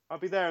I'll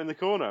be there in the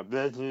corner.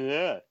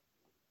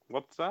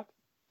 What's that?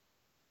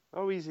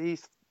 Oh,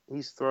 he's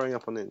throwing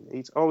up on it.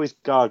 He's always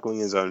gargling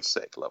his own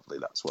sick. Lovely.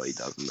 That's what he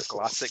does in the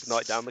corner. Classic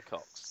night down the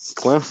cocks.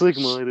 Classic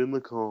night in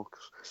the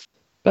cocks.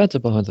 Banter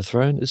Behind the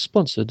Throne is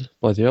sponsored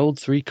by the Old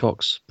Three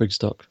Cocks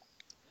Brigstock.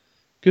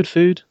 Good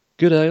food,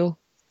 good ale.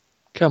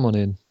 Come on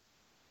in.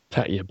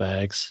 Pack your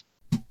bags.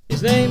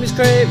 His name is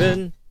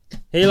Craven.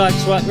 He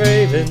likes white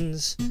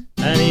ravens,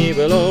 and he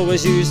will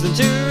always use them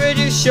to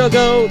reduce your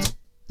gold.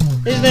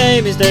 His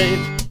name is Dave.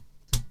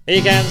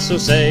 He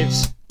cancels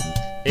saves.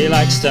 He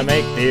likes to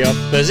make the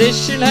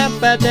opposition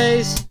have bad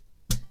days.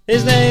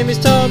 His name is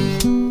Tom.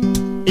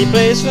 He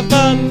plays for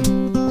fun,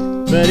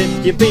 but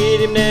if you beat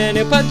him then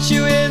he'll punch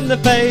you in the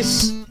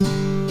face.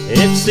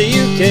 It's the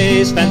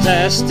UK's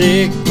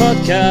fantastic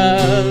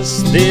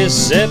podcast.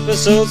 This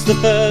episode's the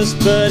first,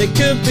 but it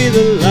could be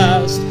the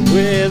last.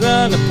 We're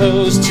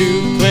unopposed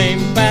to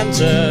plain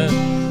banter.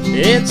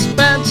 It's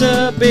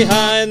Banter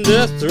Behind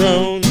the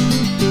Throne.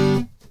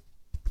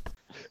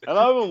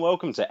 Hello and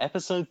welcome to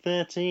episode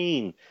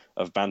 13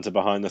 of Banter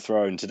Behind the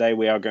Throne. Today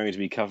we are going to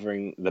be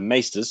covering the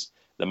Maesters,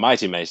 the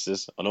mighty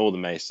Maesters, and all the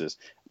Maesters.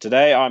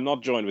 Today I'm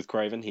not joined with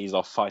Craven, he's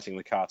off fighting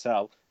the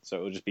cartel, so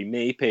it will just be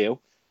me,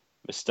 Peel,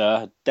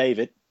 Mr.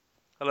 David.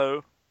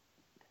 Hello.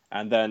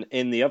 And then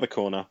in the other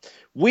corner,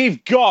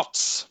 we've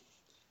got...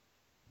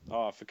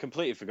 Oh, I've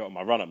completely forgotten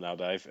my run-up now,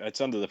 Dave.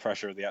 It's under the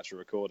pressure of the actual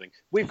recording.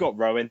 We've got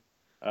Rowan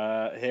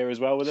here as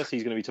well with us.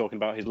 He's going to be talking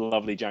about his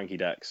lovely janky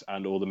decks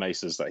and all the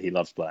Maesters that he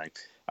loves playing.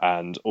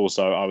 And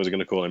also, I was going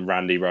to call him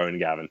Randy Rowan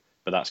Gavin,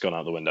 but that's gone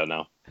out the window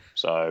now.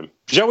 So,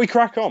 shall we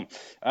crack on?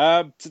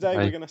 Today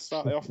we're going to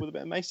start it off with a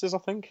bit of Maesters, I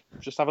think.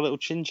 Just have a little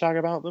chin-chag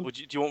about them. Well,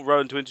 do you want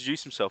Rowan to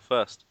introduce himself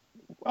first?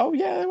 Oh,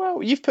 yeah,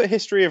 well, you've put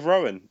history of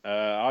Rowan.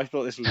 I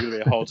thought this was going to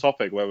be a whole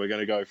topic where we're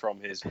going to go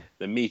from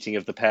the meeting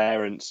of the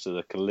parents to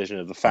the collision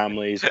of the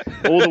families,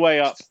 all the way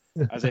up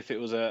as if it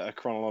was a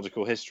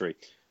chronological history.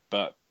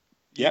 But,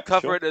 yeah,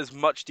 cover it as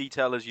much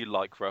detail as you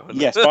like, Rowan.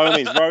 Yes, by all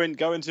means, Rowan,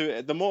 go into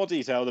it. The more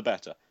detail, the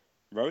better.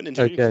 Rowan,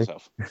 introduce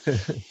yourself.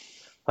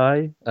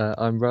 Hi,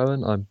 I'm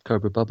Rowan. I'm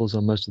Cobra Bubbles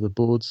on most of the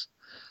boards.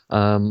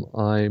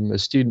 I'm a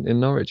student in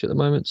Norwich at the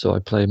moment, so I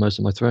play most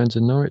of my thrones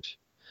in Norwich.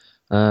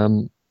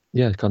 Kind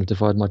of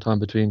divide my time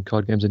between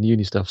card games and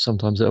uni stuff,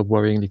 sometimes at a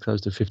worryingly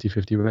close to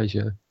 50-50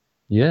 ratio.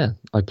 Yeah,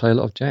 I play a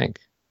lot of jank.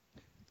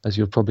 As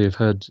you'll probably have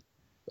heard,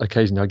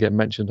 occasionally I get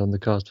mentioned on the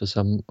cast for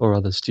some or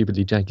other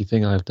stupidly janky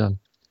thing I have done.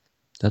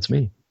 That's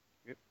me.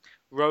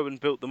 Rowan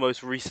built the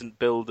most recent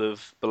build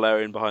of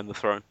Balerion Behind the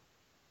Throne.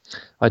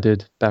 I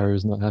did. Barry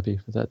was not happy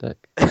with that deck.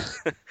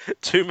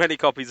 Too many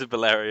copies of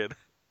Balerion.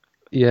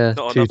 Yeah.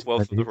 Not enough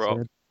Wealth of the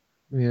Rock.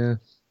 Yeah.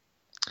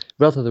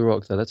 Wealth of the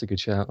Rock, though, that's a good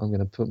shout. I'm going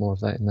to put more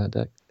of that in that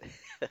deck.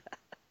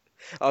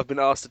 I've been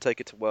asked to take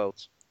it to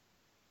Worlds.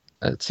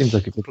 It seems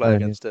like a good play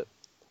against it.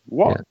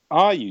 What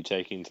are you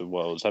taking to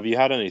Worlds? Have you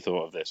had any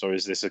thought of this? Or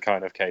is this a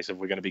kind of case of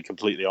we're going to be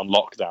completely on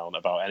lockdown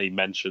about any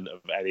mention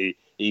of any,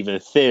 even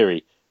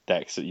theory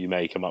decks that you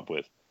may come up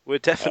with? We're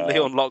definitely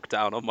on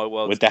lockdown on my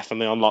Worlds. We're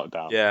definitely on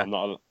lockdown. Yeah.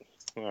 All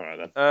right,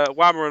 then.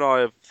 Whammer and I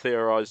have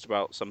theorised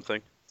about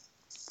something.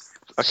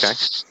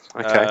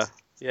 Okay.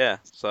 Yeah,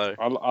 so...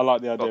 I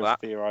like the idea of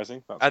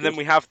theorising. And then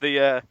we have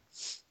the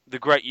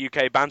great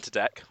UK banter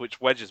deck,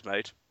 which Wedge has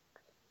made.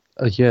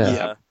 Oh,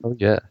 yeah.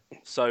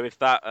 So if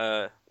that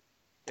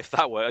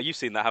were... You've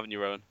seen that, haven't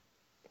you, Rowan?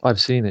 I've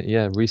seen it,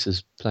 yeah. Reese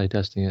is play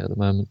testing it at the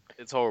moment.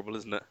 It's horrible,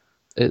 isn't it?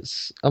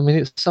 It's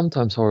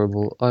sometimes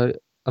horrible.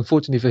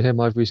 Unfortunately for him,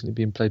 I've recently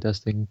been play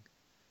testing...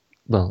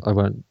 Well, I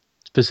won't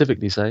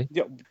specifically say.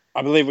 Yeah,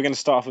 I believe we're going to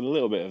start off with a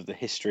little bit of the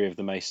history of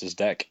the Maesters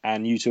deck,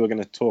 and you two are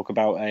going to talk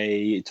about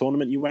a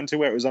tournament you went to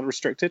where it was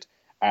unrestricted,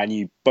 and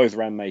you both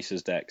ran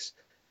Maesters decks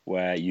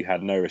where you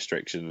had no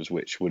restrictions,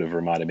 which would have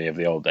reminded me of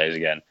the old days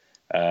again.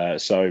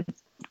 So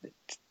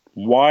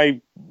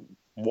why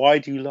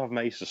do you love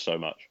Maesters so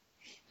much?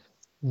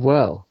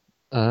 Well,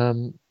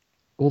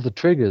 all the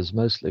triggers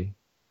mostly.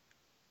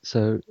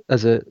 So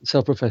as a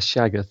self-professed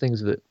shagger,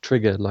 things that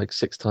trigger like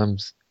 6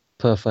 times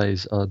per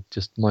phase are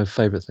just my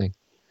favourite thing.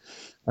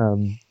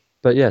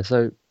 But yeah,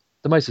 so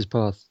the Maesters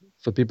Path,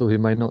 for people who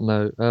may not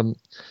know,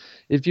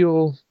 if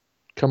you're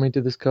coming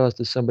to this cast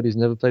as somebody who's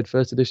never played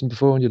first edition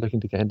before and you're looking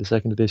to get into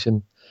second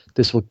edition,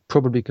 this will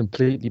probably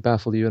completely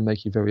baffle you and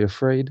make you very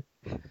afraid.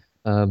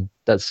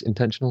 That's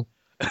intentional.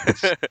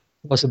 It's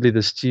possibly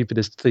the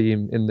stupidest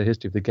theme in the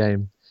history of the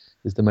game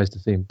is the Maester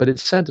theme, but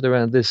it's centered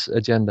around this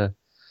agenda,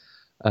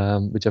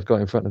 which I've got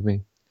in front of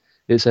me.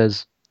 It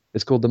says,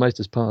 it's called the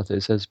Maesters Path.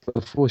 It says,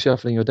 before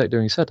shuffling your deck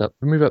during setup,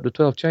 remove up to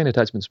 12 chain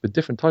attachments with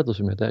different titles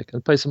from your deck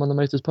and place them on the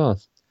Maesters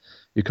Path.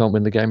 You can't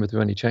win the game if there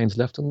are any chains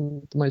left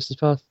on the Maesters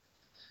Path.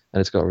 And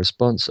it's got a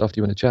response. After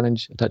you win a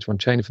challenge, attach one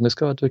chain from this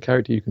card to a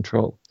character you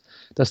control.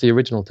 That's the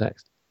original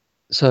text.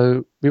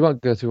 So we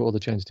won't go through what all the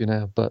chains do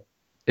now, but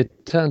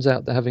it turns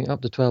out that having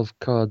up to 12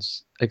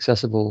 cards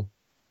accessible,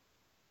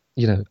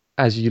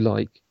 as you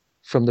like,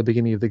 from the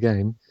beginning of the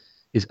game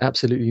is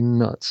absolutely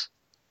nuts,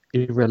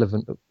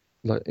 irrelevant,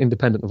 like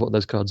independent of what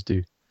those cards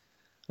do.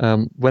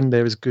 When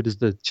they're as good as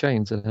the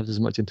chains and have as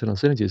much internal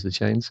synergy as the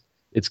chains,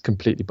 it's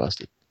completely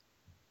busted.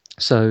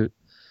 So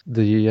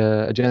the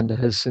agenda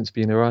has since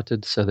been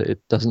errated so that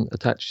it doesn't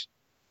attach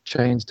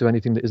chains to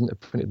anything that isn't a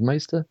printed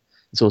Maester.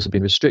 It's also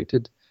been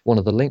restricted. One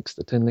of the links,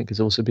 the Tin Link, has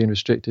also been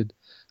restricted.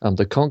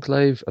 The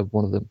Conclave of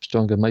one of the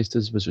stronger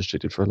Maesters was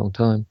restricted for a long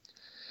time.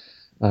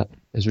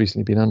 Has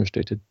recently been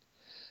unrestricted.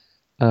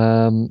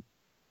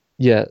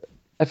 Yeah,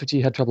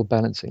 FFG had trouble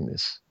balancing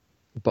this,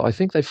 but I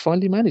think they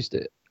finally managed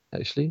it.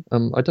 Actually, I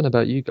don't know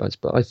about you guys,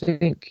 but I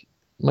think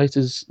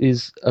Maesters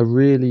is a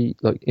really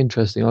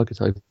interesting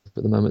archetype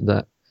at the moment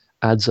that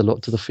adds a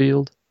lot to the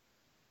field.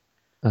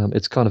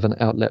 It's kind of an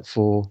outlet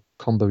for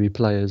combo-y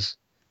players,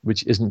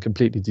 which isn't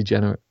completely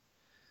degenerate,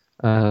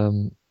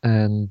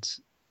 and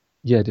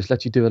yeah, just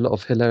lets you do a lot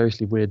of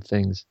hilariously weird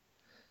things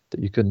that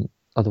you couldn't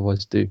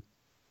otherwise do.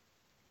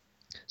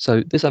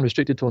 So this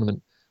unrestricted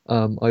tournament,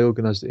 I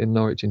organised it in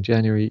Norwich in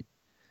January,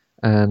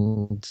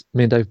 and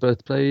me and Dave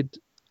both played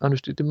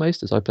unrestricted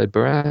Maesters. I played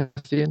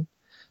Baratheon,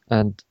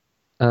 and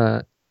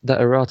that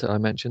errata I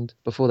mentioned,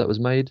 before that was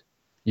made,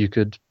 you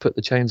could put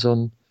the chains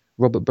on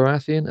Robert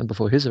Baratheon, and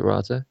before his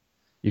errata,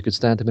 you could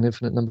stand him an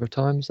infinite number of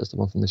times. That's the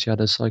one from the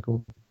Shadows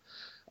cycle.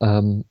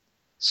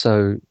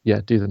 So,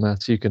 yeah, do the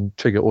maths. You can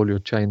trigger all your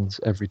chains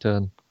every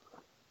turn.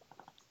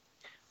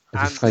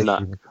 Every And phase, No.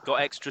 even.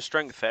 got extra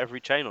strength for every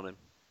chain on him.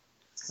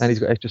 And he's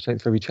got extra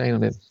strength for every chain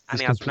on him. And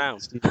He's he has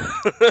completely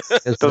renown.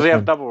 stupid. Does he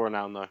have double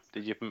renown though?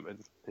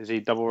 Is he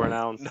double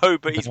renown? No,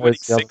 but he's No, winning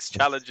it's the other 6 one.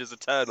 challenges a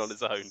turn on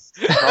his own.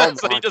 Oh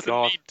So my he doesn't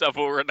God. need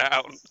double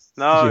renown.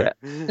 No.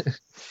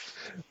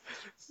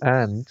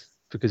 And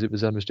because it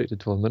was unrestricted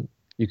tournament,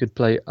 you could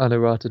play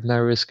unerrated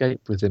narrow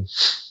escape with him,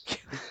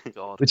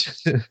 God.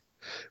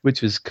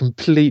 which was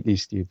completely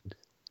stupid.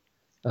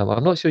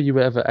 I'm not sure you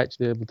were ever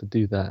actually able to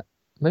do that.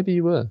 Maybe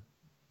you were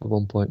at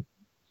one point,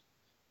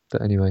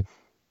 but anyway,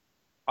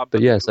 I but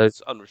believe yeah, it so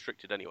was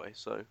unrestricted anyway,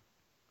 so.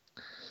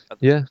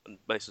 yeah, And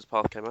Mace's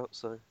Path came out,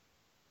 so.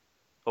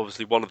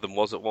 Obviously, one of them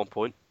was at one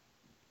point.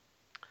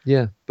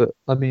 yeah. But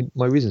I mean,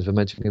 my reasons for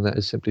mentioning that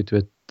is simply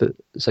to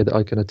say that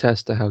I can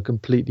attest to how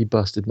completely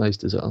busted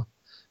Maesters are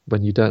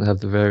when you don't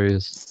have the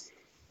various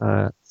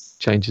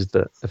changes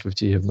that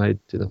FFG have made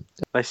to them.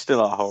 They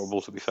still are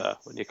horrible, to be fair.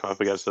 When you come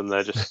up against them,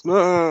 they're just.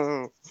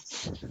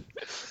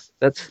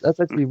 That's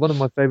actually one of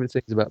my favourite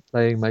things about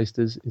playing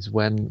Maesters is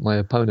when my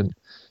opponent,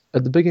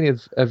 at the beginning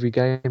of every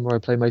game where I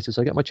play Maesters,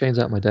 I get my chains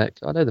out of my deck,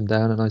 I lay them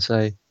down, and I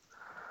say,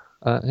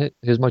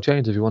 "Here's my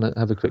chains. If you want to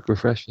have a quick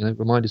refresh,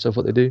 remind yourself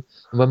what they do."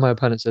 And when my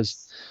opponent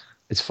says,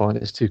 "It's fine,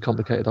 it's too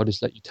complicated. I'll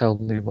just let you tell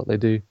me what they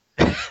do,"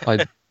 I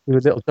do a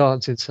little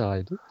dance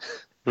inside.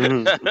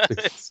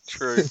 It's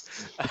true.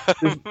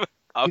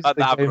 I've These had are the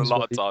that happen a games lot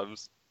where of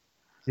times.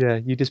 Yeah,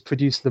 you just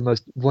produce the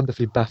most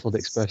wonderfully baffled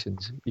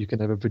expressions you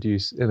can ever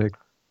produce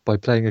by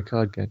playing a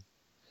card game.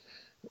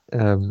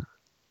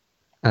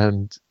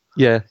 And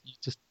yeah, you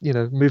just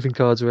moving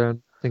cards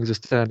around, things are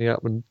standing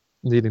up and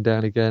kneeling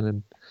down again,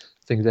 and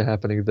things are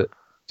happening that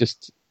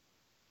just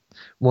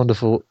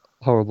wonderful,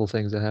 horrible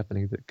things are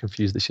happening that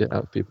confuse the shit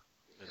out of people.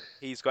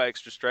 He's got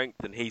extra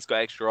strength, and he's got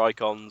extra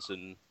icons,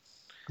 and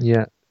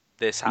Yeah,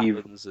 this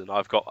happens, and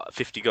I've got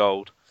 50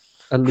 gold.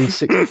 at least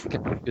 6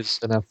 characters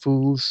are now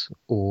fools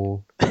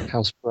or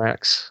house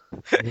bracks.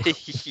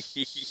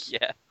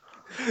 Yeah.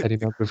 Any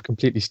number of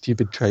completely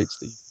stupid traits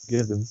that you can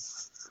give them.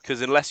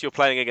 Because unless you're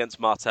playing against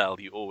Martel,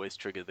 you always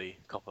trigger the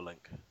Copper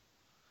Link.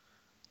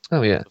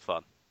 Oh yeah, For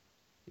fun.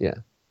 yeah.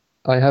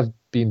 I have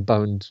been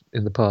boned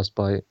in the past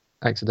by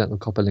accidental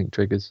copper link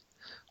triggers.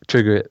 I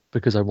trigger it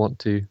because I want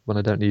to when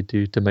I don't need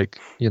to make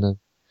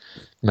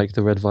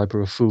the Red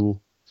Viper a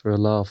fool for a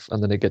laugh,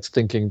 and then it gets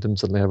thinking and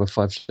suddenly I have a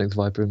 5-strength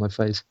Viper in my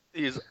face.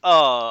 He's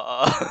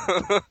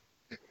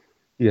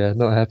Yeah,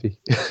 not happy.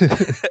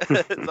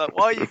 It's like,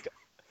 why are you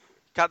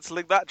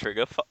cancelling that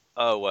trigger?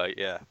 Oh wait,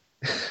 yeah,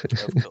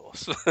 of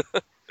course.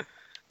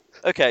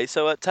 Okay,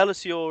 so tell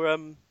us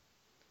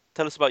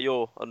about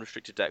your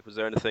unrestricted deck. Was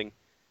there anything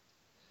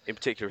in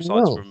particular aside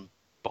Well, from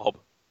Bob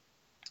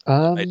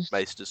Um, made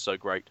Maesters so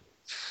great?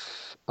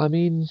 I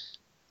mean,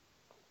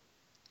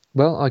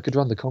 well, I could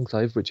run the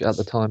Conclave, which at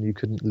the time you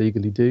couldn't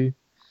legally do.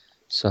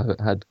 So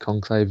it had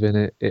Conclave in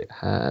it. It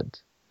had,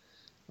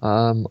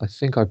 I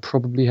think I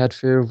probably had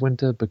Fear of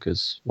Winter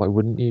because why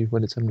wouldn't you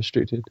when it's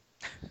unrestricted?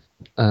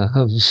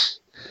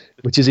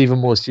 Which is even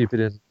more stupid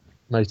in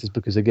Maesters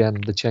because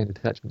again the chain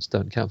attachments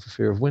don't count for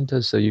Fear of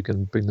Winter, so you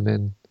can bring them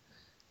in,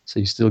 so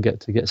you still get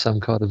to get some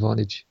card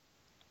advantage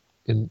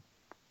in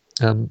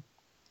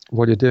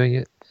while you're doing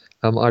it.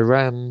 I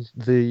ran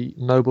the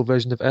noble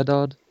version of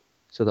Eddard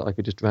so that I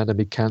could just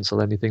randomly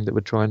cancel anything that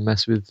would try and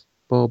mess with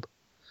Bob.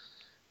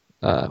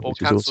 Or Which was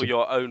cancel awesome.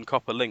 your own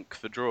Copper Link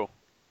for draw.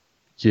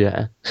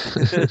 Yeah.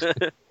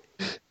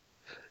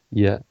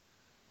 Yeah.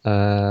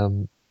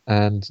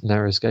 And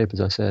Narrow Escape, as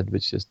I said,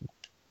 which just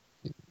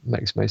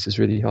makes Maesters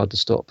really hard to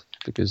stop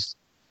because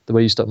the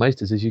way you stop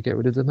Maesters is you get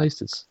rid of the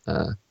Maesters.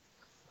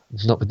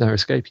 Not with Narrow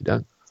Escape, you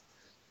don't.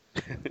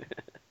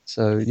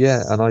 So,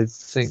 yeah, and I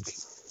think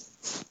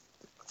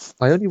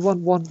I only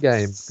won one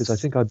game because I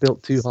think I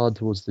built too hard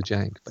towards the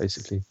jank.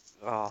 Basically,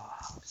 Oh,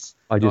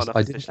 I not enough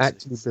didn't efficiency.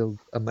 actually build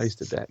a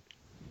Maester deck.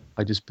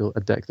 I just built a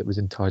deck that was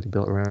entirely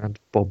built around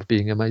Bob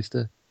being a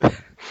Maester.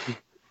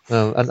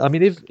 And I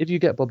mean, if you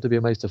get Bob to be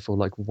a Maester for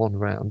like one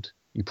round,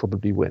 you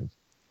probably win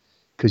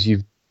because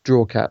you've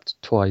draw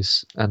capped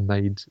twice and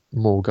made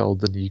more gold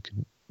than you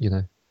can,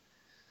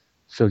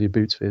 fill your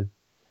boots with,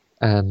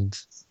 and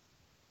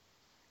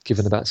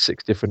given about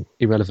 6 different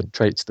irrelevant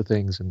traits to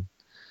things and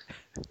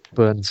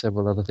burned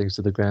several other things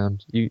to the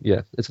ground.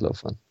 It's a lot of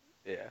fun.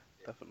 Yeah,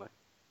 definitely.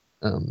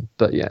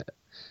 But yeah,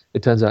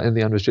 it turns out in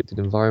the unrestricted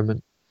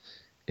environment,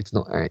 it's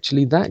not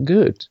actually that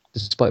good,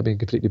 despite being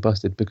completely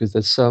busted, because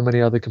there's so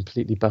many other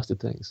completely busted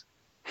things.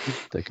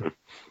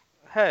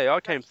 Hey, I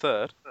came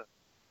third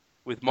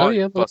with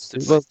my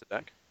busted Maester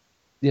deck.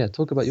 Yeah,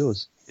 talk about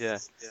yours. Yeah,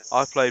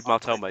 I played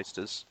Martel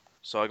Maesters,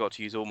 so I got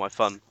to use all my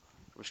fun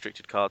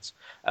restricted cards.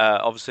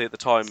 Obviously, at the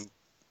time,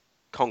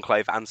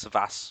 Conclave and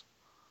Savas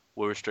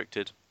were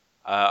restricted.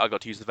 I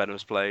got to use the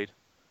Venomous Blade,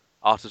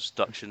 Art of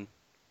Seduction.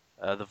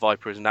 The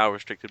Viper is now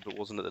restricted, but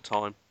wasn't at the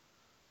time.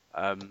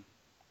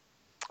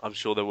 I'm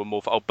sure there were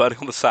more. Burning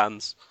on the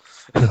Sands,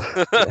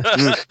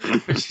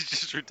 which is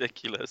just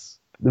ridiculous.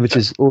 Which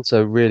is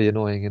also really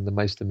annoying in the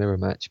Maester Mirror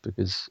match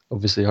because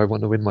obviously I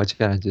want to win my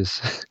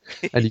challenges,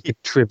 and you can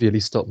trivially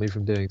stop me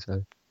from doing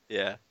so.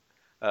 Yeah,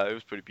 it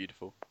was pretty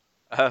beautiful.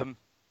 So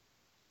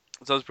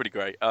it was pretty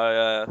great.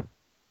 I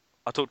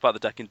talked about the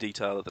deck in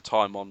detail at the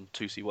time on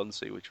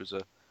 2C1C, which was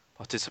a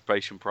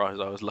participation prize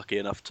I was lucky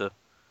enough to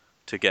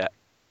get.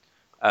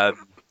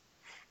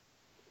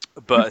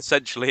 But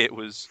essentially it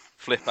was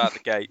flip out the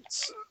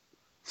gates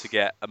to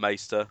get a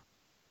Maester,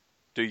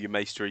 do your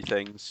Maestery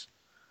things,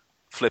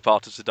 flip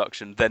Art of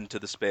Seduction, then to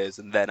the Spears,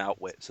 and then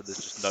Outwit, so there's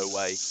just no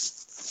way.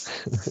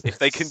 If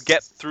they can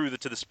get through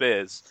to the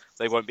Spears,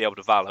 they won't be able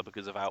to Valor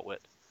because of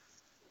Outwit.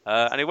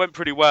 And it went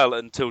pretty well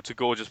until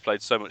Tagore just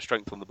played so much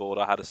strength on the board,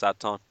 I had a sad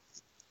time.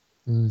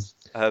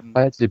 I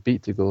actually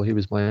beat Tagore. He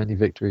was my only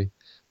victory,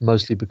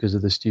 mostly because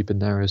of the stupid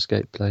narrow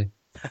escape play.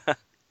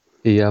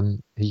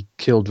 He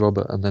killed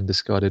Robert and then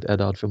discarded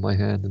Eddard from my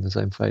hand in the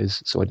same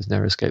phase, so I just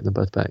narrow escaped them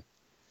both back.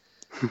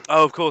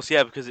 Oh, of course,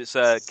 yeah, because it's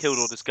killed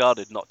or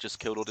discarded, not just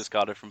killed or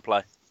discarded from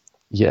play.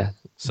 Yeah.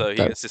 So he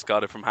gets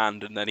discarded from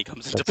hand and then he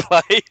comes into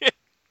play.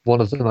 One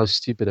of the most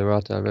stupid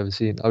errata I've ever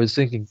seen. I was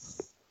thinking,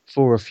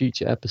 for a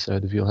future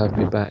episode, if you'll have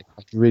me back,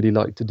 I'd really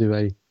like to do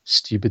a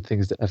stupid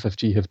things that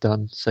FFG have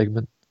done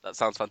segment. That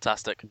sounds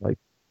fantastic. Like,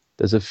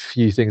 there's a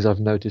few things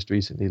I've noticed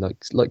recently,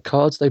 like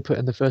cards they put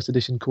in the first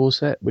edition core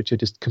set, which are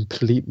just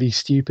completely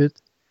stupid.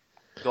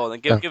 Go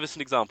on, then give us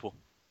an example.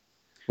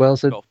 Well,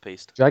 so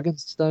off-piste.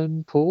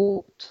 Dragonstone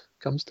Port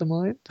comes to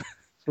mind,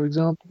 for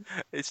example.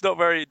 It's not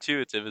very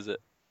intuitive, is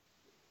it?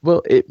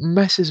 Well, it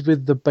messes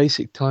with the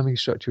basic timing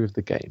structure of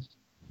the game.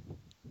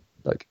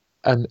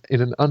 And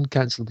in an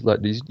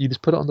uncancelable, you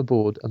just put it on the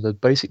board, and the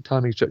basic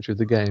timing structure of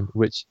the game,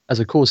 which as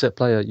a core set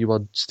player you are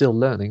still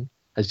learning,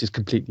 has just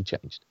completely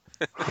changed.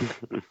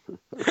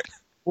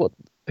 What?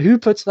 Who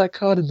puts that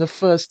card in the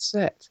first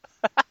set?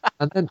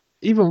 And then,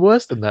 even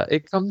worse than that,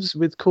 it comes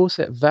with core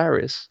set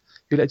Varys,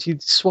 who lets you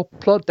swap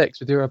plot decks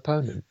with your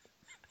opponent.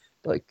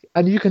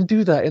 And you can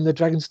do that in the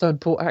Dragonstone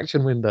Port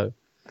action window.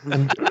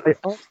 And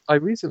I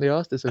recently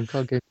asked this on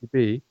Card Game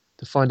TV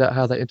to find out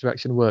how that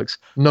interaction works.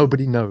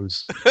 Nobody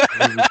knows.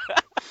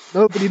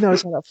 Nobody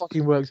knows how that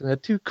fucking works, and they're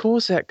 2 core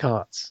set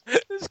cards.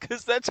 It's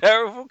because they're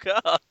terrible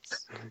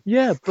cards.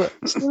 Yeah, but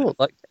still,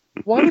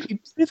 why would you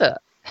do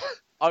that?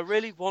 I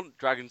really want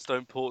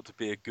Dragonstone Port to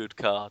be a good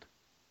card,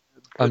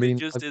 but it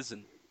just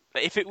isn't.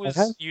 But if it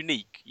was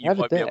unique, you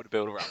might be able to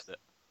build around it.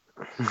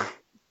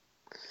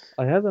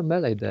 I have a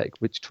melee deck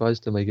which tries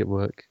to make it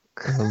work,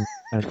 and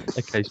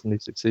occasionally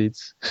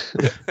succeeds.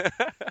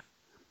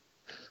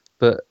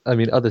 But, I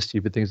mean, other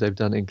stupid things they've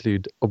done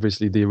include,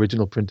 obviously, the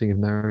original printing of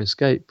Narrow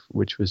Escape,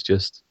 which was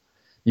just,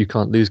 you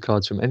can't lose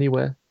cards from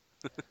anywhere.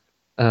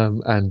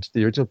 And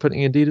the original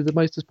printing, indeed, of the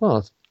Maester's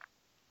Path.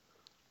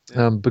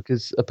 Yeah.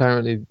 Because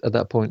apparently, at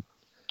that point,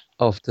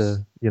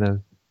 after,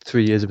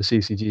 3 years of a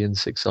CCG and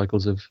 6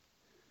 cycles of,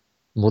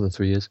 more than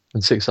 3 years,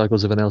 and 6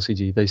 cycles of an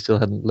LCG, they still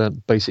hadn't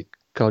learnt basic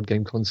card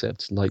game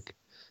concepts like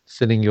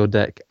thinning your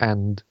deck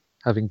and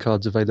having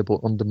cards available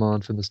on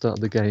demand from the start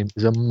of the game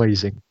is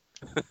amazing.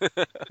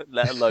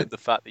 Let alone the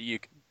fact that you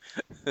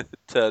can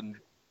turn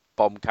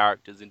bomb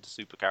characters into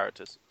super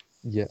characters.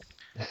 Yeah.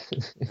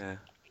 Yeah.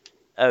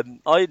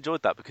 I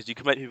enjoyed that because you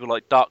can make people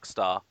like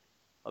Darkstar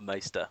a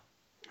Maester.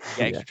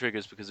 Get extra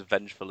triggers because of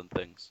Vengeful and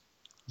things.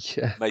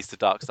 Yeah. Maester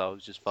Darkstar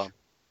was just fun.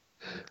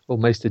 Or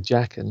Maester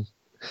Jaqen.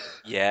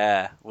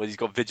 Yeah, well he's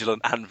got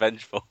Vigilant and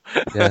Vengeful.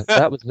 Yeah,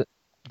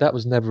 that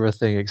was never a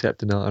thing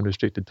except in our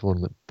unrestricted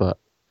tournament. But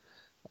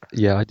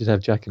yeah, I did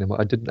have Jaqen him.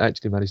 I didn't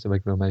actually manage to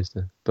make him a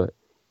Maester, but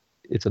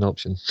it's an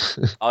option.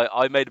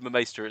 I made him a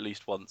Maester at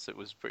least once. It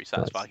was pretty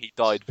satisfying. Nice. He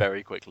died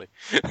very quickly.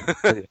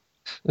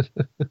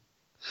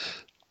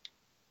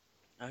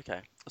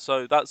 Okay,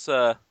 so that's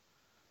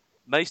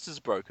Maesters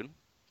broken,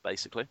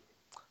 basically,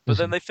 but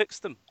then they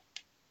fixed them.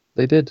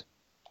 They did.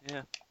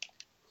 Yeah.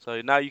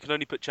 So now you can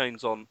only put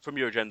chains on from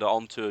your agenda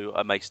onto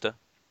a Maester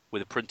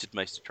with a printed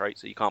Maester trait,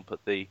 so you can't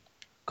put the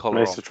collar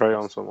on. Maester tray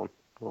on someone.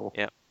 Oh.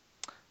 Yeah.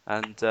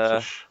 And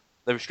Shush.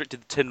 they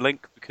restricted the Tin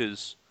Link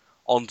because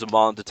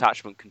on-demand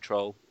attachment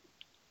control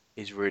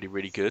is really,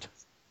 really good.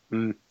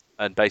 Mm.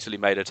 And basically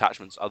made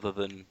attachments other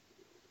than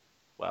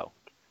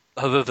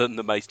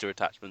the Maester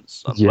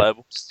attachments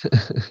unplayable.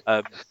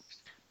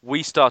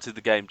 We started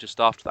the game just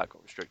after that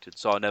got restricted,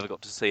 so I never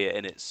got to see it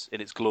in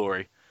its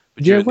glory.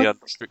 But during the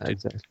unrestricted,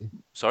 exactly.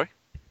 sorry,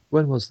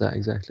 When was that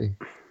exactly?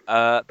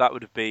 that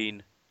would have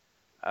been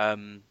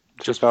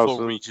just before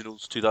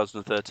regionals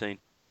 2013.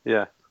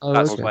 Yeah.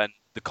 That's when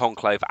the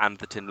Conclave and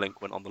the Tin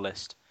Link went on the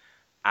list,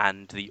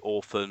 and the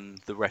Orphan,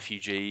 the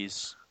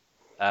Refugees,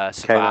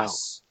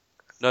 Sabas.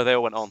 No, they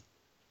all went on.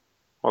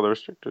 Oh, they're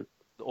restricted.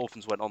 The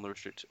Orphans went on the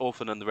restricted.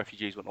 Orphan and the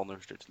Refugees went on the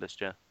restricted list.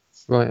 Yeah.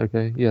 Right.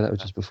 Okay. Yeah, that was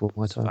just before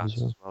my time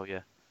as well.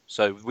 Yeah.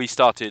 So we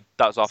started.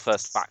 That was our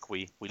first back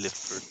we lived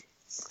through.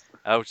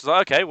 Which is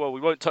like, okay, well, we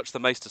won't touch the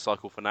Maester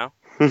cycle for now.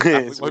 And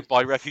we won't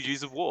buy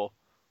Refugees of War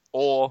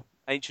or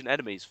Ancient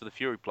Enemies for the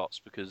Fury plots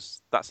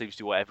because that seems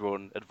to be what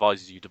everyone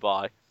advises you to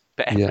buy.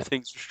 But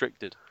everything's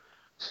restricted,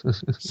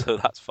 so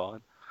that's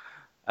fine.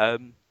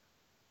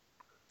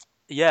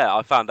 Yeah,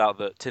 I found out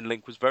that Tin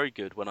Link was very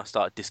good when I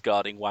started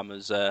discarding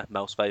Whammer's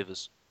Mel's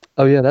Favours.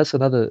 Oh yeah, that's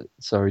another.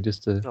 Sorry,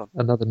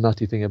 another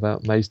nutty thing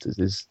about Maesters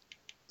is,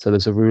 so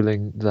there's a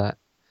ruling that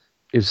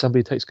if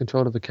somebody takes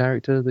control of a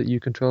character that you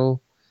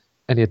control,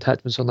 any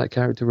attachments on that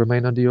character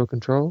remain under your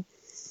control.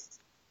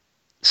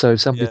 So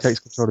if somebody takes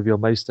control of your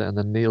Maester and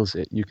then kneels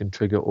it, you can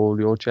trigger all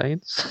your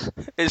chains.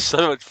 It's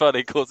so much fun.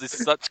 It causes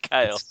such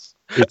chaos.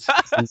 It's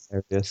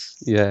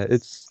hilarious. Yeah,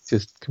 it's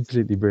just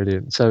completely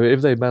brilliant. So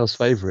if they Mel's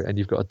favourite and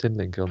you've got a Tin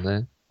Link on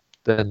there,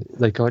 then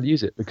they can't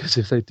use it because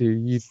if they do,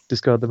 you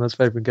discard the Mel's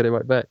favourite and get it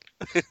right back.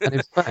 And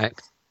in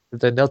fact, if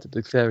they knelt it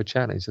to declare a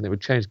challenge, then it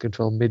would change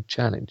control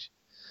mid-challenge.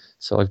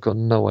 So I've got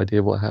no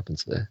idea what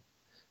happens there,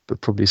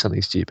 but probably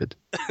something stupid.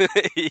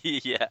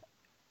 Yeah.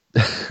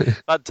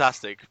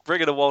 Fantastic.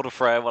 Bring in a World of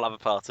Freya, we'll have a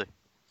party.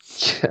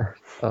 Yeah.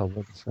 Oh,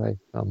 what to say?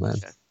 Oh, man.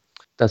 Okay.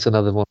 That's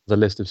another one on the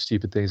list of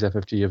stupid things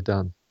FFG have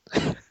done.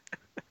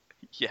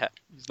 Yeah,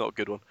 it's not a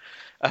good one.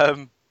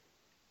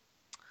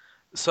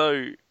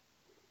 So,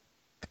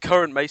 the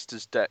current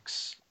Maesters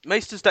decks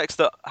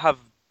that have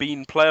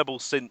been playable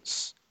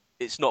since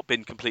it's not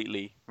been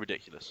completely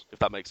ridiculous, if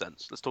that makes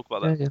sense. Let's talk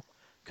about that. Yeah.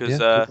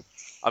 Because,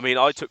 I mean,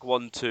 I took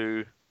one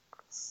to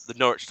the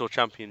Norwich Store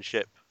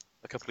Championship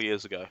a couple of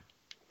years ago,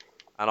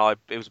 and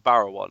it was a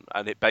barrow one,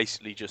 and it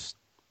basically just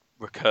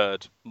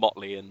recurred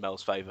Motley in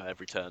Mel's favour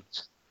every turn.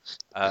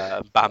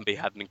 Bambi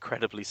had an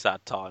incredibly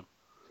sad time.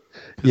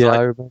 Yeah,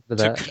 I remember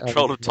that. Took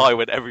control of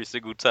Tywin every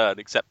single turn,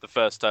 except the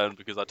first turn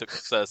because I took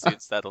Cersei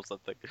instead or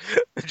something.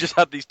 I just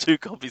had these 2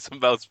 copies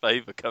of Mel's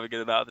favour coming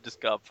in and out of the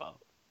discard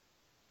pile.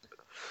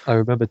 I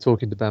remember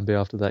talking to Bambi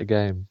after that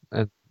game,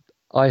 and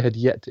I had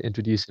yet to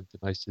introduce him to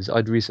Maesters.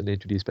 I'd recently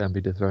introduced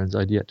Bambi to Thrones.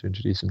 I'd yet to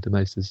introduce him to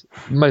Maesters,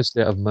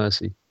 mostly out of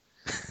mercy.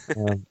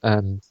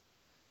 And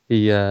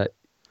he, I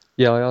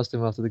asked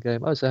him after the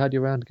game, "Oh, so how'd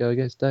your round go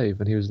against Dave?"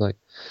 And he was like,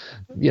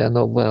 "Yeah,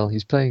 not well.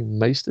 He's playing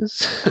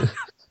Maesters."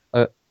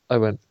 I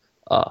went,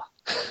 I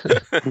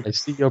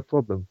see your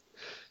problem.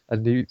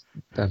 And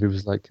Bambi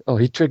was like, "Oh,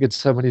 he triggered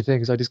so many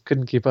things. I just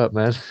couldn't keep up,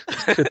 man."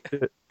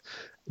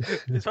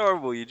 It's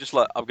horrible. You're just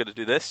like, I'm going to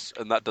do this,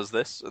 and that does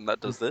this, and that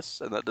does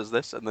this, and that does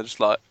this, and then just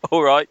like,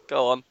 all right,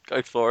 go on,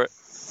 go for it.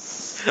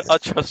 I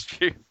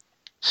trust you.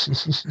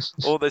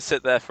 Or they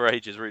sit there for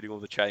ages reading all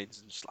the chains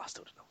and just like, I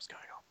still don't know what's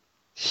going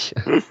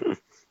on.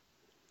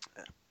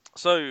 Yeah.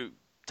 So,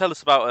 tell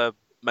us about a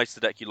Maester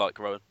deck you like,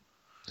 Rowan.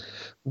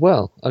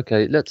 Well,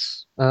 okay,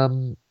 let's.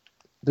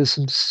 There's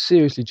some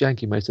seriously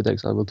janky Maester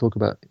decks I will talk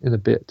about in a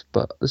bit,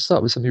 but let's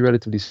start with something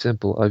relatively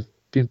simple. I've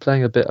been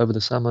playing a bit over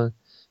the summer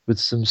with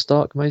some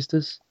Stark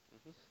Maesters.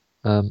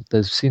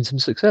 They've seen some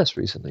success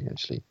recently,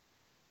 actually.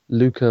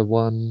 Luca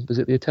won, was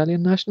it the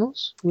Italian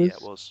Nationals? Yeah,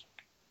 it was.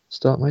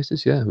 Stark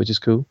Maesters, yeah, which is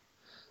cool.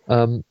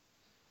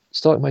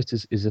 Stark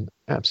Maesters is an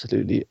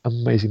absolutely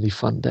amazingly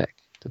fun deck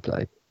to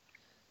play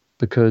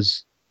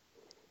because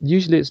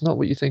usually it's not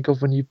what you think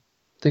of when you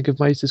think of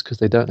Maesters because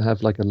they don't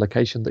have like a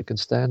location that can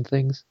stand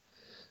things,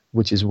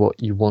 which is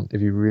what you want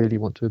if you really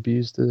want to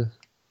abuse the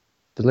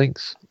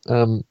links.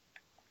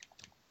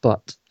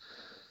 But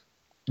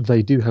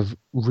they do have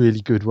really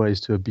good ways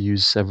to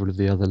abuse several of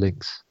the other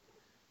links.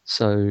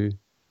 So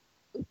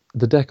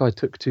the deck I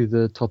took to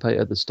the top 8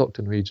 at the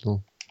Stockton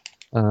Regional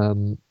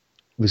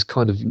was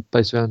kind of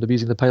based around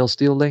abusing the Pale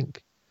Steel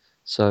link.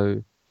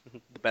 So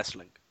the best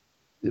link.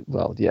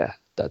 Well, yeah,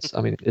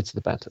 it's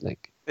the banter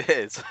link. It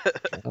is.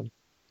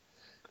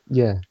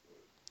 Yeah.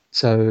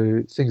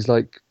 So things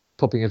like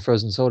popping in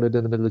Frozen Solid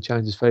in the middle of the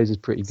challenges phase is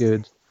pretty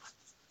good.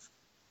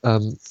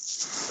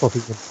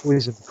 Popping in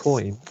Poison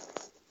Coin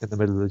in the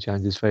middle of the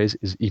challenges phase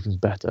is even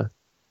better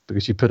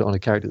because you put it on a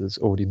character that's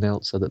already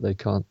knelt so that they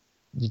can't.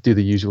 You do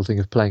the usual thing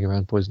of playing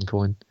around Poison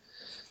Coin,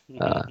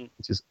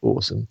 which is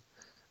awesome.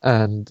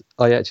 And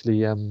I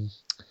actually I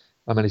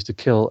managed to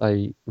kill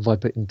a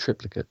Viper in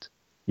triplicate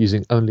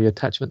using only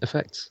attachment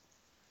effects.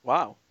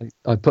 Wow.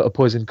 I put a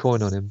poison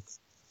coin on him,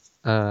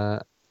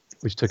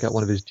 which took out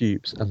one of his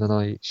dupes, and then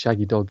I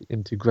Shaggy Dog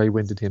into Grey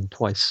Winded him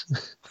twice,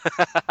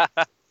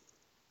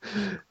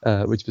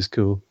 which was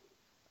cool.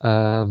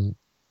 And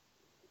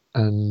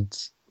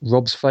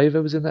Rob's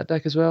Favour was in that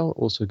deck as well.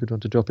 Also a good one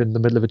to drop in the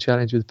middle of a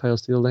challenge with Pale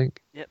Steel Link.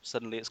 Yep,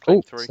 suddenly it's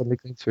claim 3. Suddenly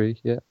claim 3,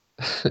 yeah.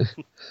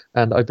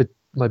 And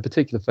my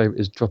particular favourite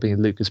is dropping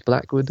in Lucas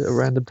Blackwood at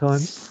random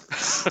times.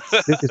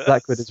 Lucas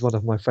Blackwood is one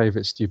of my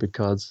favourite stupid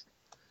cards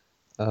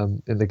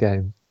in the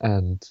game.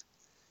 And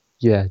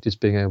yeah,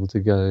 just being able to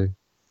go,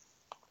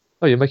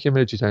 oh, you're making a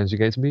military challenge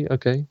against me?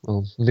 Okay,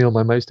 I'll kneel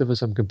my maester for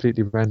some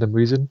completely random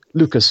reason.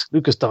 Lucas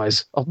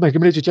dies. I'll make a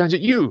military challenge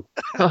at you.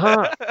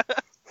 Haha.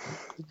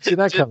 See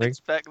that Didn't coming?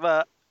 expect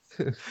that.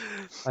 I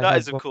That had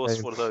is, of one course,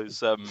 game- one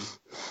of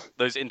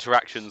those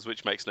interactions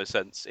which makes no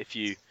sense. If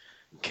you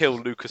kill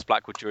Lucas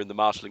Blackwood during the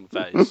marshalling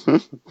phase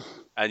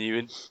and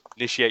you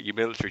initiate your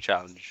military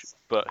challenge,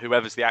 but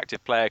whoever's the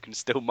active player can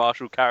still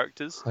marshal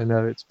characters. I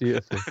know, it's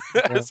beautiful.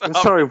 So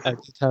Sorry, I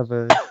just have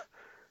a...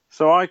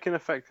 so I can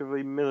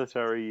effectively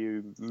military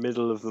you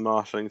middle of the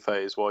marshalling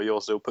phase while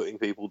you're still putting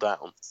people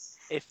down.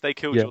 if they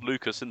killed Yeah. your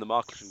Lucas in the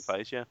marshalling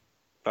phase, yeah.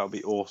 That would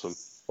be awesome.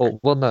 Oh,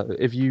 well, no,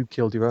 if you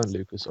killed your own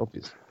Lucas,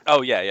 obviously.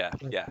 Oh, yeah.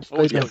 Or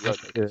Straight you up, killed your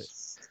yeah.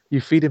 Lucas.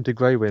 You feed him to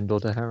Greywind or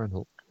to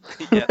Harrenhal.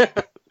 Yeah.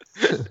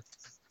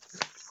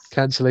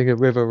 Cancelling a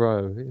River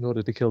Row in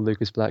order to kill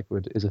Lucas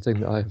Blackwood is a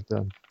thing that I have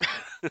done.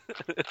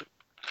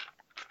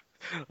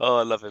 Oh,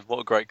 I love him. What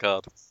a great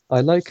card.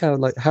 I like how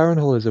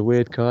Harrenhal is a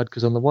weird card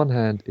because on the one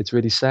hand it's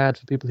really sad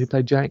for people who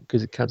play Jank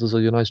because it cancels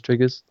all your nice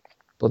triggers,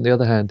 but on the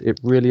other hand it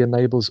really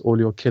enables all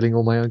your killing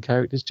all my own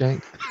characters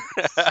Jank,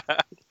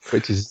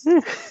 which is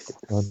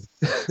fun.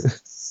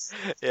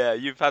 Yeah,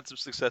 you've had some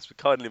success with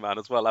Kindly Man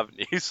as well,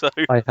 haven't you? So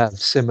I have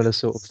similar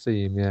sort of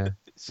theme, yeah.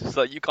 it's just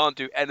like you can't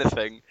do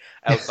anything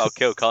else. I'll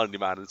kill Kindly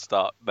Man and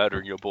start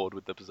murdering your board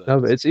with the possessions. No,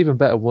 but it's even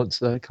better once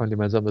the Kindly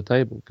Man's on the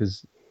table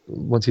because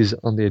once he's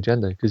on the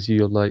agenda, because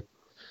you're like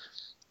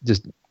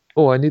just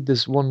I need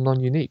this one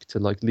non-unique to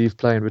like leave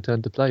play and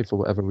return to play for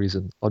whatever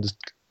reason. I'll just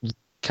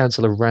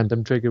cancel a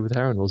random trigger with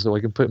Harrenhal so I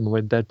can put him on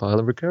my dead pile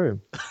and recur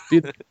him.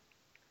 Beautiful.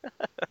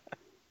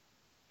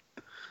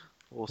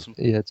 Awesome.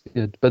 Yeah, it's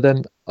good. But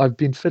then I've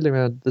been fiddling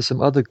around. There's some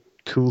other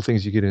cool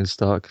things you can do in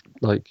Stark,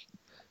 like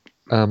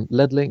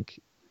Lead Link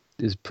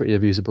is pretty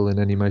abusable in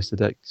any Maester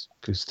decks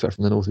because Threat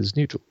from the North is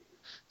neutral.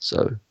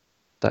 So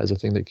that is a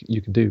thing that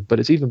you can do. But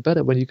it's even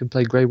better when you can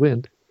play Grey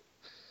Wind.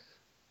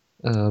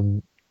 Yeah.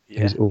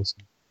 Who's awesome.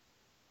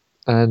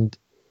 And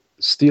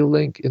Steel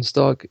Link in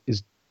Stark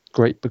is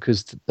great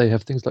because they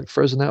have things like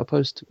Frozen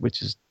Outpost,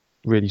 which is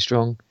really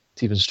strong.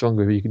 It's even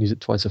stronger if you can use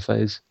it twice a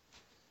phase.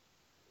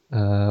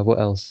 What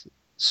else?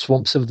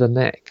 Swamps of the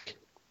Neck,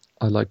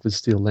 I like with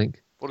Steel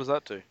Link. What does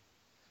that do?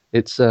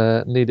 It's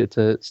needed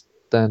to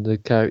stand a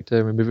character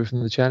and remove it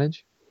from the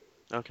challenge.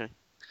 Okay.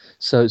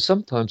 So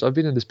sometimes, I've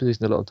been in this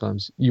position a lot of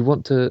times, you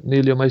want to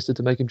kneel your Maester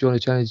to make him join a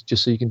challenge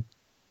just so you can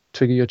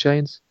trigger your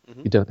chains.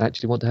 Mhm. You don't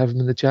actually want to have him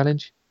in the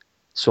challenge.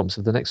 Swamps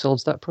of the Neck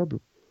solves that problem.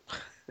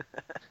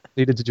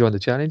 Needed to join the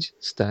challenge,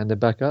 stand him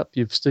back up.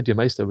 You've stood your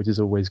Maester, which is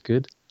always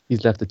good.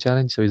 He's left the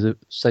challenge, so he's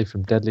safe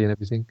from deadly and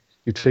everything.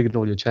 You've triggered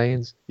all your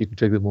chains. You can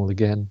trigger them all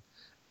again.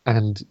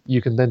 And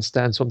you can then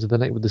stand Swamps of the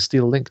Neck with the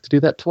Steel Link to do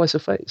that twice a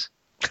phase.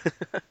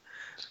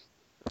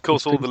 Of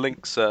course, all the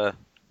links are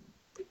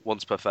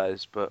once per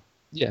phase, but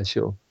Yeah,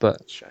 sure.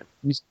 But it's a shame.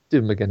 you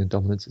do them again in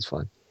Dominance, it's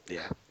fine.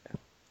 Yeah.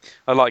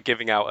 I like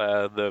giving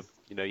out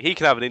he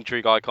can have an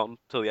intrigue icon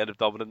till the end of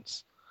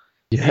dominance.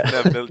 He can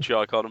have a military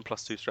icon and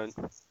 +2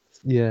 strength.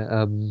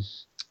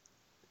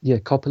 Yeah,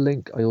 Copper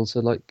Link I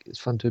also like. It's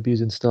fun to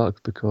abuse in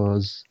Stark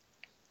because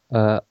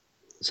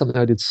something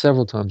I did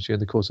several times during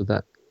the course of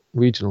that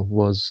regional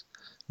was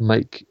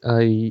make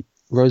a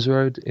Rose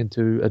Road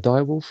into a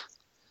Direwolf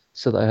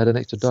so that I had an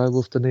extra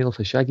Direwolf to kneel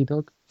for Shaggy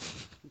Dog.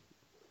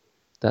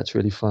 That's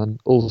really fun.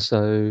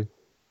 Also,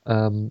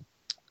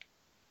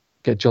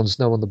 get Jon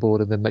Snow on the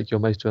board and then make your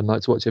Maester a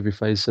Night's Watch every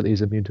phase so that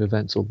he's immune to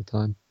events all the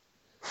time.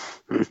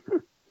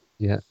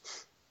 Yeah.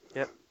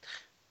 Yep.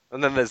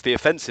 And then there's the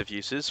offensive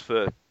uses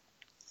for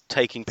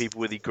taking people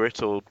with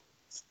Egret, or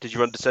did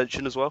you run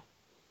Dissension as well?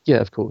 Yeah,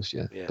 of course,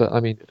 yeah. Yeah. But I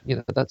mean,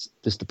 that's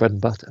just the bread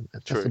and butter.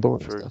 That's True, the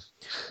boring true. stuff.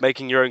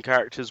 Making your own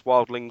characters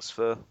wildlings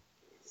for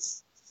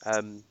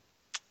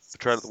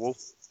Betrayal at the Wall.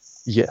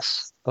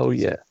 Yes. Oh,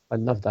 yeah. I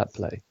love that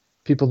play.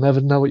 People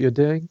never know what you're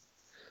doing.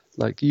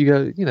 Like, you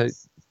go,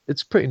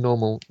 it's pretty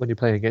normal when you're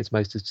playing against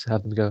Maesters to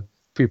have them go,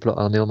 pre-plot,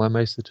 I'll kneel my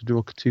Maester to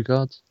draw 2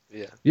 cards.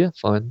 Yeah. Yeah,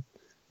 fine.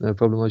 No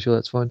problem, I'm sure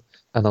that's fine.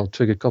 And I'll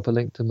trigger Copper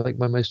Link to make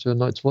my Maester a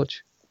Night's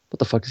Watch. What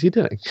the fuck is he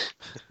doing?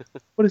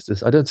 What is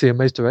this? I don't see a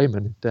Maester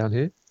Aemon down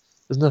here.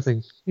 There's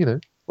nothing,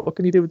 what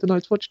can he do with the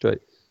Night's Watch trait?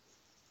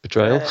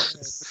 Betrayal. Yeah,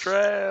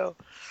 betrayal.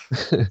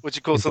 Which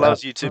of course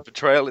allows you to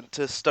betrayal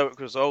into Stoic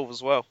Resolve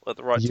as well at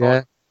the right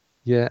time.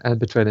 Yeah, and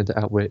Betrayal into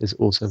Outwit is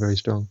also very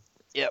strong.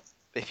 Yep,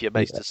 if your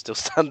Maester's still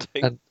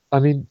standing. And I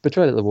mean,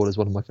 Betrayal at the Wall is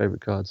one of my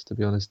favourite cards, to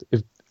be honest.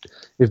 If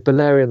if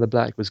Balerion the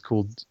Black was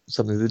called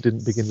something that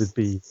didn't begin with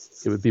B,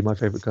 it would be my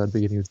favourite card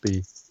beginning with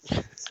B.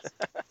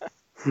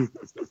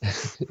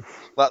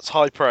 That's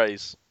high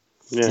praise.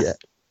 Yeah.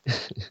 Yeah.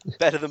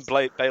 Better than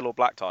Baylor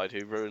Blacktide,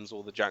 who ruins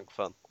all the jank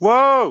fun.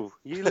 Whoa!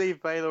 You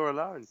leave Baylor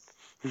alone.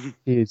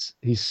 He's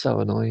so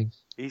annoying.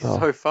 He's Oh.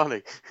 so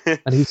funny. And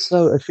he's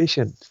so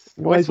efficient.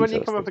 Why is he when so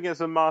you come up efficient?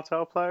 against a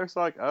Martel player, it's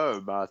like,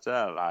 oh,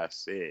 Martel, I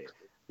see.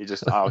 You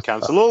just, I'll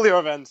cancel all your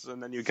events,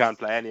 and then you can't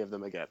play any of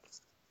them again.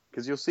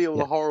 Because you'll see all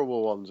Yeah. the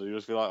horrible ones, and you'll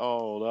just be like,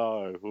 oh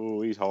no,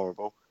 ooh, he's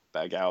horrible.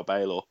 Better get out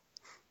Baylor.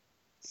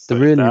 The Put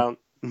him really down.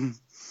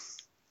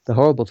 the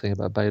horrible thing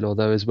about Baylor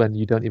though is when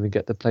you don't even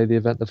get to play the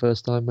event the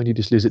first time, when you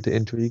just lose it to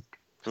intrigue.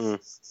 Mm.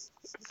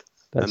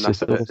 That's And just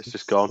that's it. awful. It's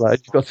just gone.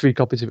 Like, you've got 3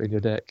 copies of it in your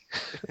deck.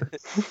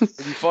 When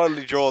you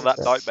finally draw that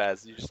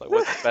Nightmares, you're just like,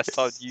 when's the best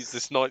time to use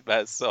this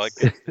Nightmares so I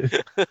can,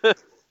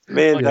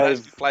 Me I and can Dave,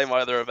 actually play my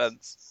other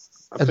events?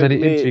 I And then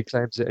think it intrigue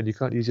claims it and you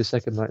can't use your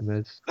second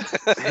nightmares.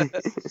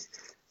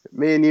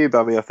 me and you,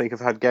 Bubby, I think have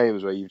had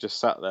games where you've just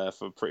sat there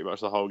for pretty much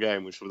the whole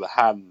game, which was a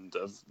hand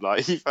of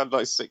like you've had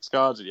like 6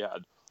 cards and you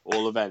had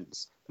all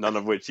events, none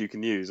of which you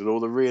can use, and all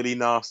the really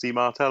nasty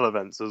Martel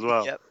events as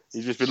well. Yep.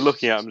 You've just been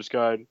looking at them, just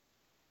going,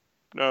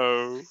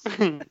 no,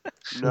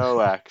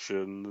 no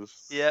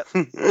actions. Yep,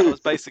 that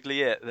was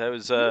basically it. There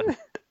was there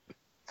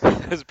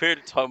was a period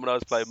of time when I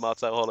was playing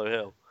Martel Hollow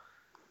Hill.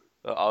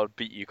 I would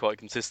beat you quite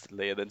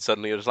consistently, and then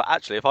suddenly I was like,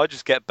 actually, if I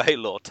just get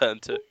Baylor turn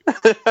 2,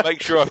 make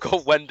sure I've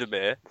got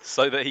Wendermere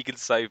so that he can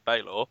save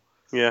Baylor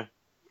Yeah,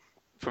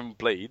 from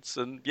bleeds,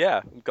 and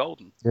yeah, I'm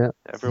golden.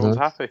 everyone's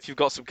No. happy. If you've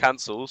got some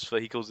cancels for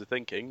He Calls the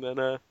Thinking,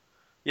 then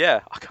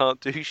yeah, I can't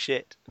do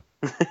shit.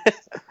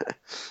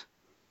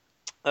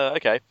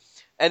 Okay.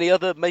 Any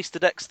other Maester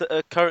decks that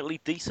are currently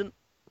decent,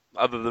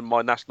 other than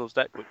my Nationals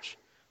deck, which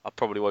I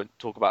probably won't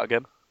talk about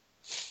again?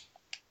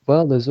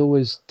 Well, there's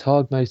always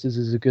Targmeisters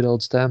is a good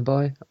old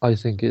standby. I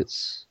think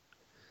is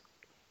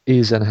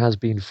and has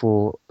been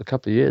for a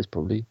couple of years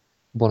probably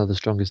one of the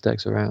strongest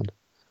decks around.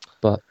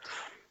 But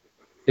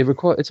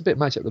it's a bit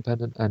matchup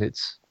dependent and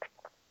it's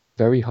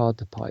very hard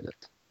to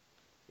pilot.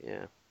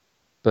 Yeah.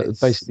 But It's-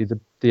 basically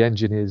the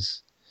engine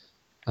is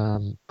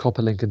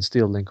Copper Link and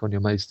Steel Link on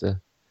your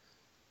Maester,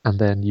 and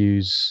then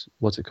use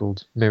what's it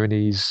called?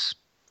 Miranese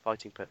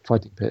Fighting Pit.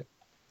 Fighting Pit.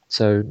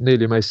 So Neil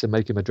your Maester,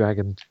 make him a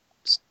dragon,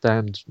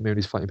 stand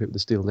Miranese Fighting Pit with the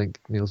Steel Link,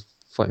 Neil's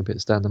Fighting Pit,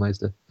 stand the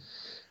Maester.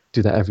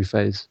 Do that every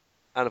phase.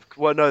 And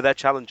well, no, they're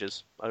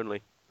challengers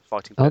only.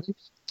 Fighting Are Pit.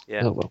 they?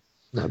 Yeah. Oh well,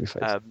 not every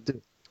phase. Um, Do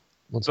it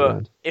once but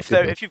around. If Good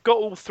luck. if you've got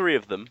all 3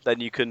 of them, then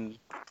you can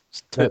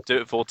Yeah. do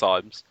it 4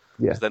 times.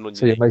 Yeah. Then when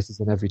So you your Maester's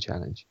in every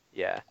challenge.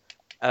 yeah.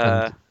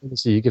 And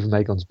obviously you give him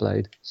Aegon's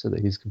Blade so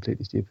that he's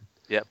completely stupid.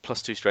 Yeah,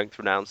 +2 strength,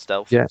 renown,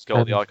 stealth. Yeah, Let's go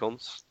on the and-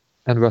 icons.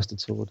 And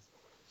Rusted Sword.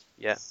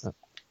 Yeah.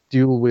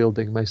 Dual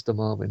wielding Maester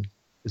Marwyn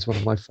is one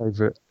of my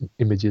favourite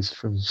images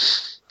from.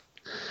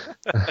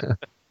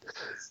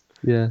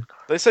 Yeah.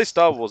 They say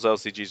Star Wars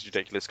LCG is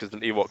ridiculous because an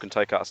Ewok can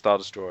take out a Star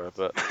Destroyer,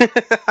 but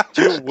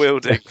dual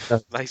wielding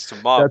Maester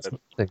That's Marvin,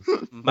 the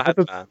thing.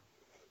 madman.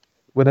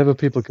 Whenever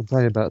people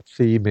complain about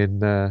theme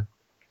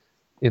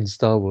in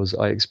Star Wars,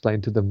 I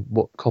explain to them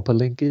what Copper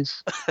Link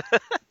is.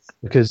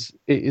 Because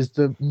it is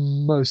the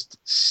most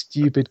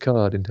stupid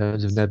card in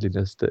terms of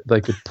Nedliness that they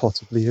could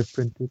possibly have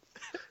printed.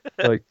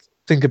 Like,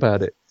 think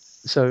about it.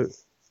 So,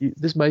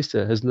 this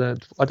Maester has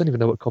learned, I don't even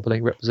know what Copper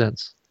Link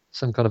represents.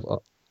 Some kind of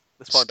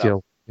Let's find skill.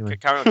 out. Anyway.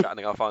 Carry on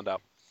chatting, I'll find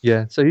out.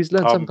 Yeah, so he's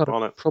learned some kind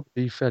on of it.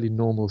 probably fairly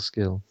normal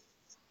skill.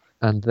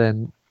 And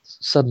then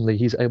suddenly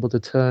he's able to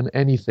turn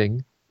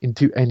anything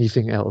into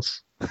anything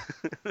else.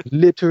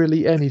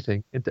 Literally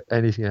anything into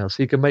anything else.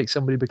 He can make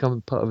somebody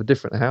become part of a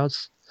different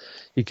house.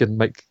 He can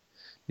make,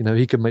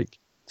 he can make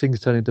things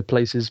turn into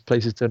places,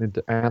 places turn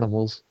into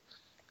animals.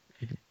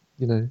 He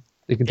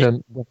can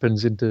turn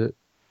weapons into,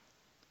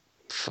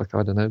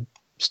 I don't know,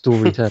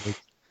 storytelling.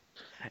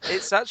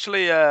 It's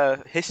actually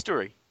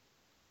history.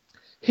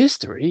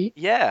 History?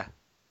 Yeah,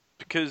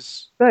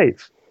 because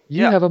Dave,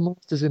 you Yeah. have a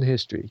master's in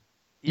history.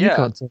 You yeah,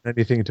 can't turn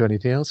anything into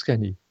anything else,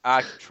 can you?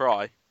 I can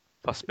try if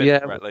I spin Yeah.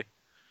 it correctly.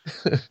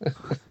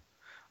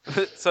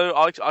 So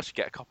I should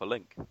get a Copper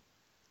Link.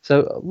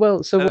 So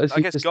what is I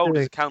he guess just gold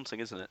doing? is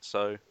counting, isn't it?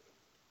 So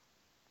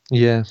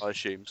Yeah, I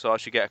assume. So I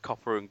should get a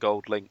copper and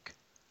gold link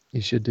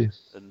you should do.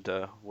 and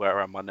wear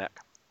around my neck.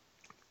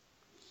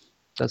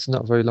 That's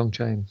not a very long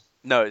chain.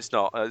 No, it's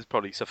not. It's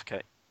probably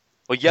suffocate.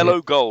 Well,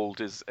 yellow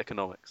gold is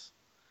economics.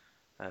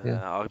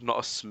 Yeah. I'm not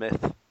a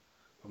smith.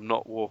 I'm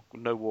not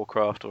no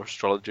Warcraft or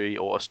astrology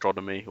or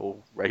astronomy or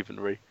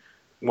ravenry.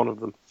 One of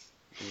them.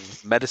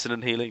 Medicine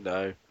and healing,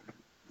 no.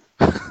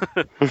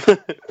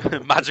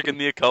 Magic and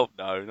the occult,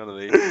 no. None of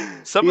these.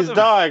 Some He's of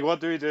them. dying. What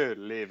do we do?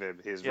 Leave him.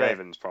 His Yeah.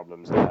 Raven's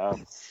problems now.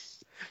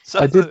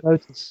 Some I of the-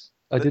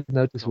 did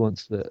notice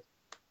once that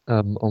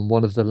on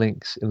one of the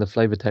links in the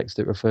flavor text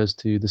it refers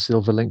to the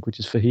silver link, which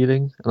is for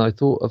healing. And I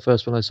thought at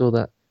first when I saw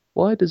that,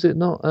 why does it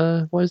not?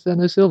 Why is there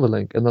no silver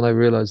link? And then I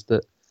realised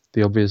that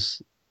the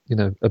obvious,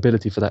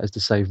 ability for that is to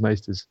save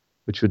maesters.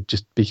 which would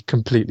just be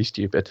completely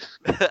stupid.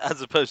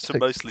 As opposed to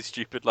Like- mostly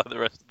stupid like the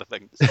rest of the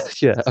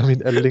things. Yeah, I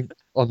mean, a link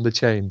on the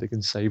chain that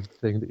can save the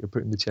thing that you're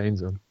putting the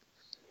chains on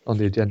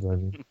the agenda. I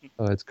mean,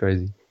 oh, it's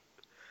crazy.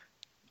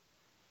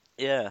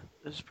 Yeah,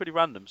 it's pretty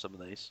random, some of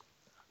these.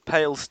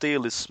 Pale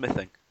steel is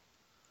smithing.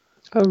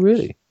 Oh,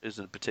 really?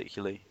 Isn't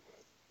particularly...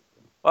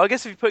 Well, I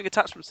guess if you're putting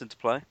attachments into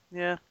play,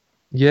 yeah.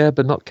 Yeah,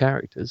 but not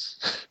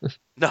characters.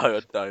 No,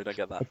 don't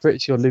get that. I'm pretty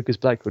sure Lucas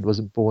Blackwood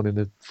wasn't born in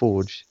a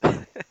forge.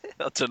 I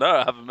don't know,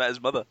 I haven't met his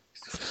mother.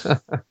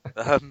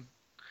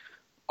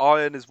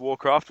 Iron is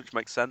Warcraft, which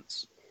makes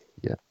sense.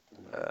 Yeah.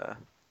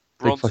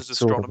 Bronze fucking is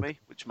sword. Astronomy,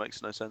 which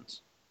makes no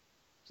sense.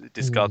 It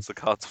discards the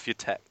cards off your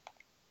tech.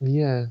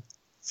 Yeah.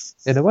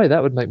 In a way,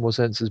 that would make more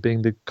sense as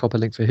being the copper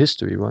link for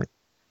history, right?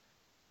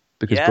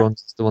 Because Yeah.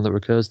 bronze is the one that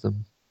recurs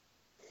them.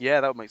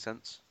 Yeah, that would make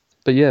sense.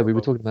 But yeah, we were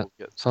Well, talking about before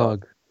we get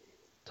started.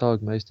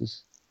 Targ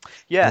Maesters.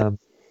 Yeah, Um,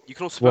 you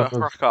can also put a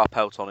one of- Hrakar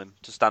pelt on him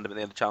to stand him at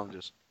the end of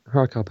challenges.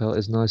 Harakar Pelt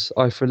is nice.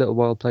 I, for a little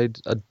while, played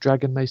a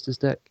Dragon Maesters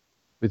deck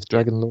with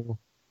Dragon Lore,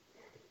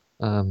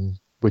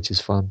 which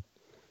is fun.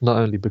 Not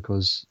only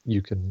because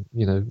you can,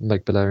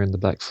 make Balerion the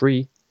Black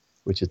free,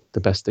 which is the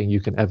best thing you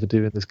can ever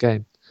do in this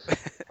game,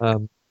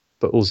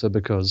 but also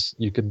because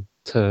you can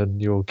turn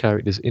your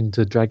characters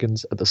into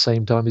dragons at the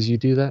same time as you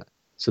do that,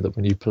 so that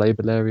when you play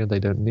Balerion, they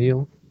don't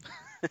kneel,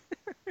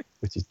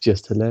 which is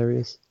just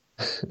hilarious.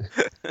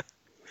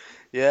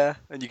 Yeah,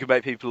 and you can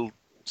make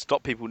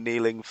stop people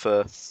kneeling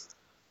for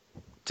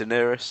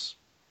Daenerys,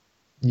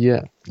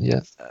 Yeah.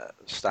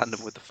 stand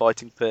them with the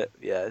fighting pit.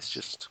 Yeah, it's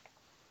just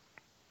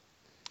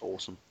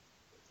awesome.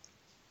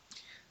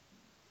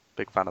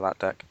 Big fan of that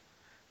deck.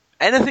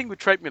 Anything with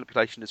trait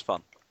manipulation is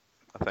fun,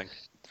 I think.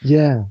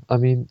 Yeah, I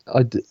mean,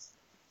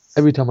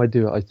 every time I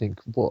do it, I think,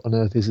 what on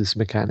earth is this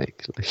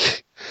mechanic?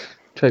 Like,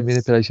 trait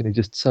manipulation is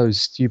just so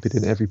stupid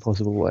in every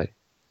possible way.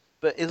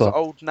 But is But-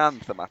 Old Nan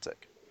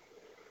thematic?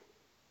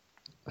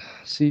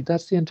 See,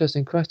 that's the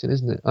interesting question,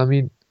 isn't it? I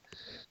mean,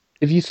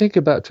 if you think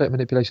about trait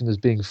manipulation as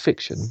being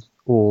fiction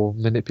or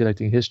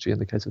manipulating history in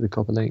the case of the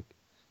Copper Link,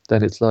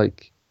 then it's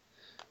like,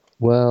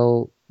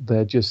 well,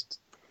 they're just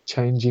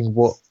changing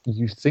what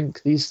you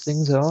think these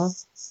things are.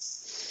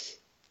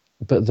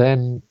 But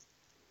then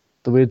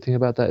the weird thing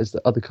about that is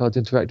that other cards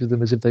interact with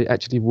them as if they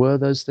actually were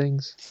those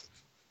things.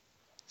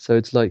 So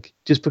it's like,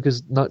 just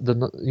because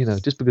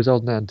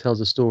Old Nan tells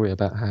a story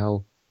about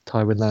how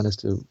Tywin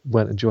Lannister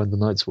went and joined the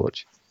Night's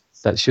Watch,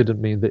 that shouldn't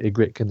mean that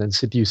Ygritte can then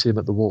seduce him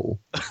at the wall.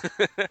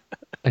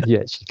 And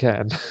yet she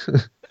can.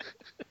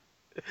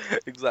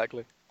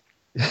 Exactly.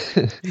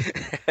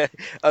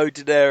 Oh,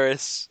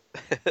 Daenerys.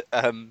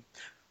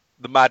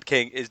 The Mad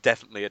King is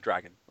definitely a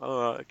dragon.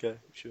 Oh, okay,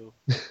 sure.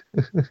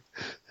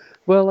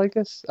 Well, I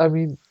guess, I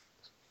mean,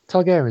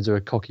 Targaryens are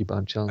a cocky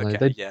bunch, aren't they?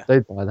 Okay, yeah.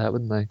 They'd buy that,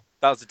 wouldn't they?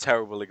 That was a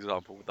terrible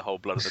example with the whole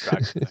Blood of the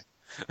Dragon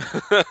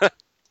thing.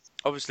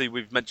 Obviously,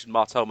 we've mentioned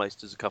Martell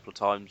Maesters a couple of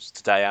times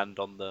today and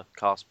on the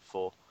cast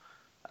before.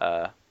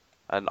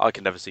 And I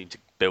can never seem to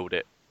build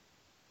it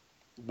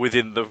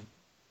within the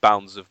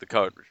bounds of the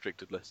current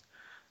restricted list.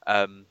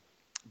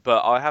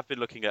 But I have been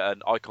looking at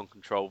an icon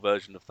control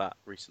version of that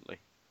recently,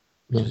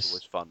 which Nice. is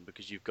always fun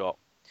because you've got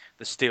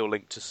the steel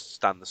link to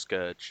stand the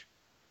Scourge,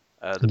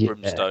 the Yeah.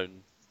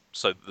 Brimstone,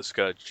 so that the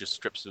Scourge just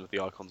strips them of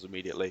the icons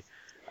immediately,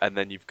 and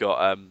then you've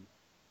got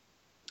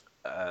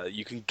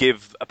you can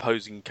give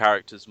opposing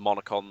characters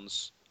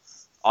monocons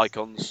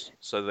icons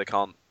so they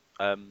can't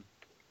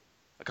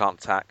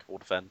attack or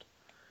defend.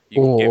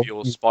 You can give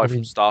your spy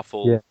from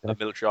Starfall yeah. a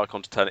military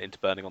icon to turn it into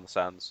Burning on the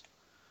Sands.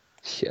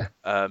 Yeah.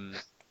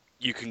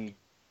 You can,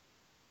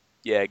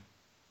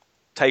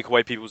 take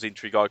away people's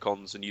intrigue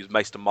icons and use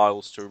Maester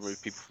Miles to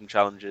remove people from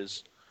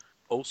challenges.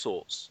 All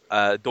sorts.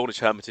 Dornish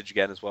Hermitage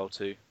again as well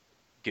to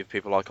give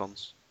people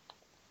icons.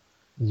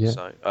 Yeah.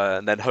 So,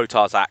 and then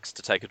Hotar's Axe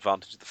to take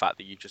advantage of the fact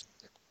that you just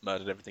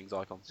murdered everything's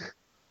icons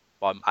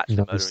by actually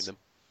Nice. murdering them.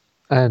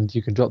 And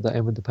you can drop that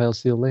in with the Pale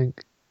Steel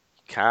Link.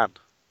 You can.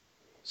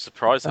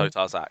 Surprise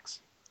Hotar's Axe.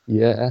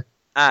 Yeah.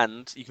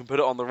 And you can put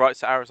it on the right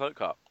Saaris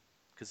Oakheart,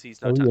 because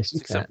he's no Oh, yes, tactics you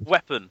except can.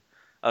 weapon,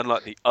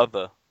 unlike the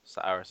other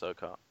Saaris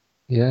Oakheart.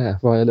 Yeah.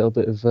 Right, a little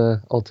bit of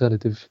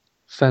alternative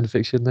fan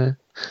fiction there.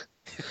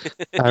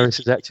 Aris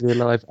is actually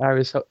alive.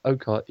 Aris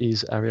Oakheart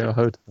is Ariel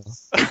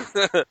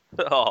Hotar.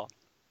 Oh.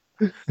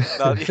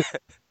 Now,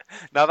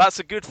 now that's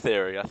a good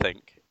theory, I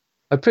think.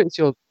 I'm pretty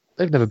sure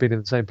they've never been in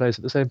the same place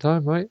at the same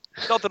time, right?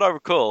 Not that I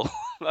recall.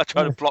 I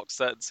try to block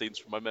certain scenes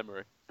from my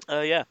memory.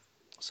 Yeah,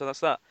 so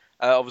that's that.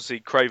 Obviously,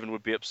 Craven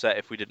would be upset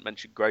if we didn't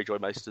mention Greyjoy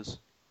Maesters.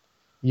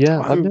 Yeah,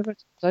 I've I'm- never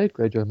actually played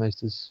Greyjoy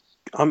Maesters.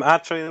 I'm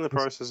actually in the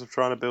process of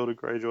trying to build a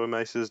Greyjoy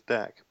Mace's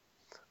deck.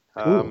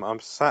 Cool. I'm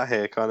sat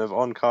here kind of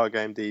on Card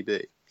Game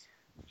DB,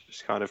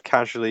 just kind of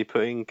casually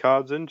putting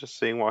cards in, just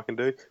seeing what I can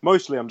do.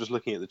 Mostly I'm just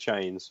looking at the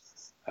chains,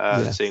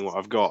 seeing what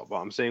I've got, but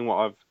I'm seeing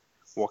what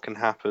can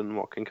happen,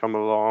 what can come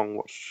along,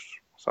 what's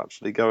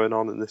actually going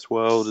on in this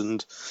world,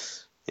 and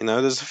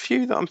there's a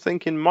few that I'm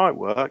thinking might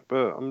work,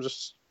 but I'm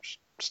just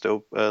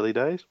still early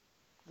days.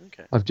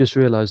 Okay. I've just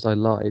realised I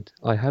lied.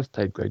 I have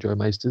played Greyjoy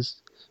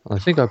Maesters, I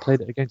think I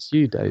played it against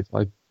you, Dave.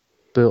 I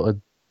built a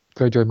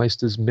Greyjoy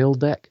Maester's mill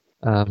deck,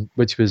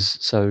 which was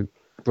so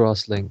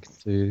brass link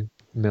to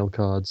mill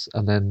cards,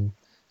 and then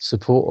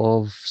support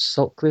of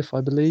Saltcliffe,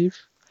 I believe.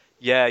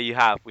 Yeah, you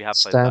have. We have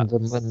played Stand that.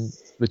 them when,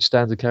 which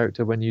stands a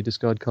character when you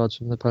discard cards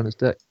from the opponent's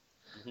deck.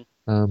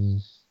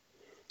 Mhm.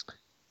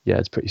 Yeah,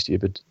 it's pretty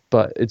stupid,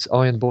 but it's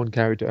Ironborn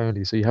character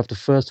only, so you have to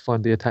first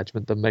find the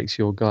attachment that makes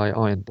your guy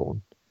Ironborn,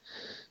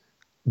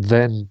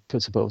 then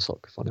put a bit of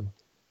Saltcliffe on him,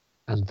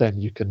 and then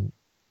you can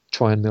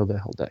try and mill their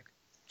whole deck.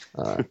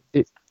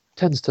 It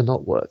tends to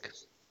not work.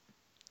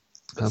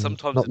 But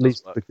sometimes Not it does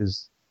least work.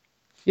 because,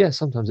 yeah,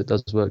 sometimes it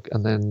does work,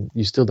 and then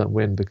you still don't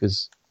win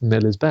because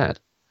mill is bad,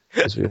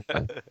 as we all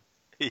know.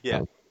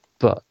 Yeah.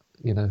 But,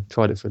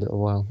 tried it for a little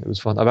while. It was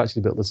fun. I've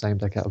actually built the same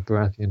deck out of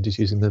Baratheon, just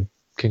using the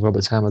King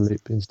Robert's Hammer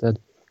loop instead.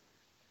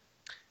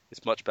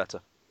 It's much better.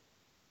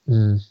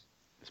 Mm.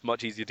 It's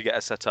much easier to get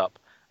it set up,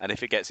 and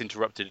if it gets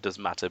interrupted, it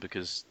doesn't matter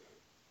because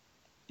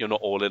you're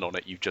not all in on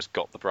it. You've just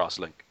got the brass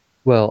link.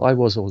 Well, I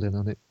was all in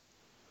on it,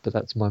 but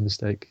that's my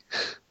mistake.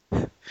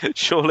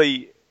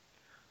 Surely,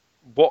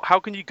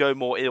 how can you go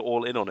more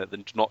all in on it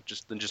than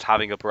just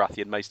having a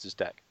Baratheon Maester's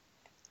deck?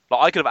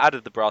 Like I could have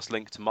added the brass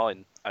link to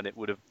mine, and it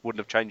wouldn't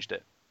have changed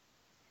it.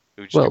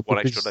 It would just Well, be one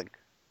because, extra link.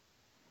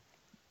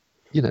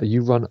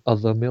 you run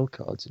other mill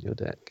cards in your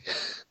deck.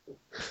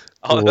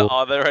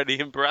 Are there any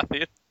in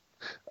Baratheon?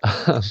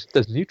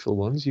 There's neutral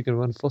ones. You can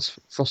run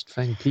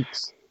Frostfang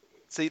Peaks.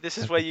 See, this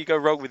is where you go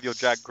wrong with your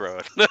Jag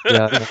Grower.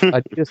 Yeah,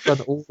 I just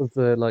run all of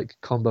the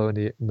combo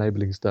and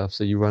enabling stuff.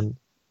 So you run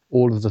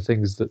all of the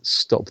things that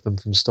stop them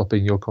from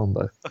stopping your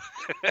combo.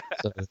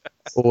 So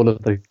all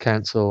of the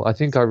cancel. I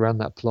think I ran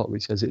that plot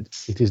which says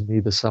it is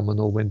neither summer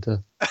nor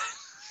winter,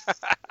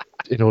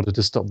 in order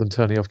to stop them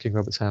turning off King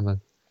Robert's Hammer.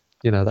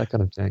 That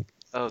kind of jank.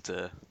 Oh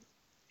dear.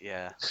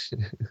 Yeah,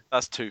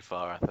 that's too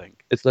far, I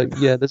think. It's like,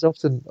 yeah, there's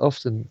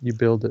often you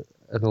build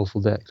an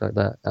awful deck like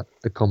that,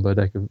 a combo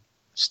deck of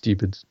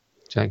stupid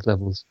jank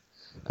levels,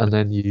 and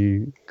then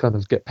you kind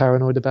of get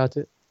paranoid about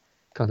it,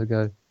 kind of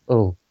go,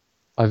 oh,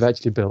 I've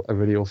actually built a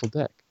really awful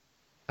deck,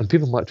 and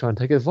people might try and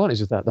take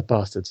advantage of that, the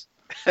bastards.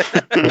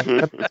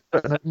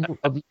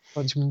 A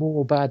bunch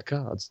more bad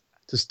cards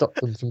to stop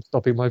them from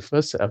stopping my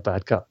first set of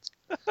bad cards,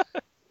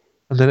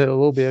 and then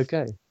it'll all be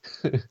okay.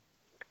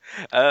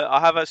 I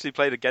have actually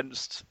played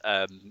against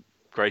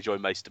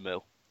Greyjoy Maester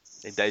Mill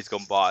in days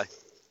gone by,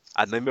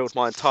 and they milled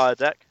my entire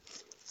deck,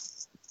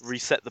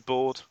 reset the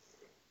board,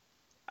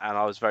 and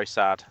I was very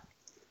sad.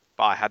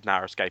 But I had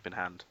Narrow Escape in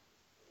hand,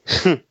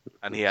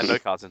 and he had no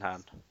cards in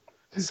hand.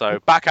 So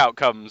back out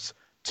comes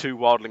 2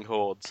 Wildling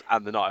Hordes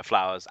and the Knight of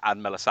Flowers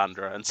and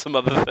Melisandre and some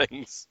other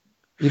things.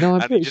 I'm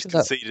and he pretty just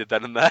sure conceded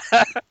then and there.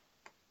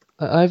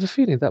 I have a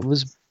feeling that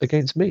was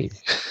against me.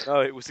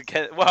 No, it was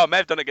against. Well, I may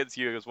have done it against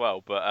you as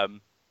well, but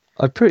I'm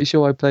pretty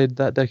sure I played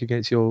that deck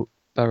against your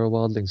Barrow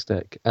Wildlings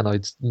deck, and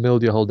I'd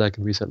milled your whole deck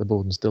and reset the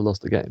board and still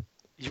lost the game.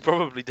 you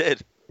probably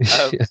did.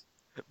 Yeah.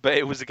 But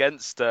it was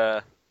against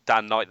Dan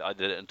Knight that I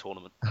did it in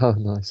tournament. Oh,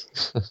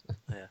 nice.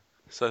 Yeah.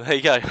 So there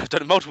you go. I've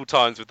done it multiple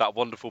times with that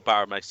wonderful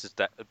Barrow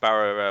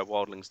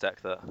Wildlings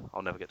deck that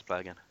I'll never get to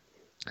play again.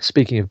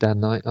 Speaking of Dan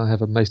Knight, I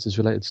have a Maesters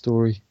related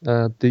story.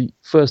 The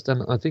first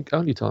and I think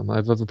only time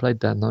I've ever played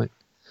Dan Knight,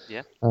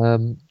 Yeah.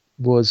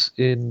 was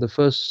in the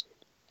first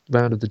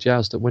round of the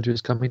Joust at Winter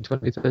is Coming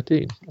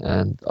 2013,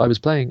 and I was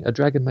playing a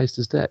Dragon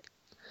Maesters deck,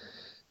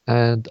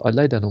 and I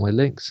laid down all my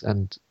links,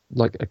 and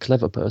like a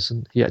clever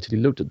person, he actually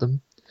looked at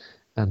them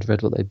and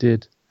read what they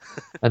did,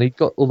 and he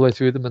got all the way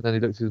through them, and then he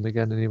looked through them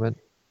again, and he went,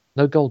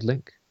 "No gold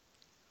link,"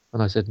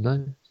 and I said,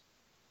 "No,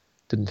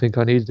 didn't think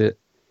I needed it."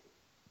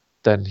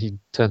 Then he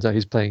turns out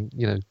he's playing,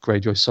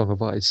 Greyjoy's Song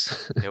of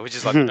Ice. Yeah, which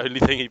is like the only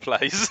thing he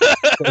plays.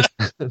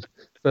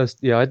 First,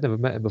 yeah, I'd never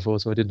met him before,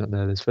 so I did not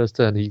know this. First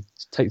turn, he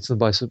takes me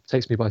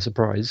by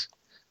surprise,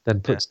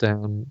 then puts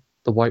down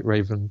the White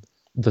Raven,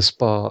 the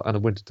Spar,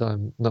 and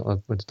not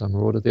a Wintertime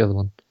Marauder, the other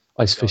one,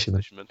 Ice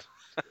Fisherman,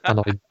 and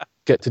I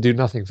get to do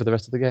nothing for the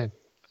rest of the game.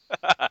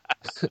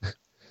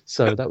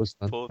 So that was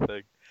fun. Poor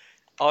thing.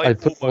 I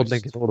put gold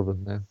link in all of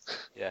them now.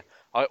 Yeah,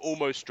 I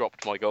almost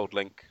dropped my gold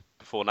link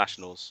before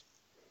Nationals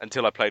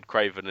until I played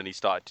Craven and he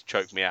started to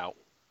choke me out.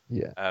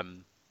 Yeah.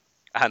 And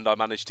I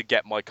managed to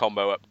get my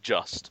combo up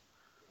just,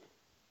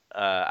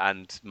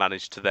 and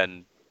managed to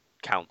then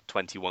count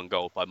 21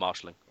 gold by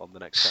marshalling on the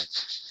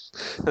next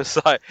turn.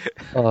 So,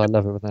 oh, I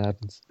love it when that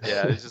happens.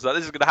 Yeah, it's just like,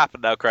 this is going to happen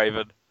now,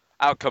 Craven.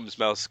 Out comes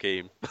Mel's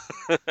scheme,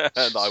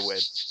 and I win.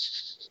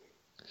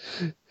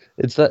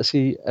 It's that,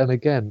 see, and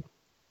again,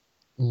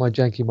 my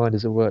janky mind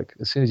is at work.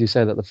 As soon as you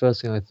say that, the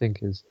first thing I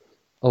think is,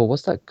 oh,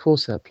 what's that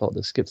Corsair plot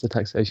that skips the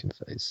taxation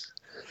phase?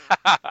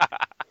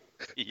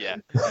 Yeah.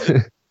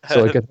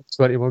 So I get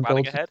 21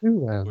 Running gold ahead? for 2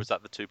 rounds. Or is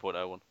that the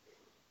 2.0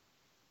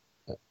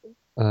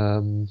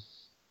 one?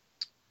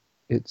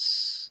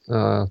 It's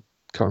can't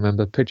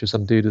remember. Picture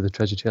some dude with a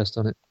treasure chest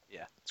on it.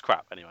 Yeah, it's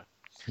crap anyway.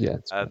 Yeah,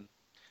 it's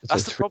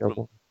that's the 301.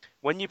 problem.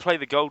 When you play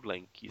the gold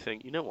link, you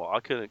think, you know what, I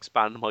can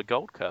expand my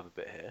gold curve a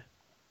bit here.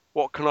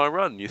 What can I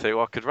run? You think,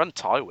 well, I could run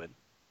Tywin.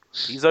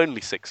 He's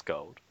only 6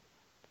 gold.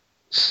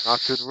 I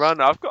could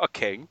run. I've got a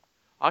king.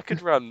 I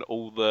could run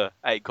all the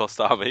 8-cost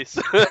armies.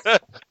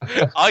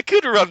 I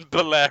could run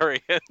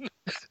Balerion.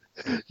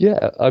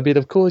 Yeah, I mean,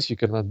 of course you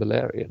can run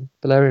Balerion.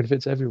 Balerion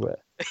fits everywhere.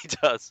 He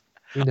does.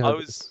 We know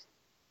this.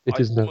 It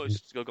I is known.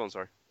 almost. Go on,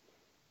 sorry.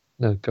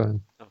 No, go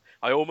on.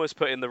 I almost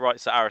put in the right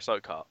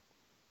Sarasote cart.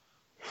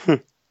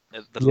 At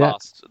the Yeah.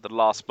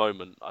 last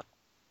moment, I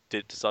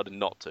decided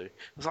not to. I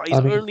was like, I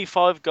he's mean- only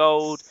 5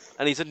 gold,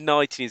 and he's a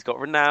knight, and he's got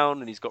renown,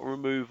 and he's got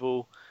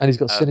removal. And he's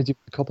got Um, synergy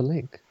with the Copper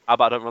Link. How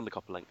about I don't run the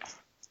Copper Link?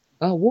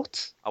 Oh,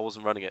 what? I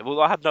wasn't running it.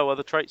 Well, I had no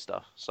other trait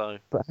stuff, so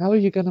But how are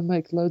you going to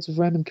make loads of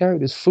random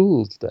characters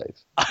fools, Dave?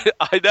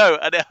 I know,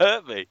 and it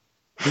hurt me.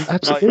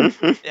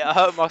 Absolutely. It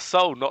hurt my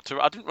soul not to.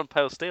 I didn't run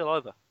Pale Steel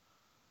either.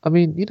 I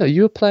mean,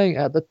 you were playing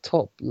at the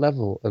top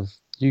level of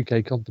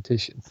UK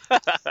competition,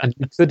 and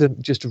you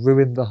couldn't just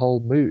ruin the whole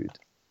mood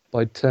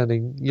by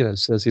turning,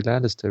 Cersei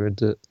Lannister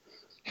into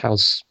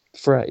House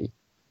Frey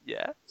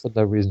Yeah, for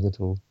no reason at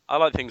all. I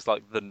like things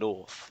like the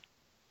North.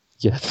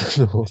 Yeah,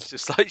 the North. It's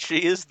just like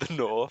she is the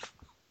North.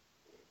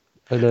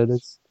 I know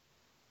there's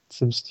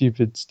some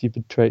stupid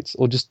traits,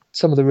 or just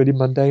some of the really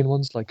mundane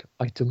ones like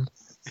item.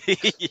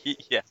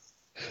 Yeah.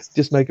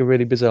 Just make a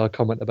really bizarre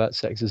comment about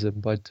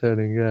sexism by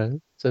turning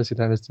Cersei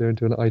Lannister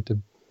into an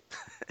item.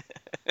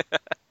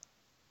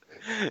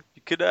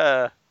 You could,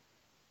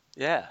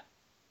 yeah.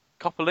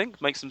 Copper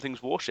Link make some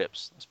things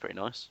warships. That's pretty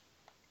nice.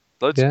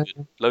 Loads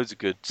of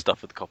good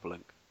stuff with the Copper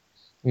Link.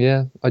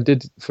 Yeah, I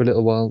did for a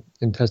little while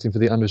in testing for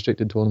the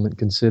unrestricted tournament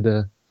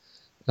consider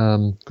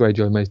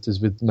Greyjoy Maesters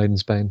with Maiden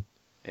Spain.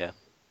 Yeah.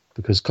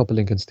 Because Copper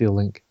Link and Steel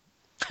Link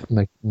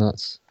make it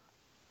nuts.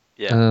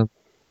 Yeah.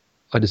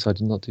 I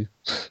decided not to.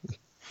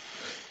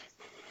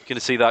 You're going to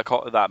see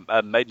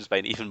that Maiden's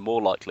Bane even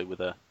more likely with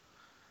a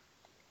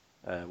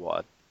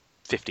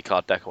 50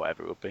 card deck or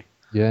whatever it would be.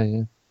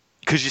 Yeah.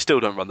 Because you still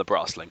don't run the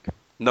Brass Link.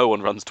 No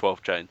one runs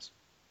 12 chains.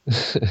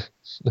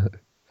 No.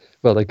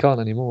 Well, they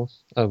can't anymore.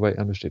 Oh, wait,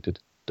 unrestricted.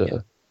 Duh. Yeah.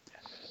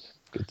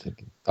 Good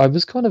thinking. I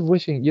was kind of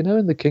wishing,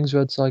 in the King's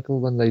Road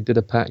cycle when they did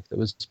a pack that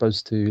was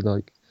supposed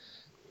to,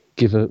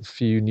 give a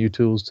few new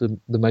tools to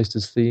the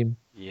Maesters theme.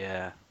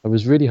 Yeah. I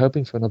was really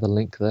hoping for another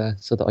link there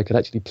so that I could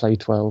actually play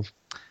 12.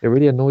 It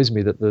really annoys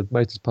me that the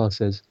Maesters Pass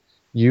says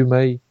you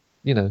may,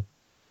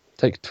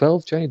 take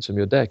 12 chains from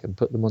your deck and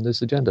put them on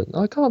this agenda.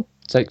 I can't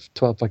take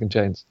 12 fucking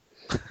chains.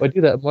 If I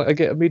do that, I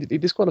get immediately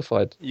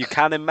disqualified. You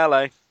can in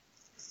Melee.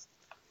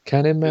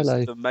 Can in Because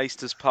Melee. the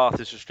Maester's Path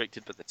is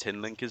restricted, but the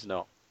Tin Link is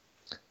not.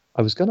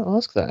 I was going to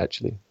ask that,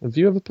 actually. Have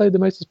you ever played the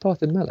Maesters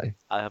Path in Melee?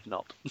 I have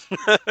not.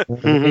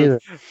 Neither.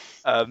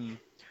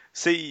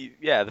 See,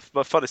 yeah, the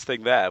funnest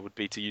thing there would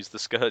be to use the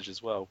Scourge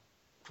as well.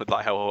 With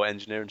Hellhole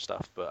Engineer and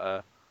stuff,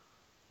 but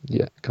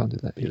Yeah, can't do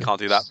that you either. can't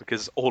do that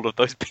because all of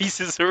those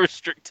pieces are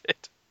restricted.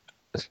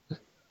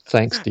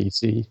 Thanks,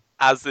 DC.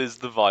 As is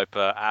the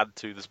Viper, add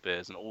to the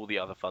Spears, and all the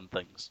other fun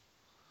things.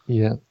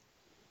 Yeah.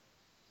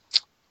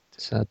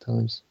 Sad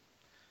times.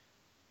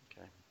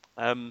 Okay.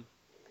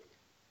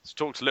 Let's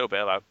talk a little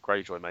bit about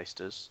Greyjoy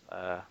Maesters.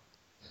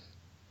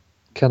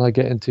 Can I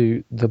get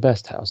into the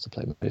best house to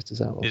play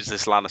Maesters out of? Is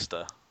this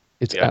Lannister?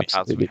 It's the only house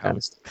absolutely we haven't-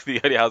 Lannister.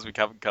 The only house we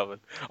haven't covered.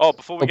 Oh,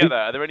 before we Oh, get we- there,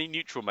 are there any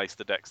neutral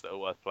Maester decks that are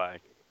worth playing?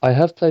 I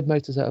have played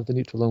Maesters out of the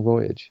Neutral Long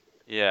Voyage.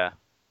 Yeah.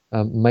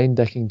 Main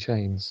decking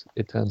chains,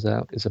 it turns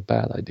out, is a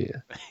bad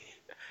idea.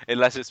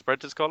 Unless it's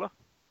Apprentice Collar.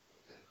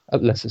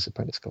 Unless it's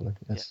Apprentice Scholar,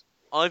 yes.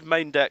 I've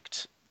main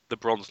decked the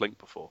Bronze Link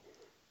before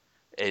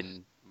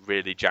in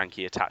really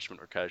janky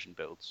attachment recursion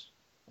builds.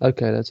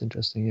 Okay, that's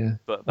interesting, yeah.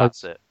 But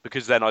that's it.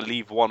 Because then I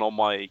leave one on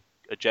my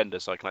agenda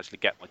so I can actually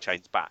get my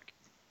chains back.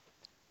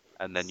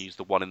 And then use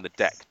the one in the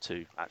deck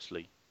to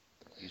actually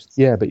use.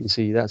 Yeah, but you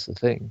see, that's the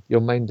thing. You're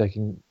main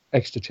decking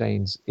extra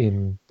chains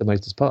in the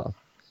Maesters Path.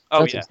 Oh,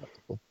 That's yeah.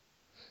 acceptable.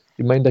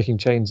 You're main decking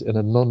chains in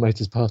a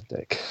non-Maesters Path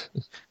deck.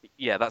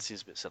 Yeah, that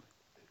seems a bit silly.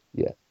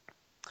 Yeah.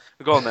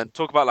 Go on then.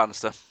 Talk about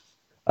Lannister.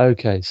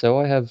 Okay, so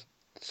I have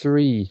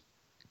 3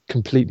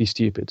 completely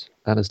stupid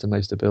Lannister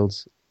Maester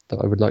builds that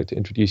I would like to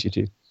introduce you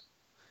to.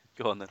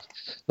 Go on then.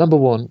 Number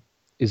 1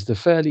 is the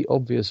fairly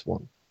obvious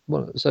one.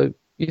 Well, so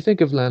you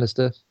think of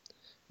Lannister,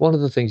 one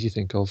of the things you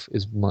think of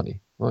is money,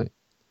 right?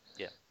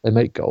 Yeah. They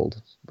make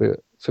gold. We're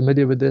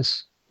familiar with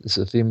this. This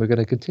is a theme we're going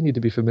to continue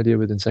to be familiar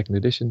with in 2nd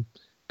edition.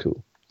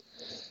 Cool.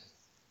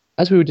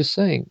 As we were just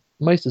saying,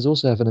 Maesters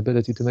also have an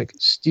ability to make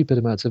stupid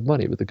amounts of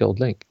money with the gold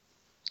link.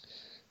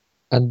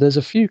 And there's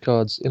a few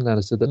cards in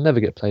Lannister that never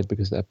get played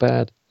because they're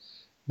bad,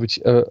 which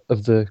are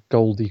of the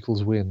gold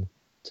equals win,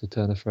 to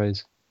turn a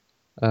phrase,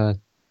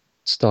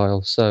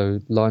 style. So,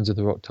 Lines of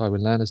the Rock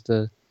Tywin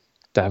Lannister,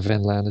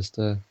 Davin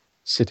Lannister,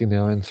 Sitting the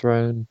Iron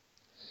Throne,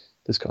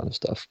 this kind of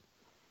stuff.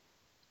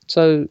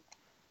 So,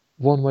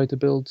 one way to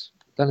build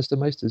Lannister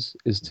Maesters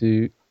is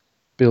to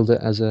build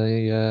it as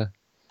a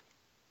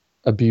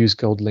abuse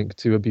gold link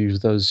to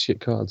abuse those shit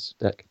cards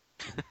deck.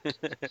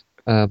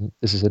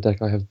 This is a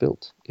deck I have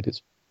built. It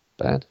is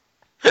bad.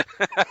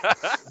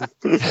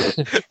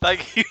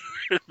 Thank you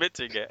for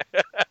admitting it.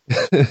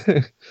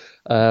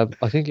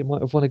 I think it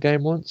might have won a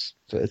game once,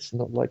 but it's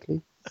not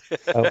likely.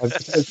 I've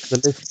just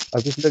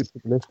looked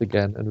at the list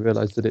again and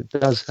realised that it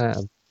does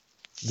have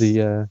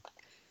the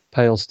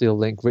Pale Steel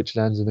Link, Rich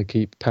Lands in the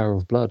Keep, Power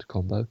of Blood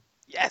combo,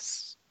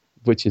 Yes,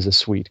 which is a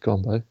sweet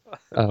combo.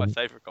 my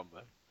favourite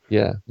combo.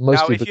 Yeah, Now,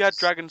 mostly if you had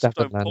because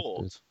Stafford Dragonstone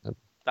Lannisters. Port,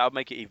 that would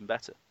make it even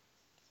better.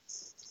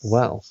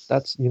 Wow,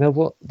 that's you know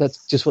what?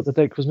 That's just what the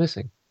deck was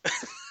missing.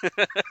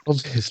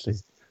 Obviously.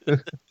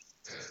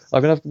 I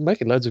mean, I've been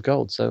making loads of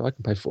gold, so I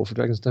can pay 4 for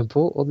Dragonstone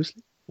Port,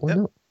 obviously. Why Yep.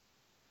 not?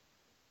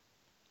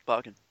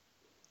 Bargain.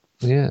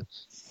 Yeah.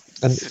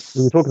 And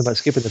we were talking about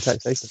skipping the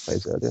taxation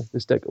phase earlier.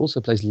 This deck also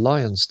plays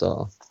Lion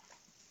Star,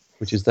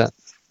 which is that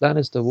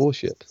Lannister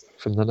warship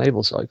from the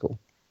naval cycle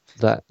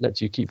that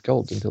lets you keep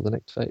gold until the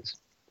next phase.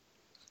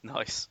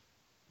 Nice.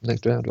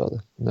 Next round,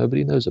 rather.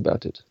 Nobody knows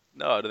about it.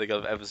 No, I don't think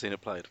I've ever seen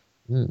it played.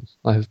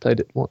 I have played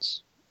it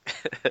once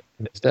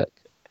in this deck.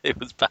 It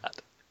was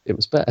bad. It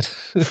was bad.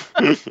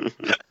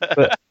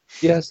 But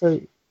yeah,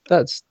 so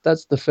that's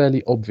the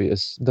fairly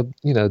obvious,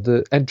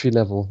 the entry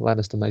level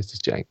Lannister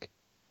Maesters jank.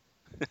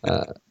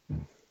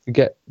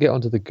 Get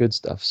onto the good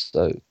stuff.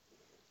 So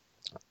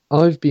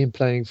I've been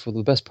playing for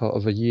the best part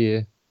of a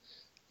year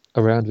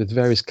around with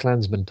various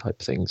Klansman type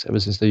things ever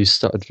since they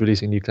started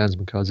releasing new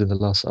Klansman cards in the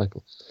last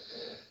cycle.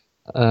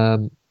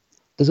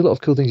 There's a lot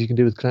of cool things you can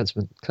do with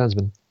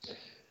Klansman.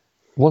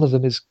 One of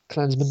them is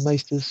Klansman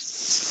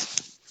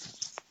Maesters.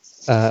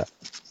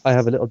 I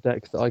have a little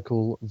deck that I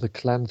call the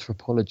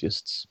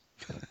Clanthropologists.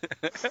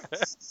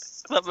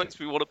 That makes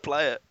me want to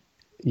play it.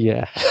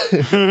 Yeah.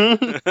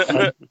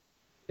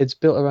 It's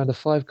built around a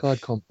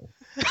 5-card combo.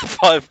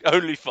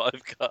 Only 5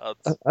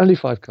 cards. Only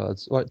 5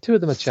 cards. Right, 2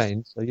 of them are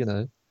chained,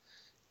 so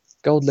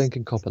Gold Link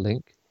and Copper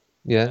Link.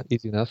 Yeah,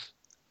 easy enough.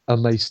 A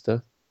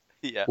Maester,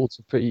 Yeah.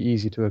 also pretty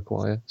easy to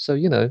acquire. So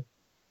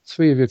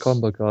 3 of your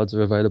combo cards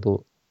are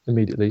available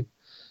immediately.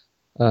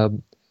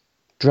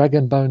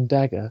 Dragonbone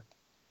Dagger,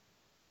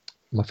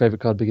 my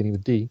favorite card beginning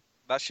with D.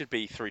 That should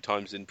be 3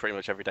 times in pretty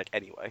much every deck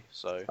anyway.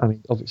 So I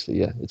mean, obviously,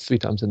 yeah, it's 3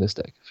 times in this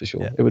deck for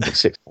sure. Yeah. It would be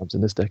 6 times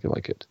in this deck if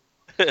I could.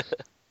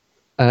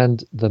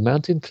 And the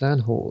Mountain Clan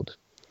Horde,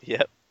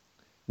 yep.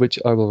 which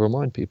I will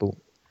remind people,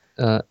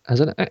 has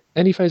an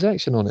any phase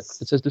action on it.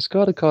 It says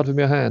discard a card from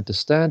your hand to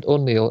stand or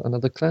kneel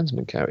another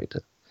Klansman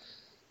character.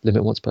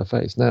 Limit once per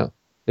phase. Now,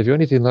 if you're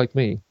anything like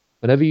me,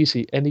 whenever you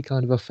see any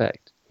kind of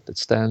effect that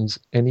stands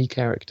any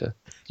character,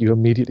 you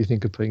immediately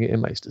think of putting it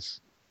in Maesters.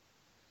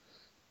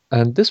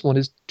 And this one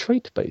is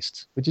trait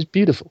based, which is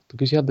beautiful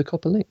because you have the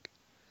Copper Link.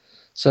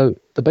 So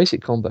the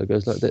basic combo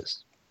goes like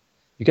this.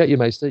 You get your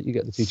Maester, you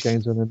get the 2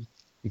 chains on them,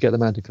 you get the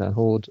Mountain Clan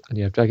Horde, and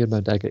you have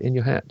Dragonbone Dagger in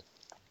your hand.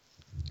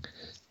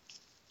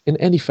 In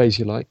any phase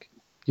you like,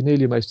 you kneel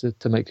your Maester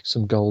to make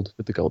some gold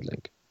with the Gold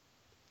Link.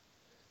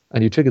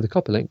 And you trigger the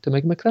Copper Link to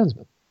make him a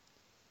Clansman.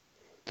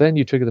 Then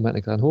you trigger the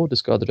Mountain Clan Horde,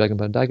 discard the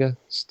Dragonbone Dagger,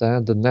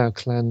 stand the now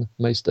Clan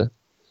Maester.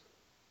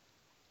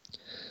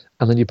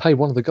 And then you pay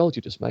 1 of the gold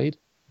you just made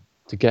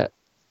to get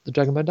the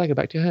Dragonbone Dagger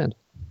back to your hand.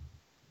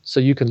 So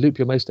you can loop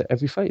your Maester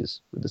every phase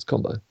with this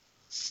combo.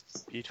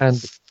 Beautiful. And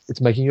it's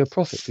making you a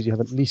profit because you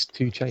have at least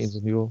 2 chains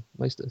on your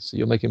Maester, so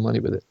you're making money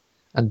with it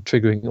and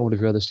triggering all of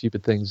your other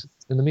stupid things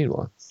in the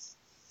meanwhile.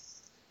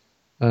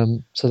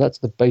 So that's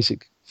the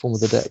basic form of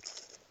the deck.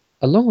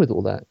 Along with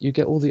all that, you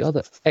get all the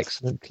other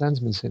excellent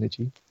Klansman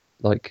synergy,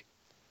 like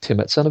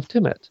Timet, son of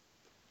Timet.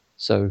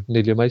 So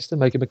kneel your Maester,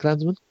 make him a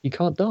Klansman, he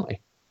can't die.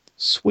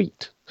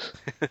 Sweet.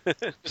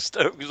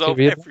 Stoke resolve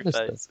Tyrion every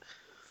Lannister. phase.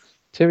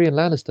 Tyrion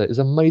Lannister is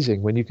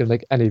amazing when you can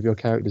make any of your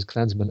characters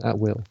Klansmen at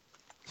will.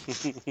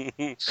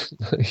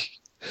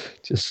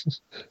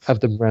 Just have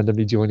them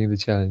randomly joining the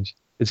challenge.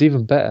 It's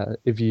even better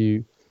if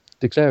you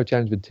declare a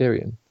challenge with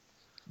Tyrion.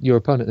 Your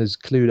opponent is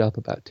clued up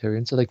about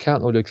Tyrion, so they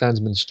count all your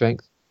Klansman's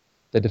strength.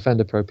 They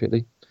defend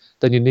appropriately.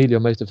 Then you kneel your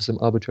Maester for some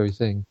arbitrary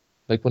thing,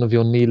 like one of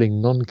your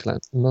kneeling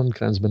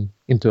non-Klansmen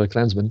into a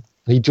Klansman,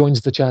 and he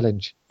joins the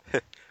challenge.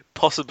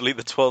 Possibly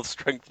the 12th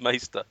strength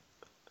Maester.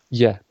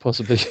 Yeah,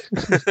 possibly.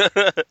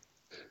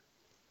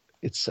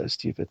 It's so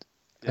stupid.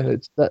 Yeah.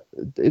 And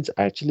it's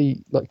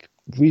actually like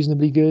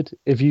reasonably good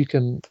if you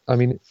can. I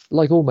mean,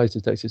 like all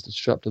Maesters decks, it's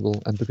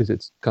destructible, and because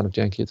it's kind of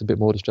janky, it's a bit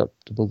more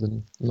destructible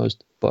than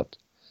most. But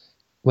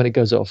when it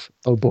goes off,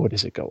 oh boy,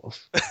 does it go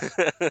off!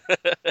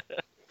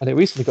 And it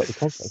recently got the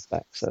conquest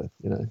back, so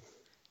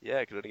Yeah,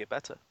 it could only get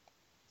better.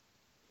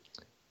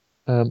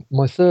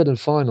 My third and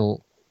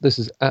final. This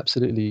is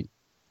absolutely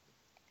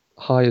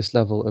highest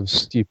level of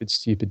stupid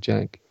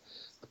jank.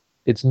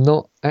 It's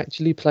not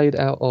actually played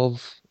out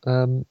of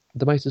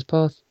the Maester's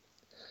Path.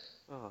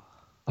 Oh.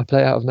 I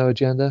play out of No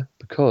Agenda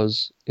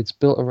because it's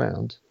built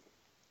around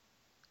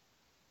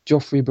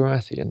Joffrey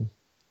Baratheon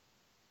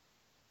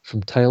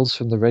from Tales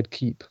from the Red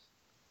Keep.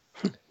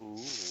 Ooh.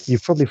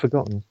 You've probably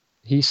forgotten.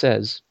 He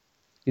says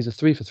he's a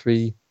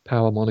 3/3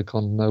 power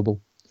monocon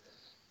noble.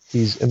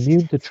 He's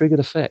immune to triggered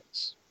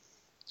effects.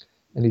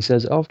 And he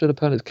says after an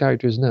opponent's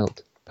character is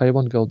knelt, pay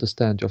 1 gold to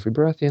stand Joffrey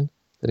Baratheon,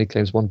 then he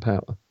claims 1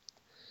 power.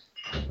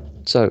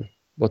 So,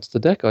 what's the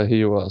deck, I hear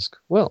you ask?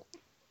 Well,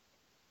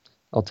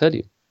 I'll tell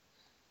you.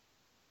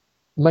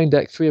 Main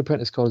deck, 3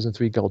 Apprentice Collars and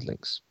 3 Gold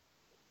Links.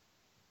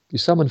 You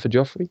summon for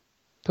Joffrey,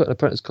 put an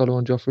apprentice collar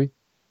on Joffrey,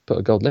 put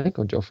a gold link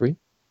on Joffrey.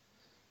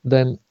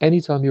 Then,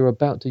 anytime you're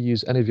about to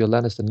use any of your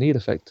Lannister need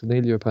effect to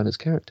kneel your opponent's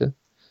character,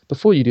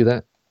 before you do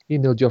that, you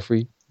kneel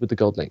Joffrey with the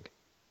gold link.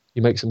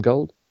 You make some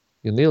gold,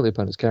 you kneel the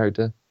opponent's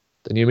character,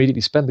 then you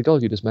immediately spend the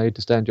gold you just made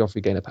to stand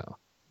Joffrey gain a power.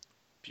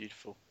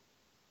 Beautiful.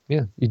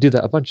 Yeah, you do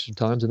that a bunch of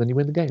times and then you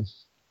win the game.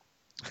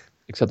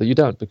 Except that you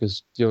don't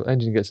because your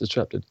engine gets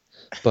disrupted.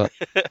 But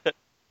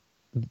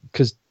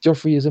because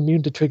Joffrey is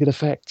immune to triggered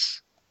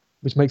effects,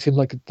 which makes him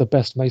like the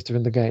best maester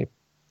in the game.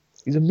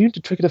 He's immune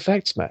to triggered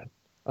effects, man.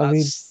 I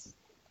mean,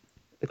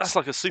 that's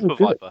like a so super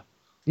good. Viper.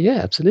 Yeah,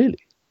 absolutely.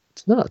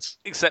 It's nuts.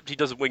 Except he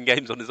doesn't win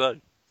games on his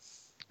own.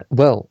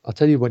 Well, I'll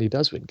tell you when he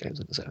does win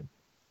games on his own.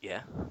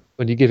 Yeah.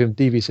 When you give him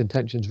Devious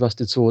Intentions,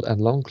 Rusted Sword, and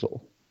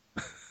Longclaw.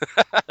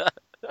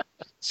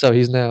 So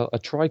he's now a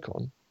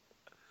Tricon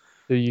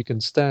who you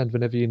can stand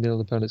whenever you kneel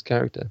an opponent's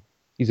character.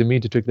 He's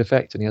immune to triggered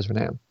effect and he has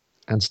Renown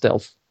and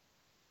Stealth.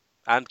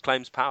 And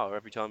claims power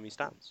every time he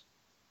stands.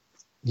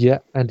 Yeah,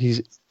 and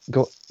he's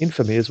got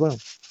Infamy as well.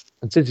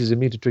 And since he's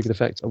immune to triggered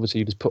effects, obviously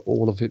you just put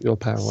all of your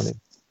power on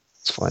him.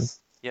 It's fine.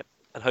 Yep.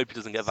 And hope he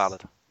doesn't get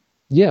Valid.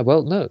 Yeah,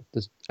 well, no.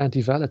 There's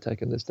anti-Valor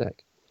tech in this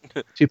deck.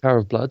 2 Power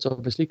of Bloods,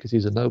 obviously, because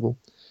he's a noble.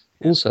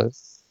 Yeah. Also,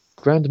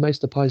 Grand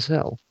Maester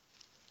Pycelle.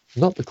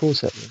 Not the core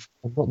set one,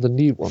 and not the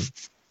new one.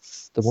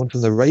 The one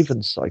from the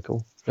Ravens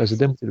cycle. There's a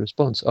limited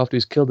response. After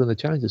he's killed in the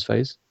challenges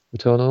phase,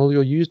 return all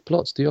your used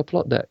plots to your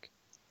plot deck.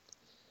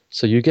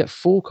 So you get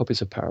 4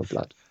 copies of Power of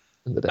Blood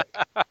in the deck.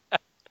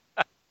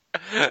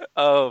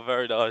 Oh,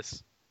 very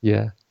nice.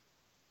 Yeah.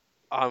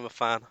 I'm a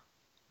fan.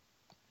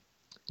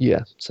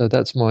 Yeah, so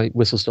that's my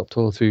whistle-stop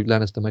tour through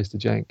Lannister Maester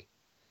Jank.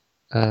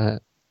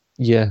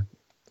 Yeah.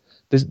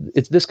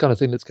 It's this kind of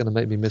thing that's going to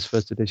make me miss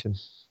first edition.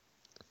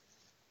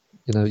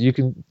 You know, you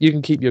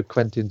can keep your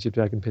Quentins, your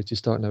Dragon Pits, your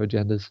Stark No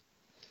Agendas.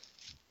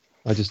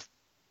 I just,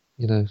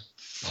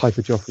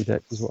 Hyper Joffrey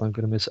deck is what I'm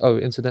going to miss. Oh,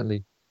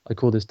 incidentally, I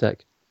call this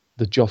deck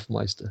the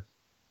Joffmeister.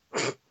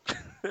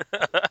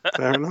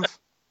 Fair enough.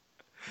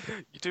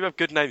 You do have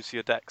good names for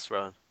your decks,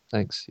 Ryan.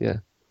 Thanks, yeah.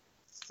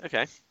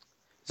 Okay.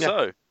 Yeah.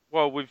 So,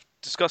 well, we've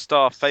discussed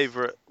our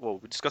favourite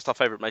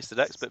Maester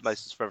decks, but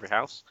Maesters for every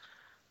house.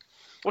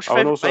 What's your Oh,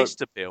 and favourite also-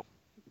 Maester peel?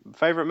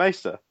 Favourite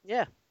Maester?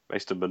 Yeah.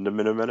 Maester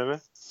Minimum.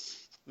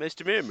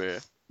 Maester Muir.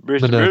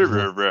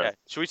 Maneuver.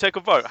 Should we take a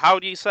vote? How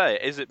do you say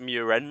it? Is it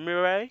Muren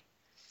Mure?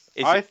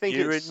 Is I it think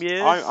Muren it's.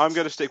 Muir? I'm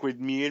going to stick with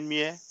Mew.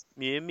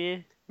 Muir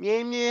Muir?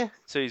 Because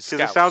So he's it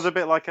Scouse. sounds a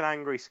bit like an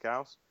angry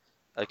scouse.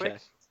 Okay.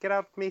 Quick, get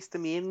out, Mr.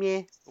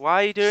 Mew.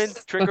 Why are you doing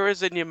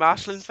triggers in your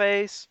marshalling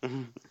face?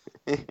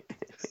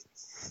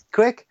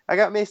 Quick, I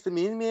got Mr.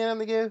 Mew on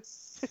the go.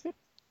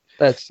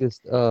 That's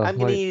just. I'm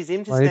going to use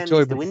him to my stand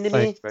Mr. enjoyment of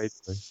playing Greyjoy.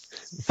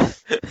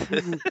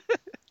 Greyjoy.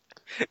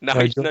 Now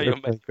My you know enjoyment you're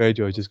of playing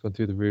Greyjoy has just gone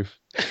through the roof.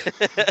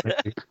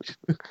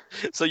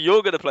 So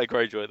you're going to play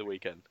Greyjoy the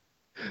weekend?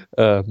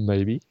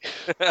 Maybe.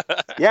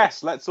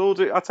 Yes, let's all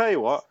do. I'll tell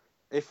you what.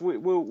 If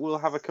we'll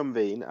have a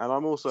convene, and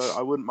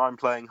I wouldn't mind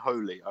playing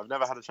Holy. I've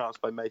never had a chance to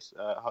play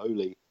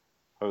Holy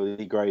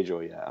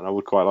Greyjoy yet, and I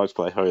would quite like to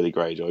play Holy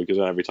Greyjoy because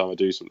then every time I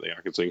do something,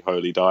 I can sing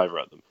Holy Diver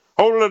at them.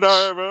 Holy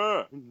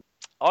Diver.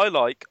 I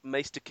like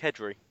Maester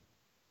Kedry.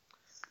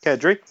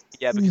 Kedry.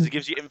 Yeah, because it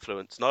gives you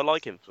influence, and I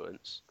like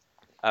influence.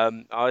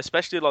 I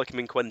especially like him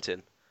in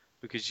Quentin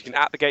because you can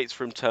at the gates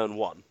from turn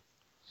 1,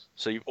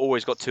 so you've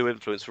always got 2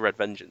 influence for Red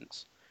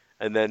Vengeance,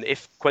 and then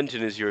if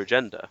Quentin is your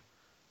agenda,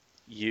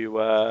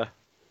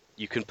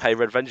 you can pay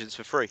Red Vengeance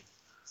for free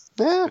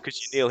Yeah, because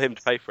you kneel him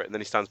to pay for it, and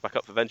then he stands back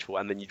up for Vengeful,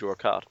 and then you draw a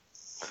card.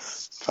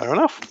 fair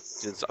enough.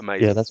 It's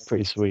amazing. Yeah, that's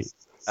pretty sweet.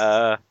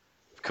 Of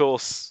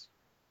course,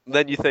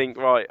 then you think,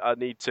 right, I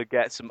need to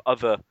get some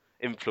other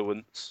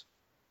influence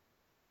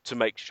to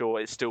make sure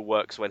it still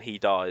works when he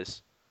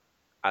dies.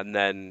 And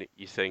then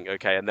you think,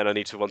 okay, and then I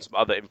need to run some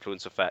other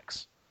influence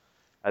effects.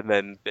 And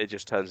then it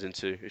just turns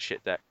into a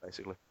shit deck,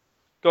 basically.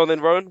 Go on then,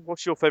 Rowan.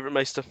 What's your favourite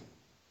Maester?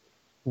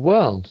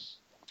 Well,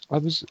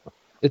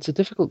 it's a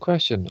difficult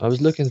question. I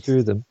was looking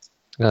through them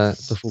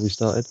before we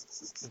started,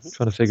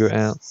 trying to figure it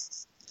out.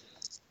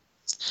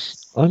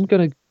 I'm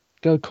going to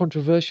go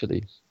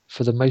controversially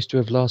for the Maester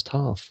of Last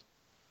Half.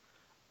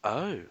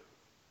 Oh,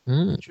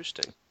 Mm.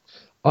 interesting.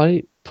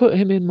 I put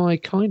him in my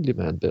Kindly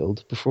Man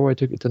build before I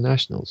took it to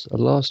Nationals, a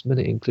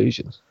last-minute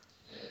inclusion.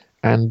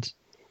 And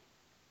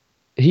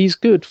he's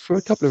good for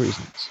a couple of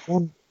reasons.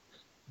 One,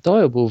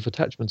 Direwolf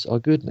attachments are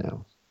good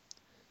now.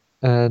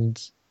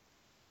 And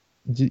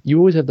you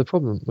always have the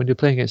problem when you're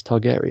playing against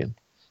Targaryen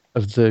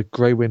of the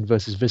Grey Wind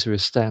versus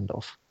Viserys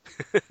standoff.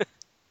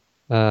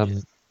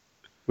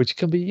 Which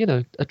can be,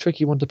 a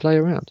tricky one to play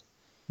around.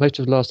 Most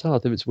of Last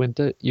Hearth, if it's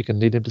winter, you can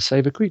need him to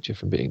save a creature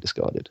from being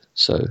discarded.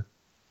 So,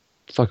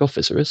 fuck off,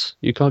 Viserys.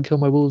 You can't kill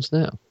my wolves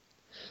now.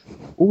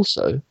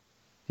 Also,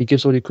 he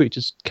gives all your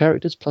characters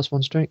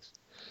 +1 strength,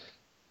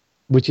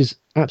 which is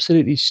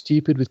absolutely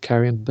stupid with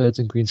carrion birds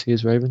and Green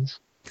Seas Ravens.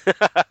 They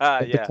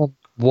Yeah. become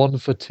 1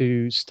 for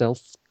 2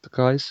 stealth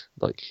guys.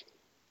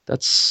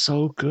 That's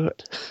so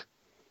good.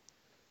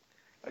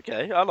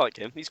 Okay, I like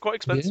him. He's quite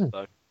expensive,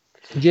 though.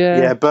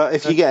 Yeah, but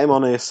if you get him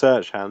on a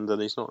search hand, then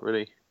he's not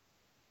really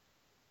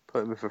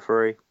putting him for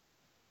free.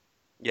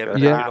 Yeah, Go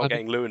but Yeah, you're hat. not I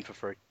getting Lewin for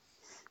free.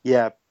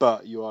 Yeah,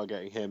 but you are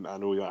getting him,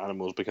 and all your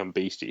animals become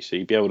beasties. So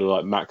you'd be able to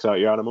like max out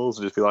your animals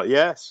and just be like,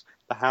 yes,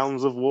 the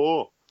Hounds of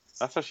War.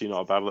 That's actually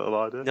not a bad little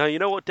idea. Now, you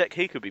know what deck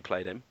he could be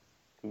played in?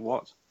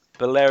 What?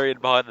 Balerion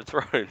Behind the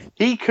Throne.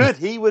 He could.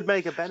 He would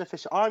make a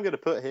beneficial. I'm going to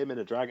put him in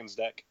a Dragons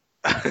deck.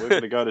 We're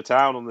going to go to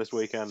town on this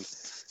weekend.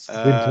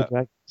 Winter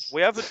Dragons.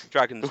 We have a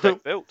Dragon's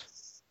deck built.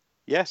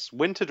 Yes,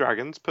 Winter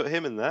Dragons. Put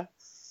him in there.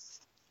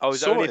 Oh,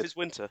 is it only if Sorted. it's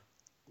winter?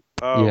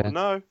 Oh Yeah.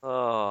 no!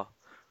 Oh.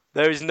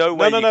 There is no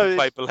way no, you can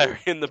play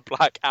Balerion the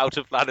Black out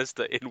of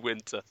Lannister in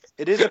winter.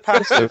 It is a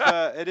passive.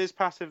 It is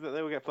passive that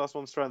they will get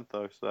 +1 strength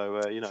though.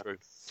 So you know. True.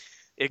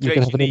 It You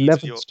can have an needs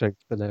 11 your- strength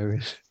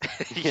Valerian.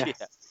 yeah. Yeah.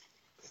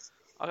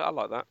 I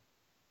like that.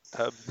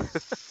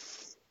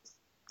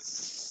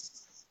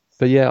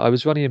 But yeah, I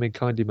was running him in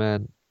Kindly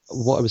Man.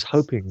 What I was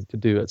hoping to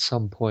do at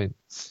some point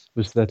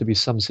was there to be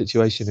some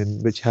situation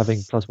in which having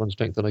 +1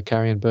 strength on a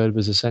carrion bird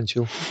was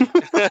essential. So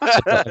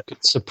that I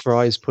could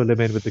surprise pull him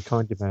in with the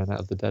Kindly Man out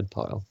of the dead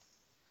pile.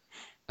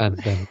 And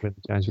then win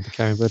the challenge with the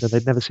carrion bird, and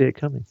they'd never see it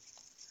coming.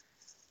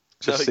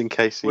 Just No, in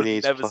case he would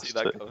needs never see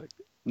that +2. coming.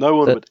 No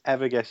one That- would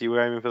ever guess you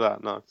were aiming for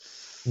that. No.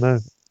 No,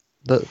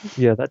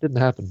 that didn't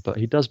happen. But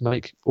he does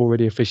make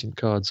already efficient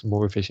cards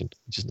more efficient,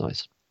 which is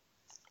nice.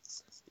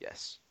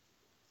 Yes.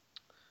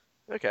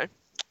 Okay.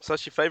 So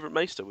that's your favourite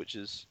Maester, which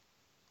is...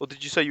 Or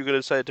did you say you were going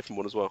to say a different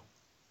one as well?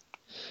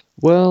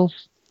 Well,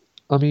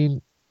 I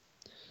mean,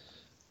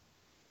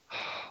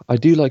 I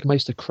do like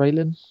Maester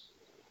Kralin.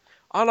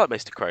 I like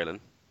Maester Kralin.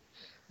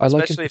 I like him.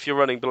 Especially if you're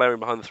running Balerion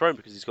Behind the Throne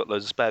because he's got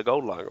loads of spare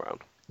gold lying around.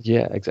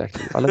 Yeah,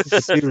 exactly. I like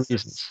him for two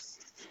reasons.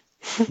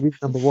 Reason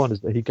number one is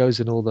that he goes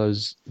in all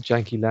those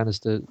janky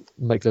Lannister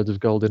make loads of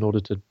gold in order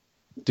to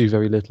do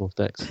very little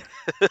decks,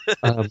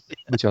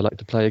 which I like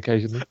to play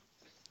occasionally.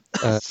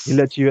 He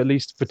lets you at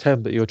least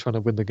pretend that you're trying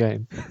to win the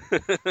game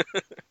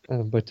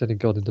by turning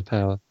gold into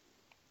power.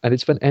 And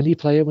it's when any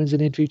player wins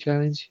an injury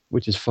challenge,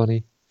 which is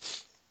funny.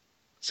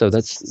 So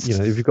that's,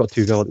 if you've got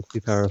 2 gold, it's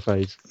 2 power of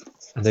phase.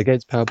 And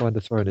against Power Behind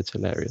the Throne, it's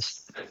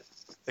hilarious.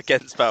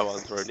 Against Power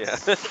Behind the Throne, yeah.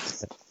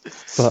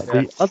 But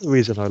Yeah. the other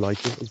reason I like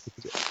him is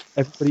because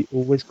everybody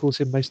always calls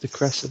him Maester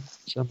Crescent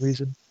for some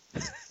reason.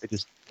 They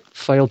just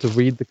fail to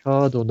read the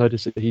card or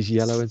notice that he's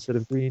yellow instead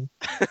of green.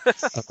 I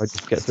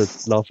just get to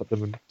laugh at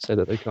them and say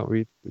that they can't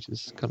read, which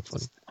is kind of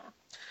funny.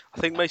 I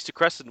think Maester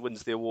Crescent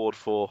wins the award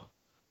for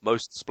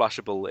most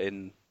splashable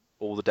in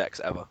all the decks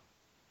ever,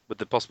 with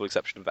the possible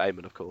exception of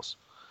Aemon, of course.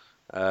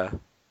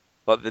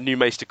 But the new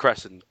Maester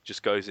Crescent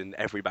just goes in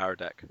every Barrow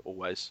deck,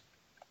 always,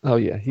 Oh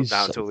yeah, from he's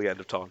now so- until the end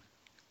of time.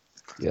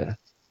 yeah.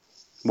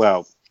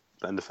 Well,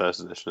 in the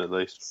first edition at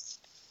least.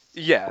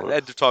 Yeah, Well- the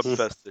end of time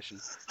first edition.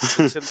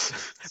 But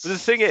the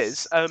thing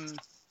is,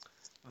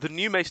 the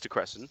new Maester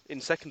Crescent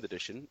in second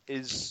edition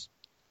is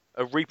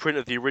a reprint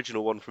of the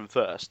original one from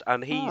first,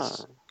 and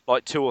he's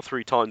like 2 or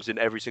 3 times in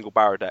every single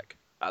Barrow deck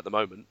at the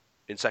moment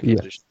in second Yeah.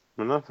 edition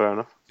No, fair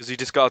enough. because he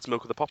discards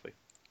Milk of the Poppy.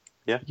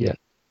 Yeah. Yeah.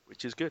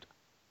 Which is good.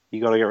 You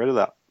got to get rid of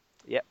that.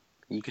 Yep.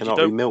 You 'Cause you cannot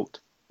be don't-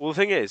 milked. Well, the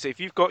thing is, if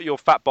you've got your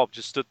Fat Bob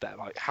just stood there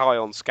like high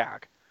on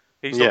Skag,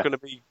 he's Yeah. not going to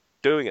be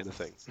doing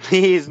anything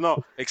He is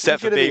not.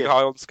 except He's for gonna be being a-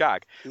 high on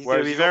Skag. He's going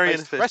Whereas to be you've got very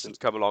Maester Crescent inefficient.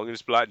 come along and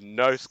just be like,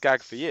 no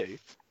Skag for you.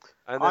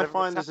 And then I everyone's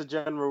find as a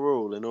general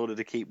rule, in order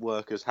to keep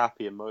workers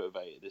happy and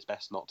motivated, it's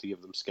best not to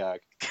give them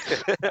skag.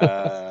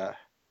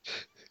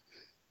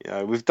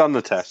 We've done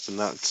the test, and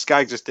that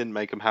skag just didn't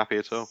make them happy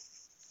at all.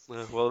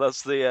 Well,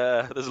 that's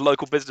the there's a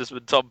local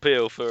businessman, Tom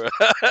Peel, for.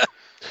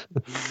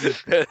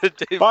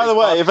 By the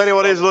way, if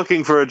anyone is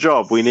looking for a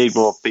job, we need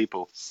more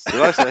people.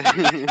 Did I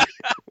say?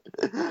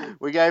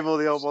 We gave all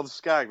the old ones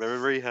skag. They're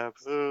in rehab.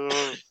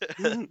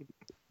 Went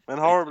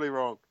horribly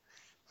wrong.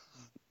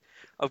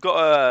 I've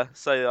got to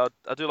say I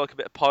do like a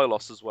bit of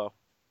Pylos as well.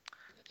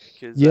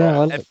 Because Yeah, I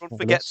like everyone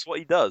forgets Pylos. what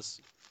he does,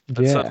 and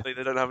Yeah, suddenly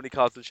they don't have any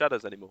cards and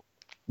shadows anymore.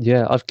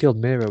 yeah. I've killed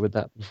Mira with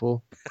that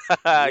before.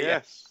 Yeah.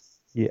 Yes,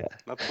 Yeah,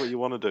 that's what you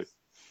want to do.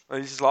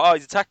 And he's just like, oh,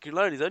 he's attacking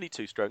alone. He's only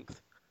 2 strength,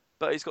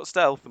 but he's got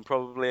stealth and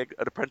probably an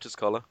apprentice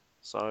collar.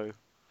 So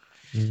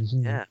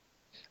Mhm. yeah,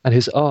 And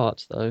his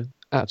art, though,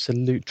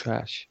 absolute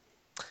trash.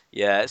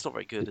 yeah, it's not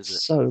very good, It's is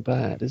it? so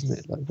bad, isn't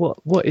it? Like,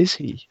 what is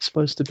he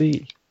supposed to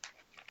be?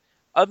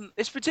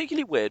 It's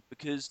particularly weird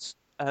because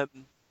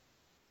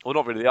well,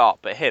 not really the art,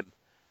 but him.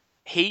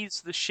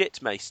 He's the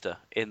shit maester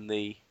in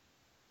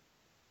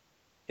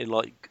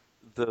like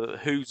the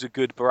who's a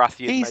good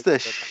Baratheon. He's the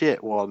maester,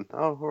 shit one.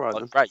 Oh, all right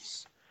then. like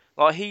race.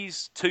 Like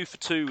he's 2 for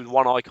 2 with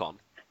 1 icon,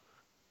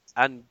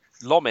 and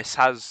Lomis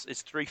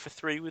is 3 for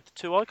 3 with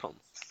 2 icons.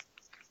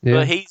 Yeah,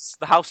 But he's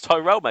the House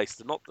Tyrell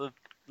maester, not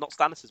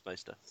Stannis'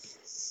 maester.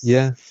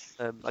 yeah.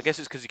 I guess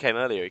it's because he came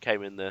earlier. He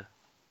came in the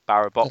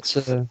Barrow box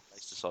That's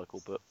maester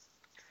cycle, but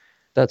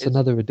that's It's-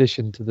 another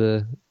addition to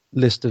the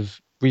list of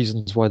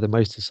reasons why the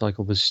Maester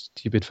cycle was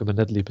stupid from a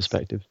Nedley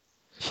perspective.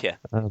 yeah,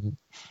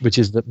 Which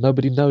is that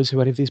nobody knows who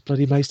any of these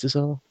bloody Maesters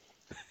are.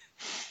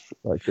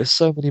 Like, there's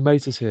so many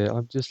Maesters here.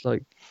 I'm just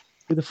like,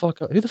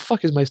 Who the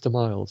fuck is Maester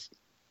Miles?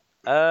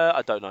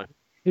 I don't know.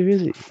 Who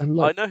is he? And I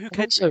like, know who and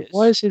also, Kedri is.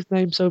 why is his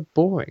name so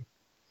boring?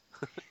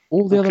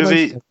 All the other Because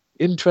Maesters have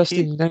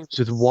interesting names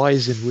with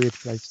Y's in weird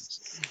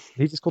places. And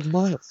he's just called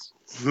Miles.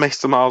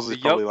 Maester Miles is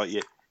The probably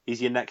like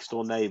he's your next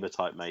door neighbour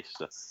type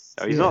Maester.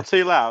 So he's Yeah. not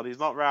too loud, he's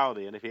not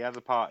rowdy, and if he has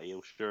a party,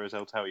 he'll sure as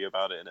hell tell you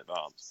about it in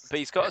advance. But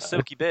he's got a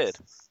silky beard.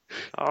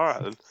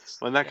 Alright then.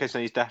 Well, in that case,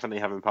 then he's definitely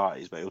having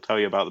parties, but he'll tell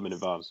you about them in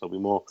advance. There'll be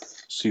more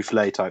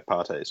souffle type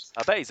parties.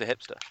 I bet he's a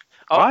hipster.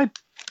 Oh.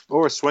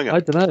 Or a swinger.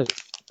 I don't know.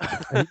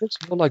 And he looks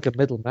more like a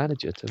middle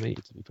manager to me,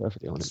 to be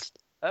perfectly honest.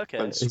 Okay.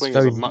 Then It's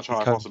swingers very a much neatly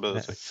higher combed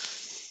possibility. hair.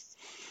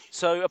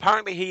 So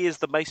apparently he is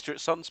the Maester at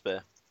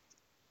Sunspear,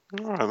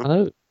 Alright then.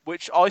 Oh,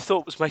 which I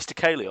thought was Maester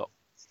Kaliot.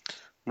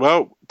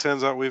 Well,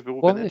 turns out we've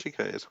all Why? been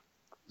educated.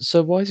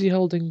 so why is he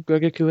holding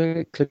Gregor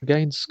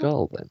Clegane's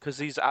skull then? Because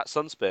he's at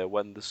Sunspear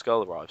when the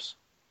skull arrives.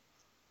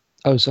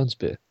 Oh,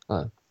 Sunspear.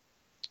 Oh,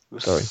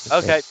 sorry.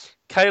 Okay,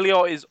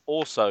 Kaliot is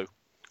also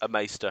a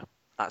Maester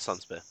at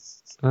Sunspear.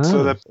 Oh,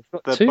 So they've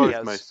got They're two. both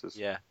Yes, Maesters.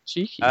 yeah.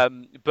 Cheeky.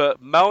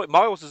 But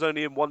Miles is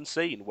only in one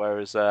scene,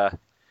 whereas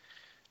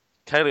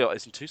Kaliot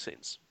is in two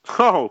scenes.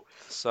 Oh,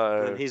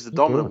 So then he's the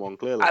dominant one,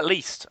 clearly. at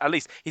least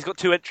he's got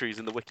two entries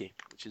in the wiki,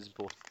 which is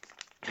important.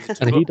 He's in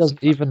two and he books,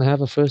 doesn't in fact. even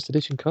have a first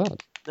edition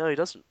card. No, he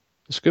doesn't.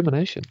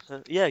 Discrimination.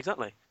 Yeah,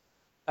 exactly.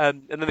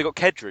 And then they got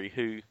Kedri,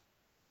 who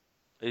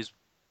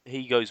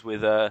he goes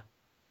with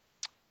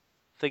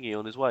Thingy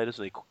on his way,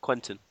 doesn't he?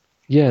 Quentin.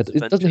 Yeah,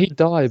 Adventure. doesn't he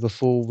die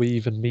before we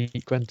even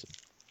meet Quentin?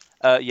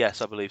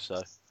 Yes, I believe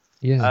so.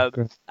 Yeah,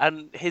 great.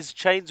 And his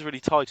chain's really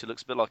tight. It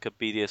looks a bit like a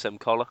BDSM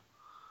collar,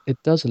 It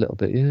does a little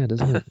bit, yeah,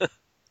 doesn't it?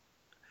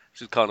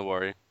 which is kind of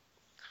worrying.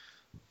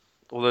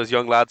 All those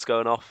young lads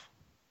going off.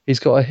 He's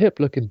got a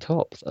hip-looking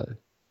top though.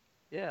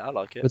 Yeah, I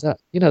like it. With that,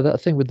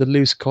 that thing with the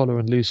loose collar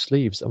and loose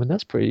sleeves. I mean,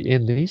 that's pretty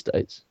in these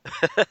days.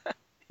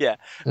 Yeah,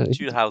 There's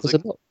Tudor a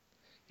housing. lot.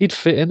 He'd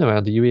fit in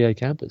around the UEA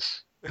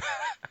campus.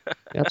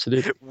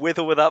 Absolutely. With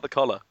or without the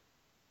collar.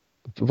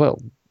 Well,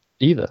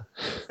 either.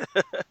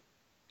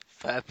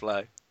 Fair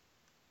play.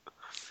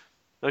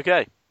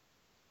 Okay.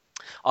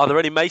 Are there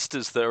any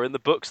Maesters that are in the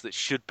books that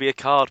should be a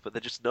card, but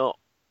they're just not?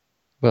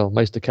 Well,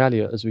 Maester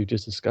Kalia, as we've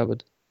just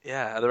discovered.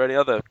 Yeah, are there any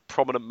other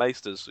prominent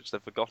Maesters which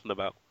they've forgotten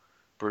about?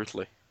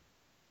 Brutally.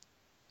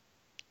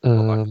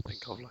 Not that I can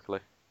think of, luckily.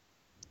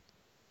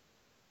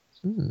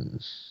 hmm.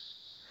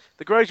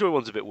 The Greyjoy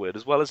one's a bit weird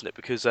as well, isn't it?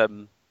 Because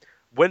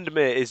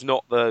Windermere is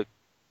not the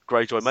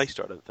Greyjoy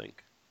Maester, I don't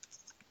think.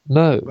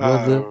 No,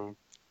 well, Oh,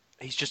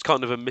 He's just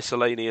kind of a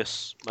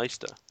miscellaneous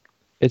Maester.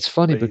 it's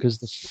funny But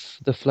because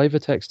the flavor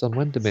text on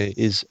Windermere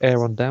is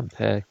Air on Damp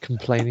Hair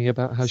complaining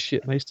about how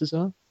shit Maesters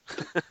are.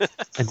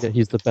 And yet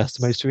he's the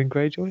best Maester in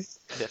Greyjoy.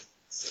 Yeah.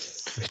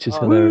 Which is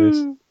Oh.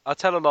 hilarious. I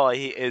tell a lie,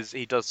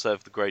 he does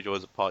serve the Greyjoy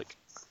as a pike.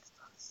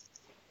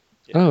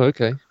 Yeah. Oh,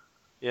 okay.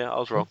 Yeah, I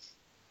was wrong.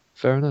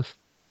 Fair enough.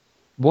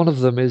 One of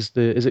them is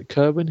it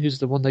Kerwin, who's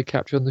the one they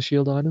capture on the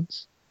Shield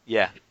Islands?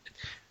 Yeah.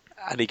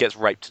 And he gets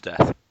raped to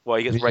death. Well,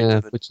 he gets raped Yeah,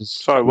 in the which is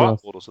Sorry,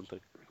 what? board or something.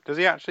 does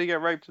he actually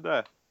get raped to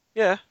death?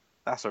 Yeah.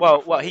 That's a Well,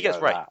 rough way he to gets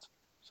go, raped. that.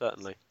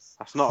 Certainly.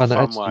 That's not a And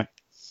fun actually- way.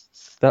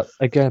 That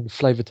again,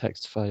 flavor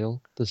text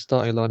fail. The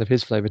starting line of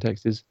his flavor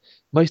text is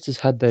Maesters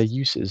had their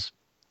uses,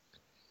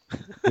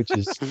 which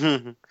is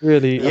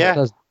really Yeah.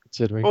 unpleasant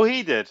considering. Well,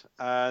 he did,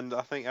 and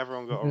I think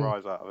everyone got a Yeah.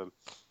 rise out of him.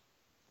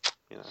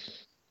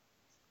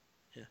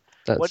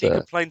 That's When he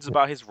complains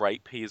about his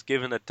rape, he is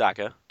given a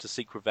dagger to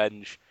seek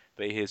revenge,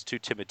 but he is too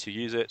timid to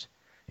use it.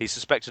 He's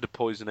suspected of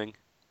poisoning,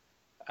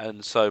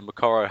 and so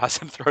Makoro has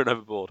him thrown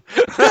overboard.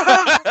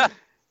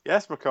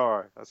 Yes,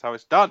 Makoro, that's how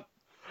it's done.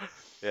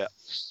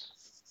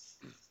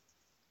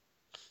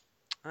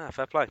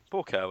 Fair play.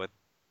 Poor Kerwin.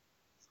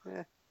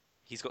 Yeah.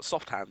 He's got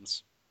soft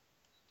hands,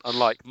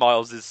 unlike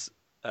Miles's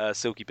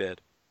silky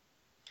beard.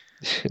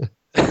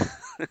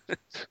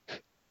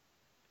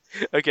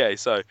 Okay,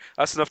 so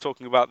that's enough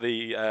talking about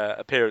the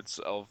appearance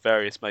of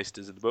various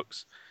Maesters in the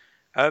books.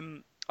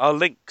 Our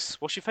links.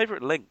 What's your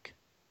favourite link?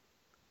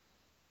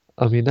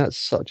 I mean, that's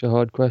such a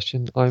hard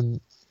question.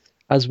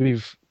 As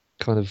we've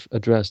kind of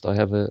addressed, I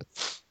have a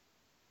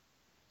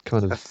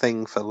kind A of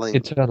thing for Link.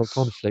 internal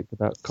conflict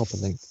about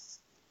Copperlink.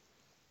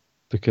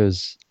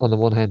 Because on the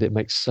one hand, it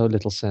makes so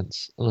little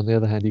sense, and on the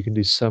other hand, you can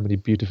do so many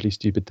beautifully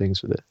stupid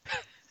things with it.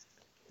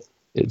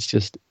 It's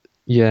just,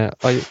 yeah,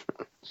 I'd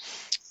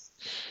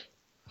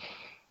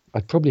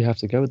probably have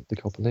to go with the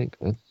Copperlink,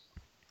 man.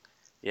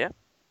 Yeah?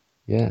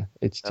 Yeah,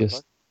 it's Fair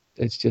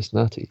just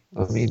nutty.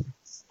 I mean,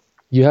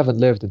 you haven't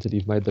lived until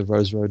you've made the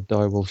Rose Road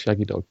Direwolf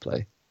Shaggy Dog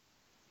play.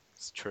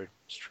 It's true.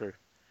 It's true.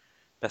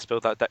 Best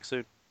build that deck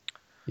soon.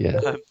 Yeah.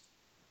 Um,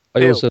 I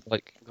Bill. also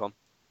like, Go on.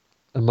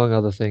 among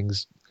other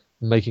things,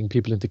 making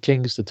people into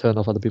kings to turn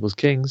off other people's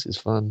kings is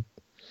fun.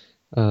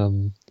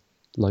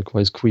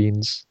 Likewise,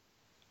 queens.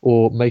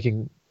 Or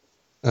making...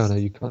 Oh, no,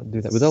 you can't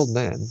do that. With Old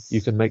Man,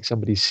 you can make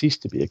somebody cease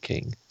to be a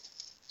king,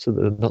 so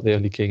that they're not the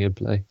only king in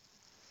play.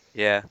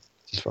 Yeah.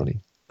 Which is funny.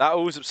 That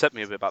always upset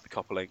me a bit about the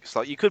Copperlink. It's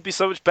like, you could be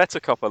so much better,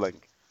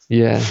 Copperlink.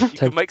 Yeah. You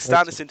could make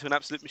Stannis into an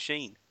absolute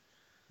machine.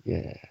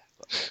 Yeah.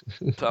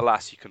 But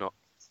alas, you cannot.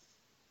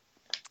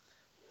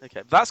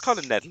 Okay, that's kind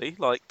of Nedley,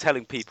 like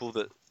telling people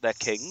that they're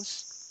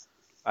kings,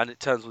 and it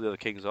turns all the other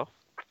kings off.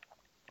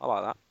 I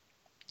like that.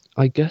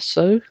 I guess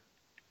so.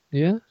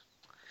 Yeah.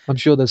 I'm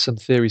sure there's some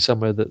theory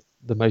somewhere that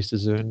the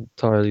Maesters are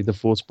entirely the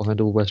force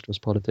behind all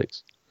Westeros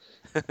politics,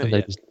 and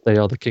Yeah. they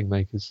are the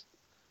kingmakers.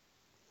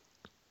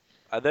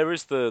 There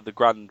is the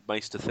Grand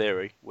Maester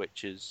theory,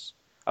 which is,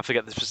 I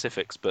forget the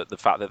specifics, but the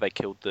fact that they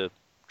killed the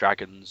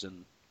dragons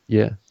and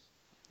Yeah.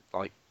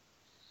 like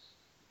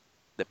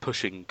they're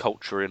pushing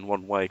culture in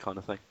one way, kind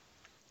of thing.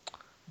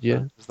 Yeah.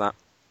 So, there's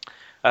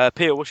that.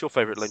 Pia, what's your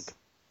favourite link?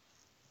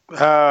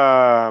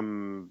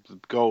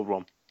 Gold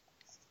one.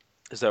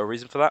 Is there a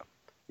reason for that?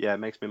 Yeah, it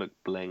makes me look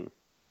bling.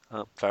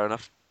 Fair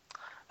enough.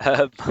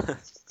 Um,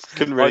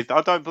 Couldn't really.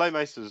 I don't play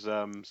Maesters,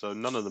 so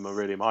none of them are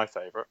really my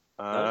favourite.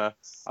 No?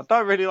 I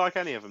don't really like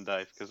any of them,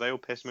 Dave, because they all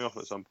piss me off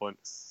at some point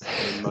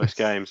in most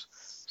games.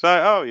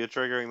 So, you're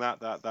triggering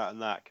that,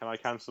 and that. Can I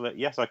cancel it?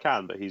 Yes, I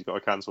can, but he's got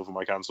to cancel for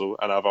my cancel.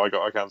 And have I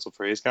got to cancel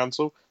for his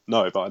cancel?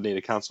 No, but I need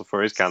a cancel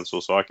for his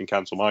cancel, so I can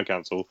cancel my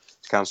cancel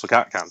to cancel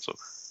cat cancel.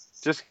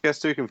 Just gets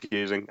too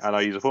confusing, and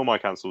I use up all my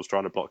cancels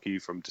trying to block you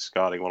from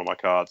discarding one of my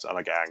cards, and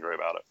I get angry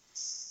about it.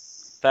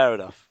 Fair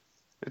enough.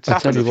 It's I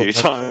tell happened a you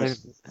few what,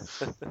 times.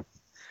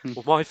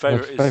 Well, my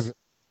favourite is. favourite-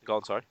 Go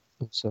on, sorry.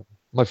 So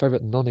my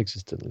favorite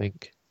non-existent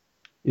link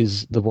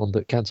is the one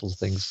that cancels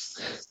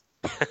things,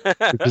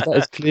 because that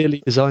is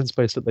clearly design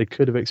space that they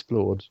could have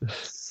explored.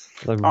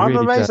 I'm I'm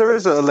really amazed glad. there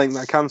is a link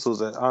that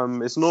cancels it.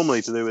 It's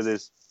normally to do with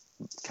his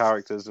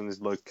characters and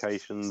his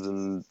locations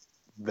and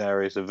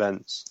various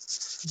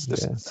events.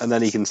 Yeah. And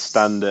then he can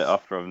stand it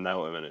after I've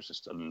nailed him, and it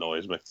just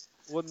annoys me.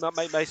 Wouldn't that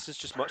make Maesters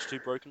just much too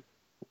broken?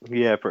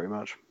 Yeah, pretty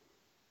much.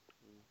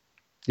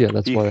 Yeah,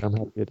 that's You- why I'm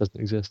happy it doesn't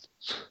exist.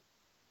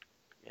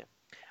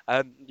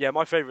 Yeah,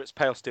 my favourite's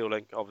Pale Steel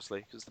Link, obviously,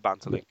 because it's the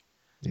banter Yeah. link.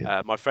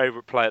 Yeah. My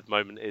favourite play at the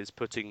moment is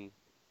putting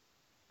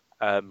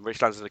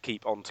Rich Lands in the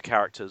Keep onto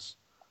characters.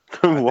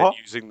 And then What?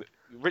 using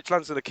Rich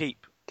Lands in the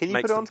Keep. Can you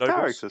makes put it them onto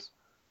nobles. characters?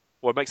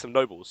 Well, it makes them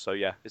nobles, so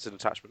yeah, it's an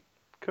attachment.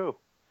 Cool.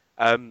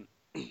 You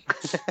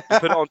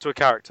put it onto a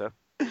character,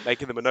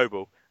 making them a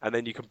noble, and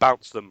then you can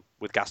bounce them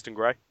with Gaston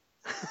Grey.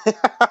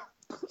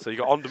 So you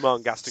got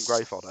on-demand Gaston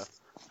Grey fodder.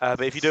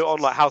 But if you do it on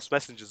like House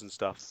Messengers and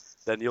stuff,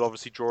 then you'll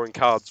obviously draw in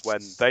cards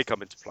when they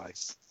come into play.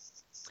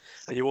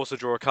 And you also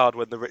draw a card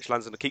when the Rich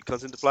Lands in the Keep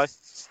comes into play,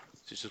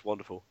 which is just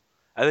wonderful.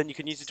 And then you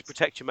can use it to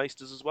protect your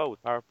Maesters as well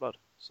with Power of Blood.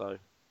 So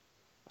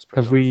that's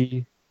pretty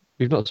Have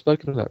we've not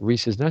spoken about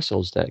Reese's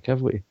Nestle's deck,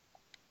 have we?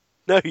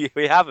 No,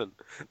 we haven't.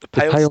 The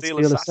Pale, Steel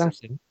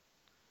Assassin.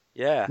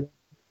 Yeah.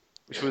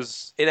 Which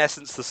was, in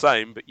essence, the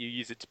same, but you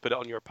use it to put it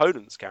on your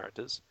opponent's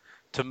characters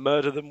to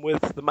murder them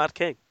with the Mad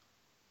King.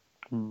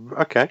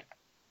 Okay.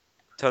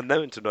 Turn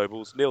them into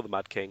nobles, kneel the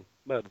Mad King,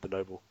 murder the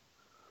noble.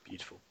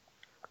 Beautiful.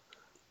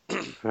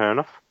 Fair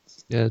enough.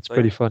 Yeah, it's So,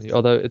 pretty yeah. funny.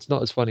 Although it's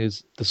not as funny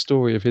as the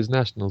story of his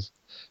nationals,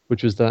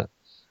 which was that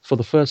for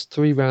the first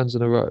 3 rounds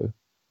in a row,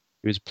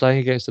 he was playing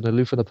against an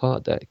Aloof and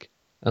Apart deck,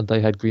 and they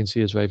had Green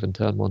Seer's Raven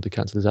turn 1 to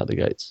cancel his out the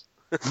gates.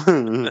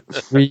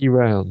 3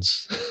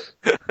 rounds.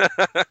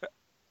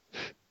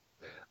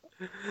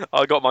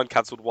 I got mine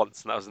cancelled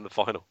once, and that was in the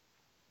final.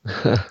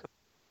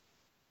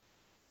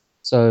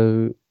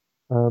 So,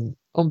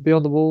 on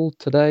Beyond the Wall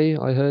today,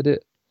 I heard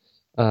it.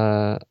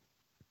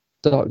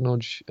 Dark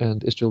Nodge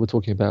and Istral were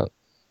talking about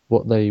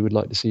what they would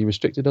like to see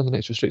restricted on the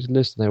next restricted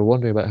list, and they were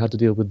wondering about how to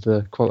deal with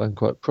the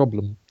quote-unquote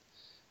problem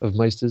of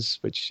Maesters,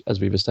 which, as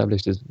we've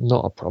established, is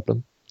not a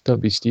problem.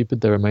 Don't be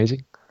stupid, they're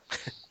amazing.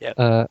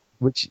 Yep.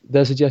 Which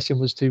their suggestion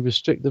was to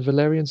restrict the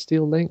Valerian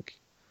Steel link.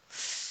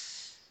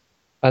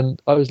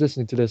 And I was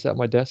listening to this at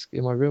my desk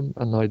in my room,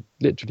 and I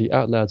literally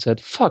out loud said,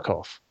 "Fuck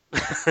off,"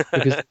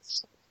 because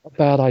it's a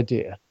bad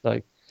idea.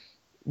 Like,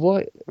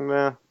 why?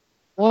 Yeah.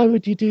 Why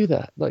would you do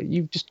that? Like,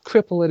 you just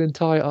cripple an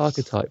entire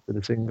archetype with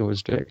a single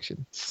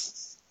restriction.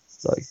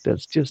 Like,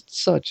 that's just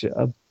such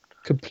a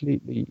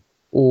completely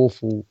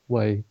awful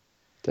way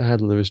to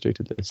handle the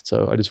restricted list.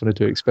 So I just wanted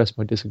to express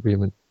my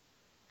disagreement.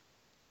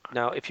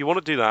 Now, if you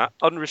want to do that,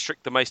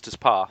 unrestrict the Maester's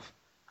Path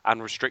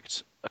and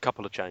restrict a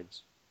couple of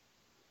chains.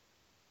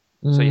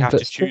 So you have But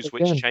to still, choose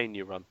which again- chain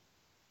you run.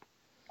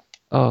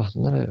 Oh,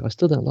 no, I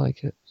still don't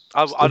like it.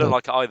 I Still don't don't.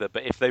 like it either,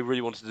 but if they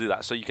really wanted to do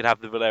that, so you could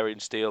have the Valerian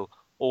Steel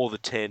or the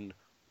Tin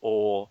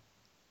or,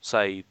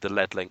 say, the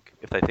Lead Link,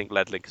 if they think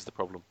Lead Link is the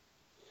problem.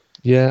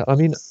 Yeah, I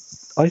mean,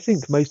 I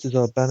think Maesters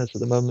are balanced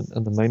at the moment,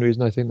 and the main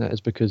reason I think that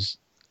is because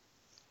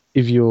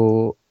if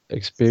you're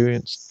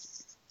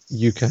experienced,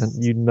 you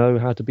know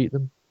how to beat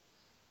them.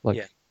 Like,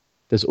 Yeah.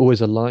 there's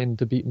always a line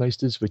to beat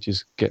Maesters, which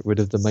is get rid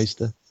of the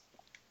Maester.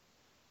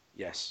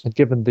 Yes. And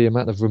given the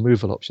amount of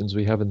removal options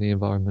we have in the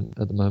environment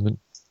at the moment,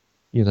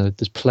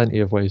 there's plenty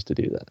of ways to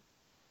do that.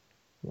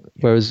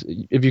 Whereas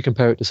if you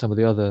compare it to some of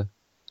the other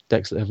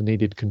decks that have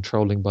needed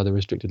controlling by the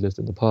restricted list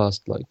in the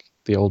past, like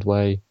the Old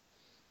Way,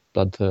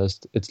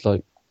 Bloodthirst, it's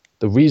like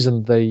the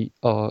reason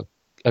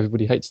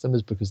everybody hates them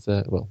is because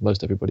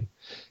most everybody,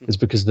 is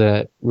because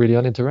they're really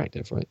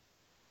uninteractive, right?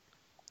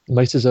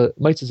 Maces are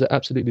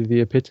absolutely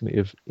the epitome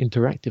of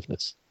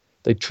interactiveness.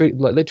 They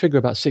trigger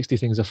about 60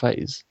 things a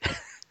phase,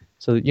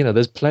 so that,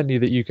 there's plenty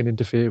that you can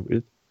interfere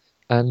with,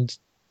 and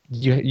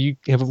you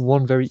have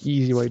one very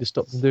easy way to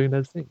stop them doing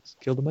those things: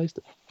 kill the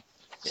maester.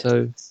 Yeah.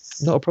 So,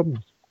 not a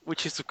problem.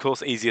 Which is, of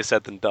course, easier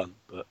said than done,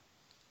 but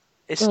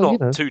it's Well,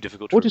 not too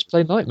difficult. or just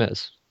play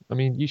nightmares. I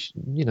mean,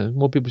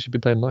 more people should be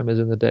playing nightmares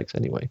in the decks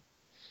anyway.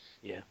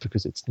 Yeah.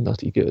 Because it's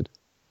nutty good.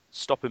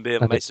 Stop him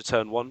being And Maester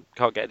turn 1.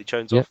 Can't get any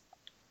chones Yeah. off.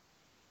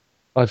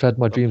 I've had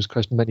my dreams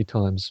crushed many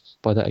times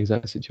by that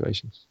exact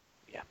situation.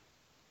 Yeah.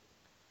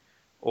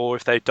 Or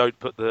if they don't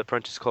put the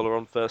apprentice collar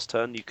on first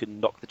turn, you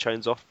can knock the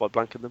chains off by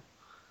blanking them.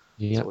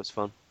 It's Yeah. always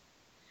fun.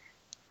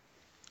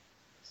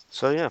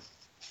 So yeah.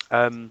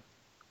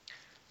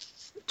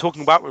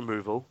 Talking about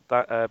removal,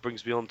 that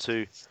brings me on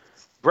to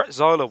Brett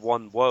Zyler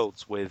won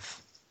Worlds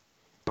with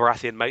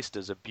Baratheon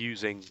Maesters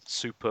abusing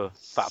Super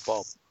Fat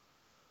Bob.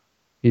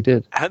 He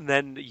did. And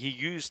then he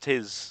used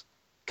his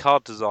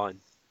card design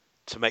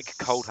to make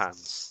Cold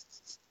Hands,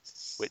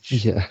 which,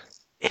 Yeah.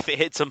 if it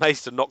hits a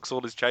Maester, knocks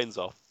all his chains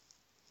off,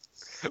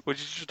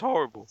 which is just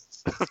horrible.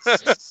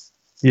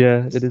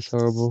 Yeah, it is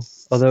horrible.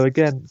 Although,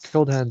 again,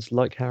 Cold Hands,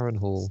 like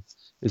Harrenhal,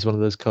 is one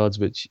of those cards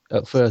which,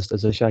 at first,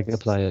 as a Shagger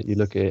player, you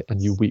look at it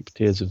and you weep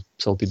tears of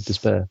salty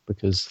despair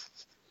because,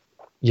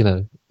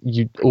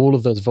 all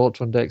of those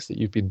Voltron decks that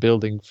you've been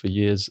building for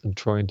years and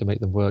trying to make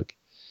them work.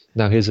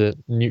 Now, here's a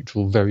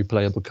neutral, very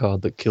playable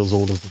card that kills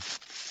all of them.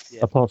 Yeah.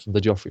 Apart from the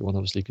Joffrey one,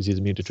 obviously, because he's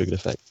immune to triggered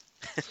effect.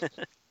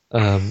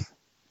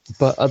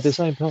 But at the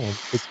same time,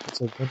 it's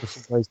also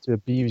wonderful ways to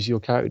abuse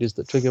your characters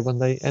that trigger when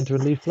they enter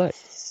and leave play.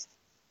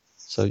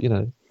 So,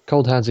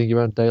 cold handsing your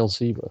own Dale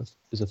Seaworth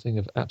is a thing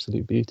of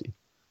absolute beauty.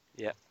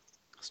 Yeah,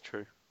 that's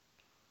true.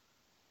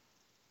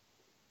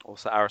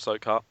 Also,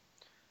 Arasok card.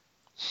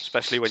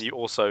 Especially when you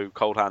also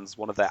cold hands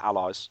one of their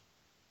allies.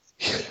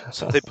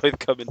 So they both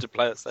come into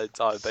play at the same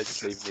time,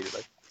 basically,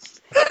 immediately.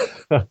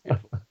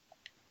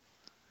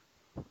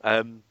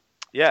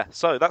 Yeah,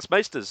 so that's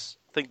Maesters.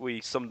 I think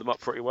we summed them up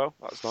pretty well.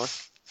 That was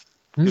nice.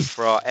 Good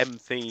for our M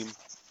theme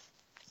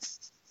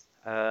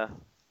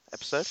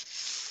episode.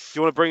 Do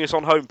you want to bring us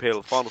on home,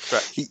 Peel? Final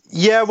stretch.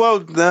 Yeah, well,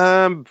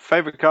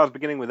 favourite cards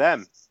beginning with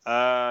M.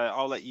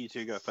 I'll let you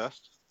two go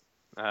first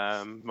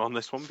on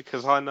this one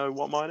because I know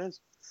what mine is.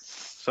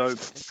 So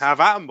have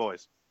at 'em,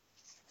 boys.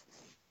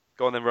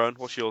 Go on then, Rowan.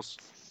 What's yours?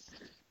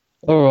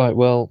 All right,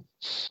 well,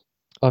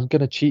 I'm going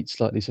to cheat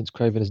slightly since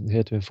Craven isn't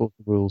here to enforce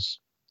the rules.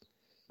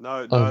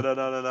 No.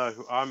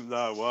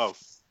 Whoa.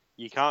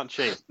 You can't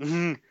cheat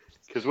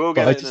because we'll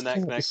get it in the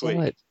next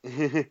week.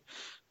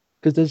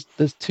 Because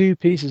there's two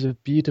pieces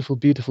of beautiful,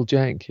 beautiful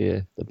jank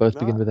here that both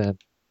begin with M.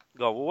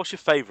 Oh, well, what's your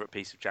favourite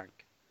piece of jank?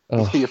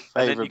 Oh, Your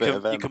And then favourite bit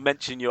of M. you can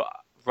mention your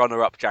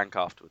runner-up jank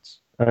afterwards.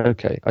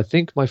 okay, I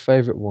think my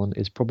favourite one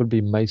is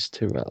probably Mace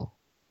Tyrell.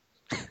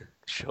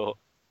 Sure.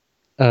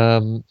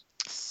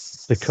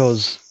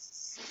 Because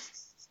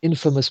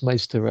infamous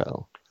Mace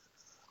Tyrell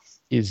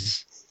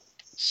is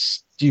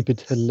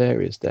stupid,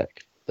 hilarious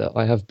deck that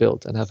I have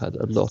built and have had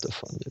a lot of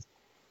fun with.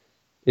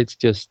 It's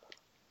just,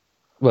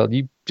 well,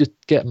 you just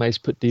get Mace,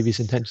 put Devious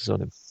Intentions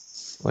on him,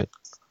 right,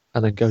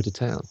 and then go to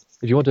town.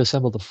 If you want to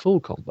assemble the full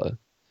combo,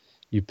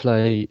 you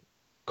play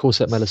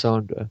Corset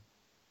Melisandre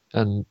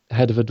and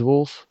Head of a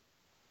Dwarf.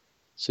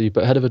 So you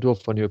put Head of a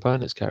Dwarf on your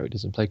opponent's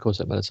characters and play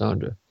Corset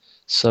Melisandre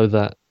so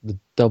that the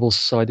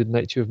double-sided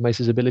nature of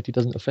Mace's ability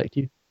doesn't affect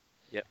you.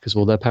 Yep. Because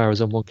all their power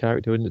is on one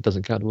character and it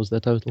doesn't count towards their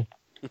total.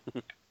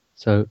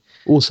 So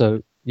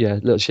also, yeah,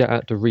 little shout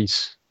out to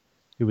Reese,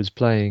 who was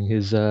playing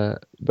his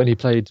when he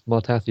played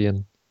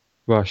Martathian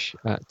Rush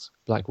at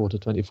Blackwater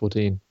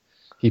 2014,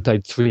 he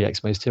played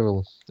 3x Mace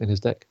Tyrell in his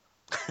deck.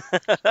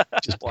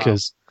 Just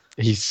because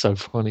he's so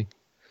funny.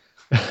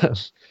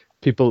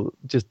 People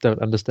just don't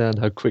understand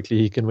how quickly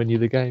he can win you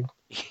the game.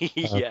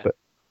 Yeah. But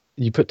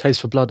you put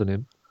Taste for Blood on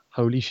him,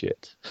 holy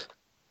shit.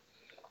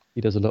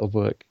 He does a lot of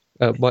work.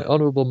 My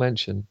honourable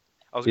mention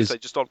I was going to say,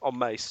 just on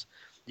Mace,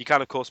 you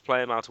can, of course,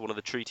 play him out of one of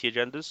the treaty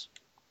agendas,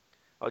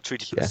 or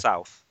treaty to the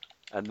south,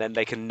 and then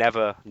they can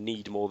never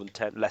need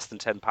less than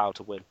 10 power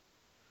to win.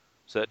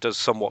 So it does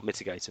somewhat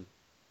mitigate him,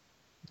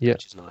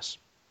 which is nice.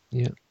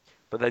 Yeah.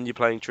 But then you're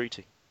playing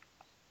treaty.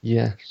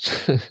 Yeah.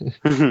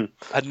 And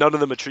none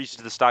of them are treated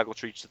to the stag or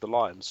treated to the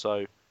lion,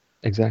 so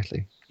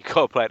exactly. you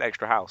got to play an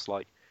extra house.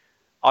 Like,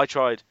 I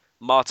tried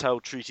Martell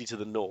treaty to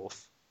the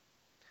north,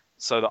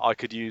 so that I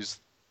could use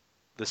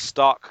the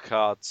Stark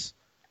cards,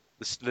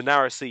 the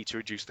Narrow Sea, to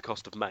reduce the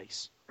cost of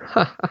Mace,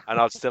 and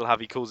I'd still have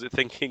He Calls It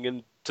Thinking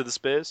and to the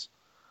spears.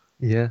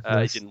 Yeah,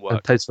 nice. It didn't work.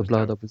 And Taste for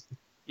Blood, obviously.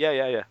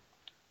 Yeah.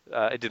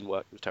 It didn't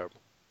work. It was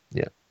terrible.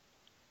 Yeah.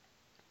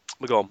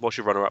 But go on. What's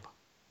your runner-up?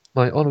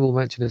 My honourable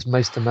mention is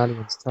Maester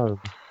Malian's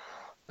Tome,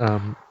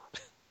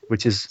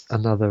 which is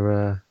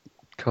another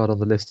card on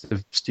the list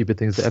of stupid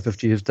things that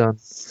FFG has done.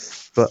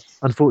 But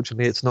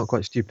unfortunately, it's not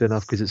quite stupid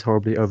enough because it's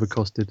horribly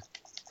overcosted.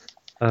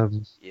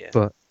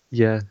 But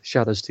yeah,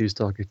 Shadows 2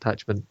 Stark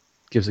Attachment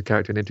gives a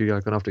character an intrigue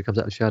icon after it comes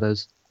out of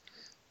Shadows.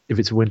 If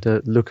it's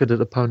winter, look at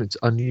an opponent's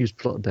unused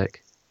plot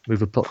deck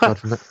Move a plot card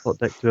from that plot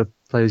deck to a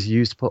player's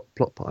used plot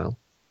pile.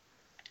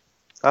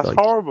 That's Like-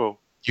 horrible.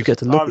 You get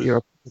to look I'm at your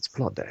opponent's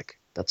plot deck.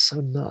 That's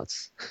so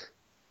nuts.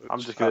 I'm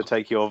just going to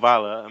take your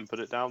Valor and put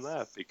it down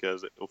there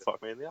because it will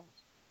fuck me in the ass.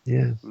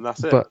 Yeah. And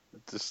that's it. But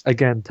Just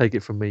again, take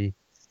it from me,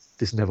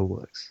 this never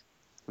works.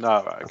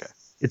 no, right, okay.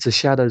 It's a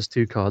Shadows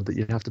 2 card that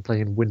you have to play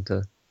in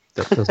winter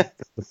that doesn't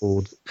fit the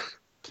board.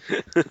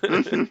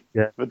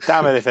 Yeah. But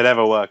damn it, if it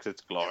ever works,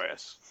 it's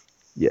glorious.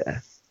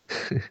 Yeah.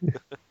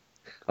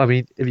 I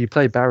mean, if you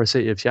play Barrow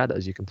City of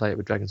Shadows, you can play it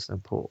with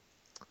Dragonstone Port.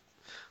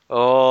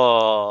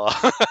 Oh.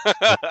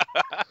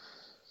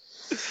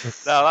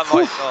 Now that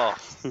might. Oh,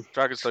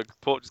 Dragonstone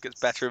Port just gets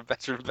better and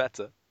better and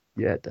better.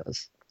 Yeah, it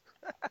does.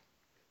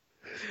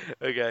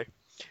 Okay.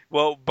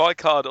 Well, my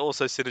card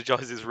also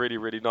synergizes really,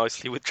 really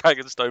nicely with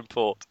Dragonstone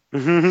Port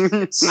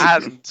and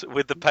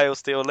with the Pale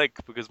Steel Link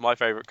because my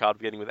favourite card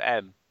beginning with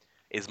M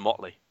is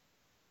Motley.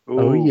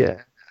 Oh, Ooh.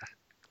 yeah.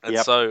 And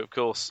Yep. so, of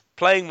course,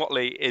 playing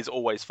Motley is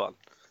always fun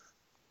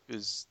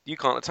because you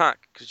can't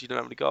attack because you don't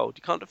have any gold.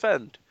 You can't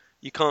defend.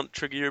 You can't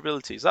trigger your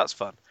abilities. That's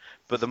fun.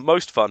 But the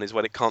most fun is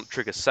when it can't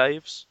trigger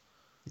saves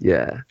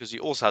Yeah. because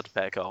you also have to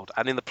pay a gold.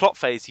 And in the plot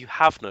phase, you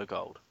have no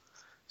gold.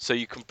 So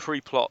you can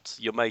pre-plot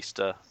your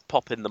Maester,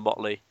 pop in the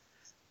Motley,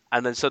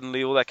 and then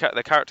suddenly all their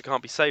character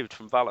can't be saved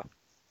from Valor.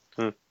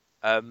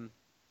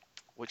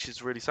 Which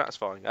is really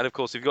satisfying. And of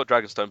course, if you've got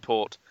Dragonstone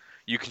Port,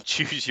 you can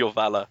choose your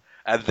Valor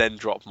and then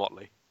drop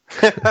Motley.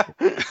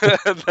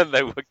 And then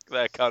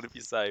they can't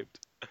be saved.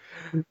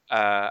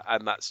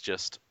 And that's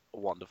just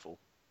wonderful.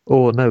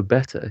 Or no,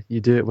 better, you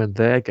do it when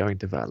they're going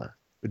to Valor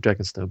with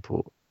Dragonstone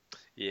Port.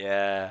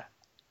 Yeah.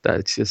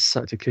 That's just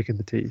such a kick in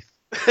the teeth.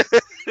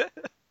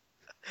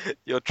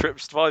 Your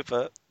Trips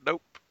Viper.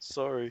 Nope.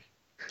 Sorry.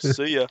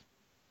 See ya.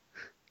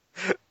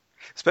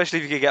 Especially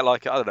if you can get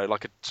like, I don't know,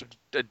 like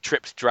a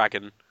Trips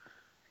Dragon.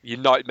 You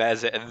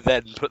Nightmares it and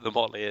then put the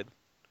Motley in.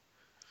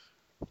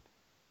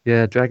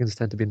 Yeah, dragons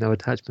tend to be no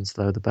attachments,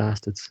 though, the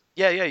bastards.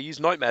 Yeah, use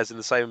Nightmares in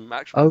the same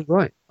action. Oh,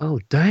 right. Oh,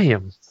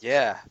 damn.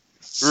 Yeah.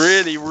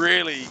 Really,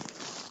 really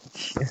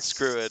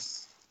screwed.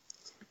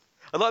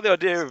 I like the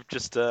idea of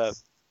just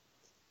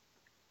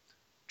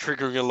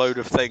triggering a load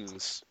of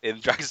things in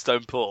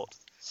Dragonstone Port.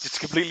 Just to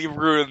completely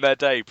ruin their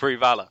day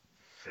pre-Valor.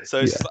 So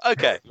it's just like,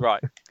 okay,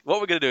 right.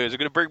 What we're going to do is we're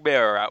going to bring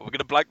Mirror out. We're going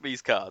to blank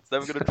these cards. Then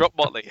we're going to drop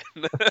Motley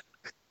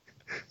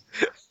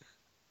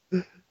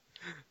in.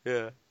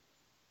 Yeah.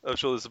 I'm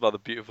sure there's some other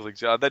beautiful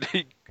things. And then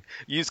he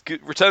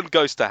return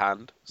Ghost to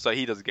hand so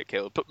he doesn't get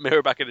killed. Put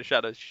Mirror back in the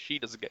shadows. She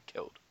doesn't get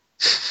killed.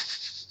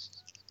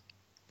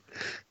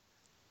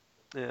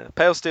 Yeah.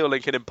 Pale Steel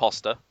Link an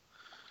Imposter.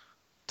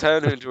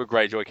 Turn her into a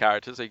Greyjoy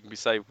character so you can be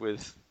saved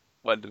with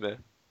Wendermere.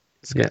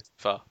 It's Yeah.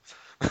 far.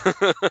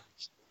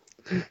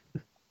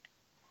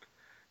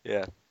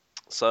 Yeah.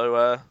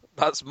 So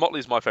that's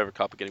Motley's my favourite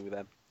card beginning with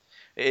M.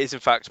 It is in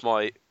fact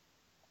my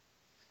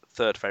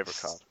third favourite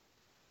card.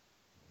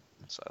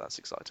 So that's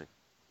exciting.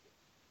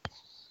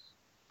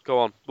 Go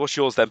on. What's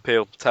yours then,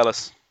 Peel? Tell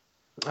us.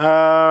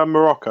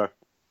 Morocco.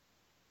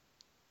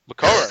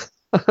 Makoro.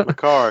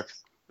 Macaro.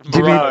 Do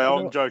you mean- No,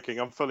 I'm joking.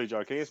 I'm fully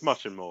joking. It's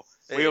much and more.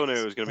 We all knew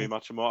it was going to be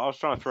much and more. I was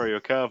trying to throw you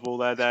a curveball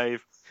there,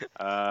 Dave.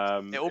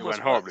 It almost went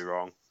horribly worked.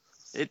 wrong.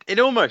 It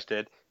almost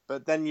did,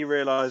 but then you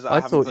realise that I I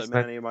haven't thought put you them in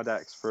meant- any of my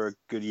decks for a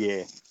good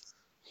year.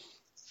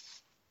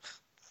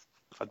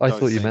 I don't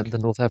thought you think- meant the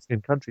North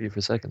African country for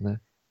a second there.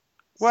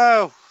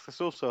 Well,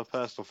 it's also a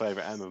personal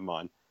favourite M of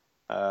mine.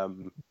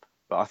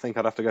 But I think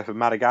I'd have to go for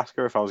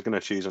Madagascar if I was going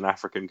to choose an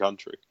African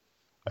country.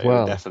 It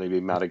Well- would definitely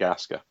be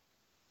Madagascar.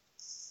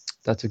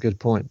 That's a good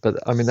point.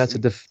 But, I mean, that's a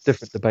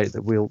different debate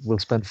that we'll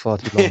spend far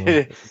too long on.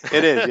 It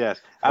is, yes.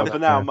 And Well, for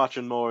now, yeah. Much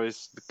and More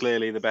is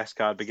clearly the best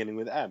card beginning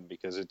with M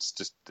because it's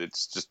just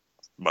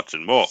much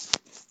and more.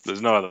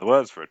 There's no other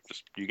words for it.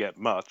 Just you get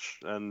much,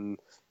 and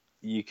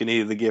you can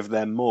either give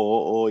them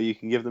more or you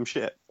can give them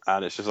shit.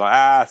 And it's just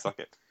like fuck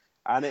it.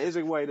 And it is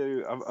a way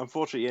to.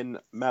 Unfortunately, in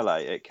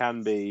melee, it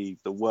can be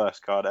the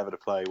worst card ever to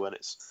play when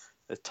it's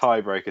a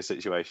tiebreaker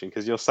situation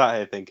because you're sat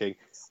here thinking,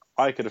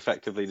 I could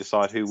effectively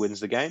decide who wins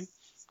the game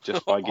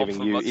just by giving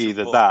For you much and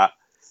either more. that.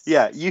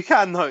 Yeah, you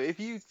can though. If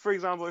you, for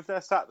example, if they're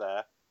sat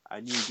there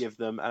and you give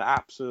them an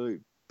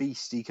absolute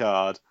beastie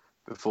card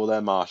before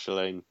they're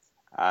marshalling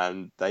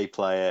and they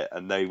play it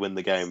and they win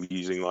the game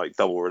using like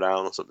double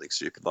renown or something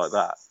stupid like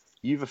that,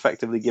 you've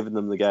effectively given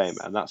them the game,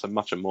 and that's a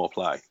much and more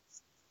play.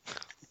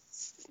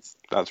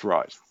 That's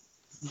right.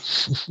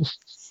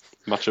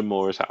 Much and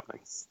more is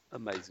happening.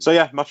 Amazing. So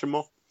yeah, much and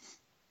more.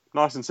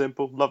 Nice and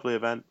simple, lovely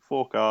event.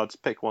 4 cards,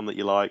 pick one that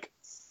you like,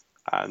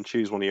 and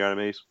choose one of your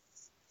enemies.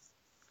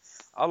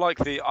 I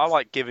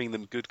like giving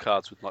them good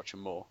cards with much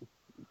and more.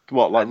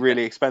 What, like And-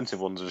 really expensive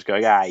ones are just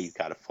going, you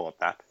can't afford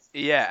that.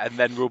 Yeah, and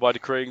then rule by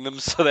decreeing them,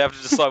 so they have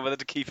to decide whether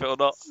to keep it or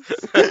not.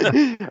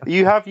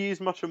 You have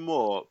used much and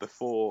more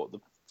before the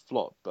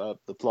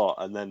plot,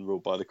 and then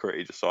ruled by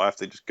decree, just so I have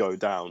to just go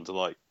down to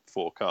like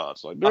 4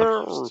 cards. Like,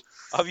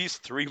 I've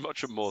used 3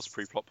 much and mores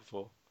pre-plot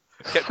before.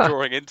 I kept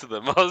drawing into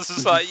them. I was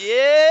just like,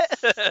 yeah.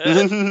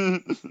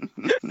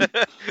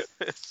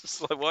 It's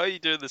just like, why are you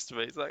doing this to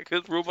me? It's like,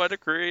 because rule by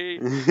decree.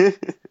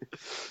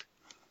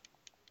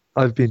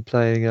 I've been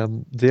playing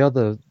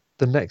the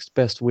next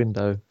best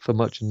window for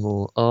Much and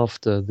More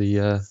after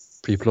the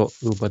pre-plot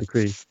rule by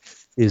decree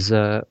is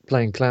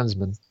playing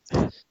Clansman.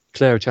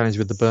 Declare a challenge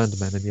with the burned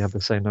men, and you have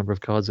the same number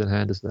of cards in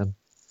hand as them.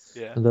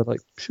 Yeah. And they're like,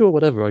 sure,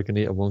 whatever, I can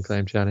eat a one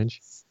claim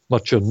challenge.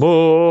 Much and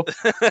More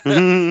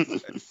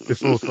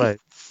before claim.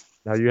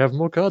 Now you have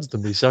more cards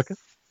than me, sucker.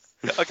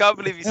 I can't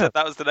believe you said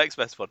that was the next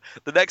best one.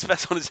 The next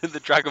best one is in the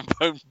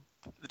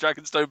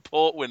Dragonstone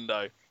Port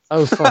window.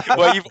 Oh, fuck.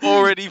 Where you've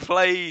already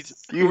played.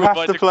 You Rule have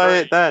by to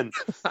play Decree, it then.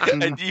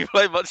 and you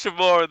play Much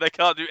more, and they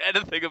can't do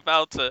anything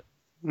about it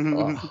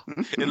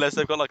unless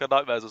they've got like a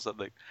nightmares or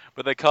something.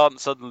 But they can't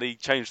suddenly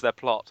change their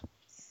plot.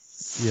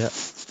 Yeah.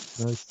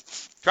 No.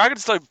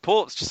 Dragonstone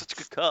Port's just such a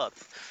good card.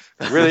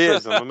 It really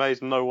is. I'm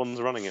amazed no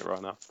one's running it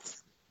right now.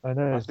 I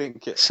know. I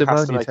think it Simone,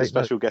 has to you make a take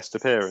special guest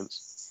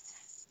appearance.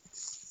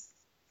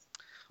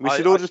 We I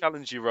should all just.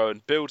 challenge you,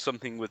 Rowan. Build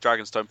something with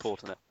Dragonstone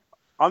Port in it.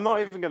 I'm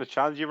not even going to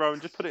challenge you, Rowan.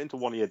 Just put it into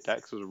one of your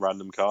decks as a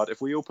random card.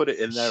 If we all put it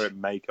in there, it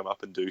may come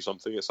up and do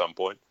something at some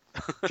point.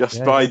 Just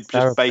Yeah, by yeah, just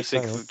barrel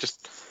basic, barrel.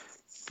 just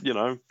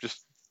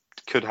just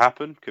could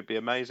happen. Could be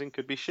amazing.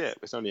 Could be shit.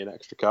 It's only an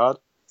extra card.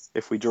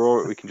 If we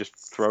draw it, we can just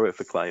throw it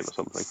for claim or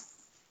something.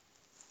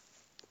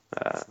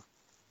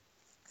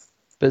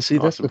 But see,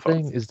 Oh, that's some the fun.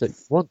 thing is that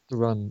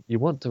you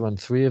want to run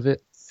 3 of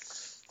it.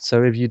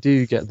 So if you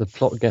do get the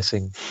plot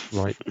guessing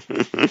right,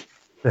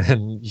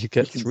 then you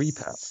get 3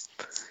 power,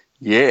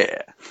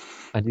 Yeah.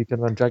 and you can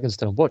run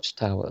Dragonstone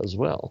Watchtower as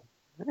well,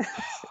 which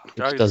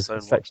does Dragonstone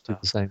effectively Watchtower.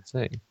 the same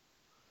thing.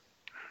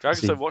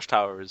 Dragonstone See.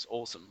 Watchtower is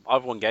awesome.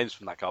 I've won games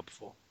from that card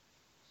before.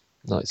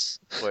 Nice.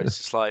 Where it's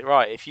just like,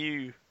 right, if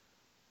you...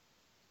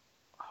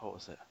 What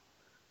was it?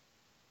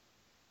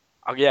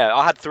 Oh, yeah,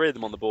 I had 3 of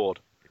them on the board.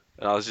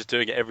 And I was just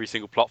doing it every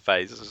single plot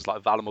phase. It's just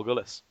like Valar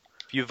Morghulis.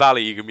 If you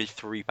Valley, you can be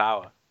 3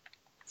 power.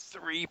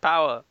 3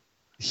 power!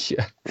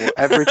 Yeah. Well,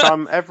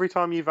 every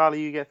time you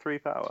value, you get 3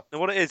 power.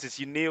 And what it is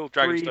you kneel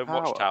 3 Dragonstone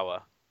power.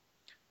 Watchtower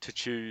to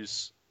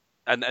choose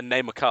and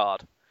name a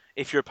card.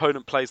 If your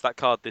opponent plays that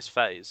card this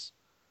phase,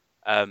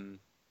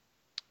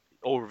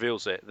 or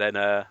reveals it, then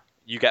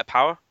you get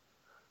power.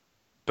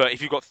 But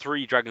if you've got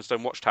 3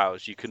 Dragonstone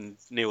Watchtowers, you can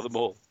kneel them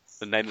all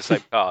and name the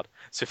same card.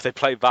 So if they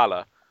play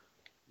Valor,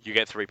 you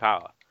get 3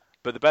 power.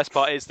 But the best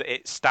part is that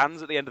it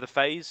stands at the end of the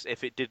phase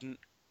if it didn't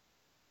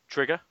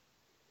trigger.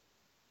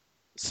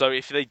 So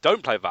if they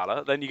don't play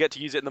Valor, then you get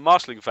to use it in the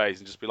marshalling phase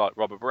and just be like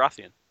Robert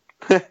Baratheon.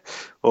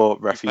 Or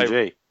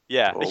refugee.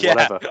 Yeah, Or yeah,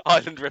 whatever.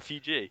 Island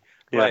Refugee.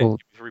 Yeah. Play it, Or-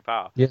 give you 3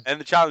 power. yeah.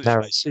 And the challenge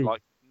Narrow is sea.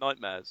 like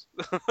nightmares.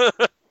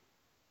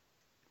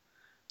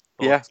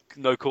 Or Yeah.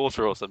 No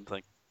quarter or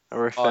something.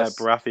 Or if Nice.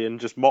 Baratheon,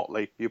 just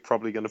Motley, you're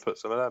probably going to put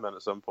some of them in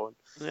at some point.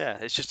 Yeah,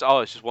 it's just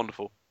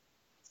wonderful.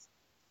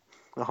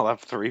 I'll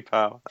have 3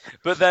 power.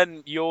 But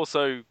then you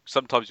also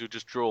sometimes you'll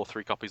just draw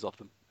 3 copies of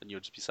them and you'll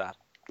just be sad.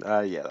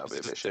 Yeah, that'll be a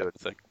It bit doesn't shit. do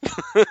anything.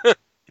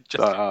 It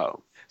just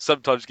Oh.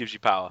 sometimes gives you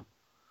power.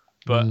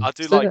 But I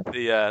do So like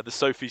the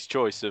Sophie's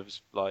Choice of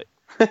like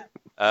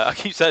I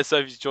keep saying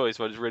Sophie's Choice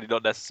when it's really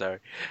not necessary.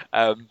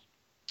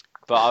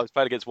 But I was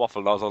playing against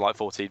Waffle and I was on like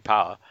 14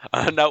 power.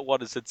 And I knelt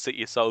one and said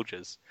City of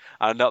Soldiers.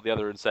 And I knelt the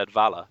other and said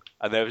Valor.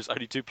 And there was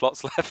only 2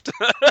 plots left.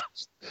 I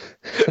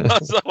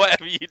was like,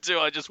 whatever you do,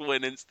 I just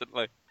win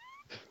instantly.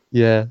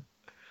 Yeah.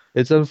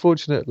 It's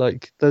unfortunate,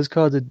 like, those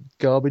cards are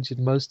garbage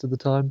in most of the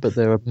time, but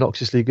they're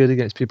obnoxiously good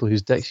against people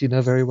whose decks you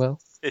know very well,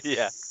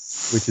 Yeah.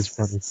 which is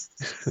funny.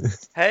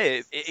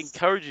 Hey, it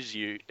encourages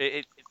you.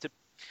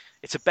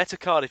 It's a better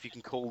card if you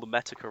can call the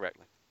meta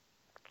correctly.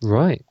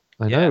 Right.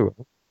 I Yeah. know,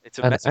 right? It's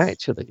a And meta.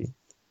 actually,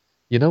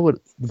 you know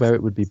where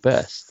it would be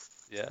best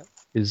Yeah.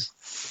 is,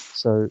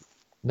 so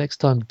next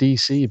time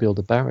DC build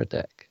a Barra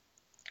deck,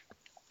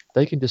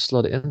 they can just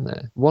slot it in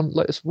there.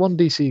 It's one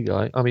DC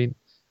guy. I mean,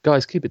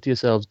 guys, keep it to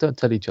yourselves. Don't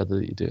tell each other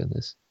that you're doing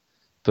this.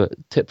 But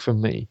tip from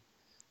me,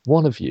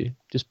 one of you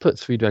just put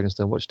 3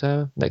 Dragonstone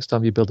Watchtower next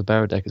time you build a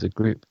Barra deck as a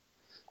group,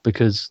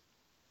 because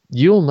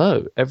you'll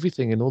know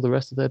everything in all the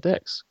rest of their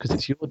decks because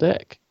it's your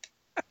deck.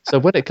 So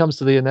when it comes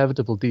to the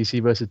inevitable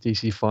DC versus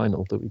DC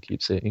final that we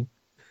keep seeing,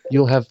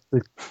 you'll have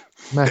the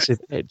massive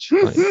edge.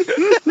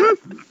 Right?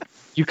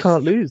 You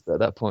can't lose at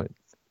that point.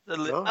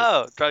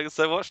 Oh,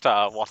 Dragonstone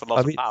Watchtower. What a lot I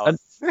of mean, power. and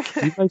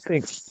you may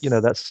think,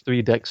 that's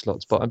 3 deck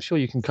slots, but I'm sure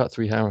you can cut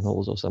 3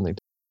 Harrenhals or something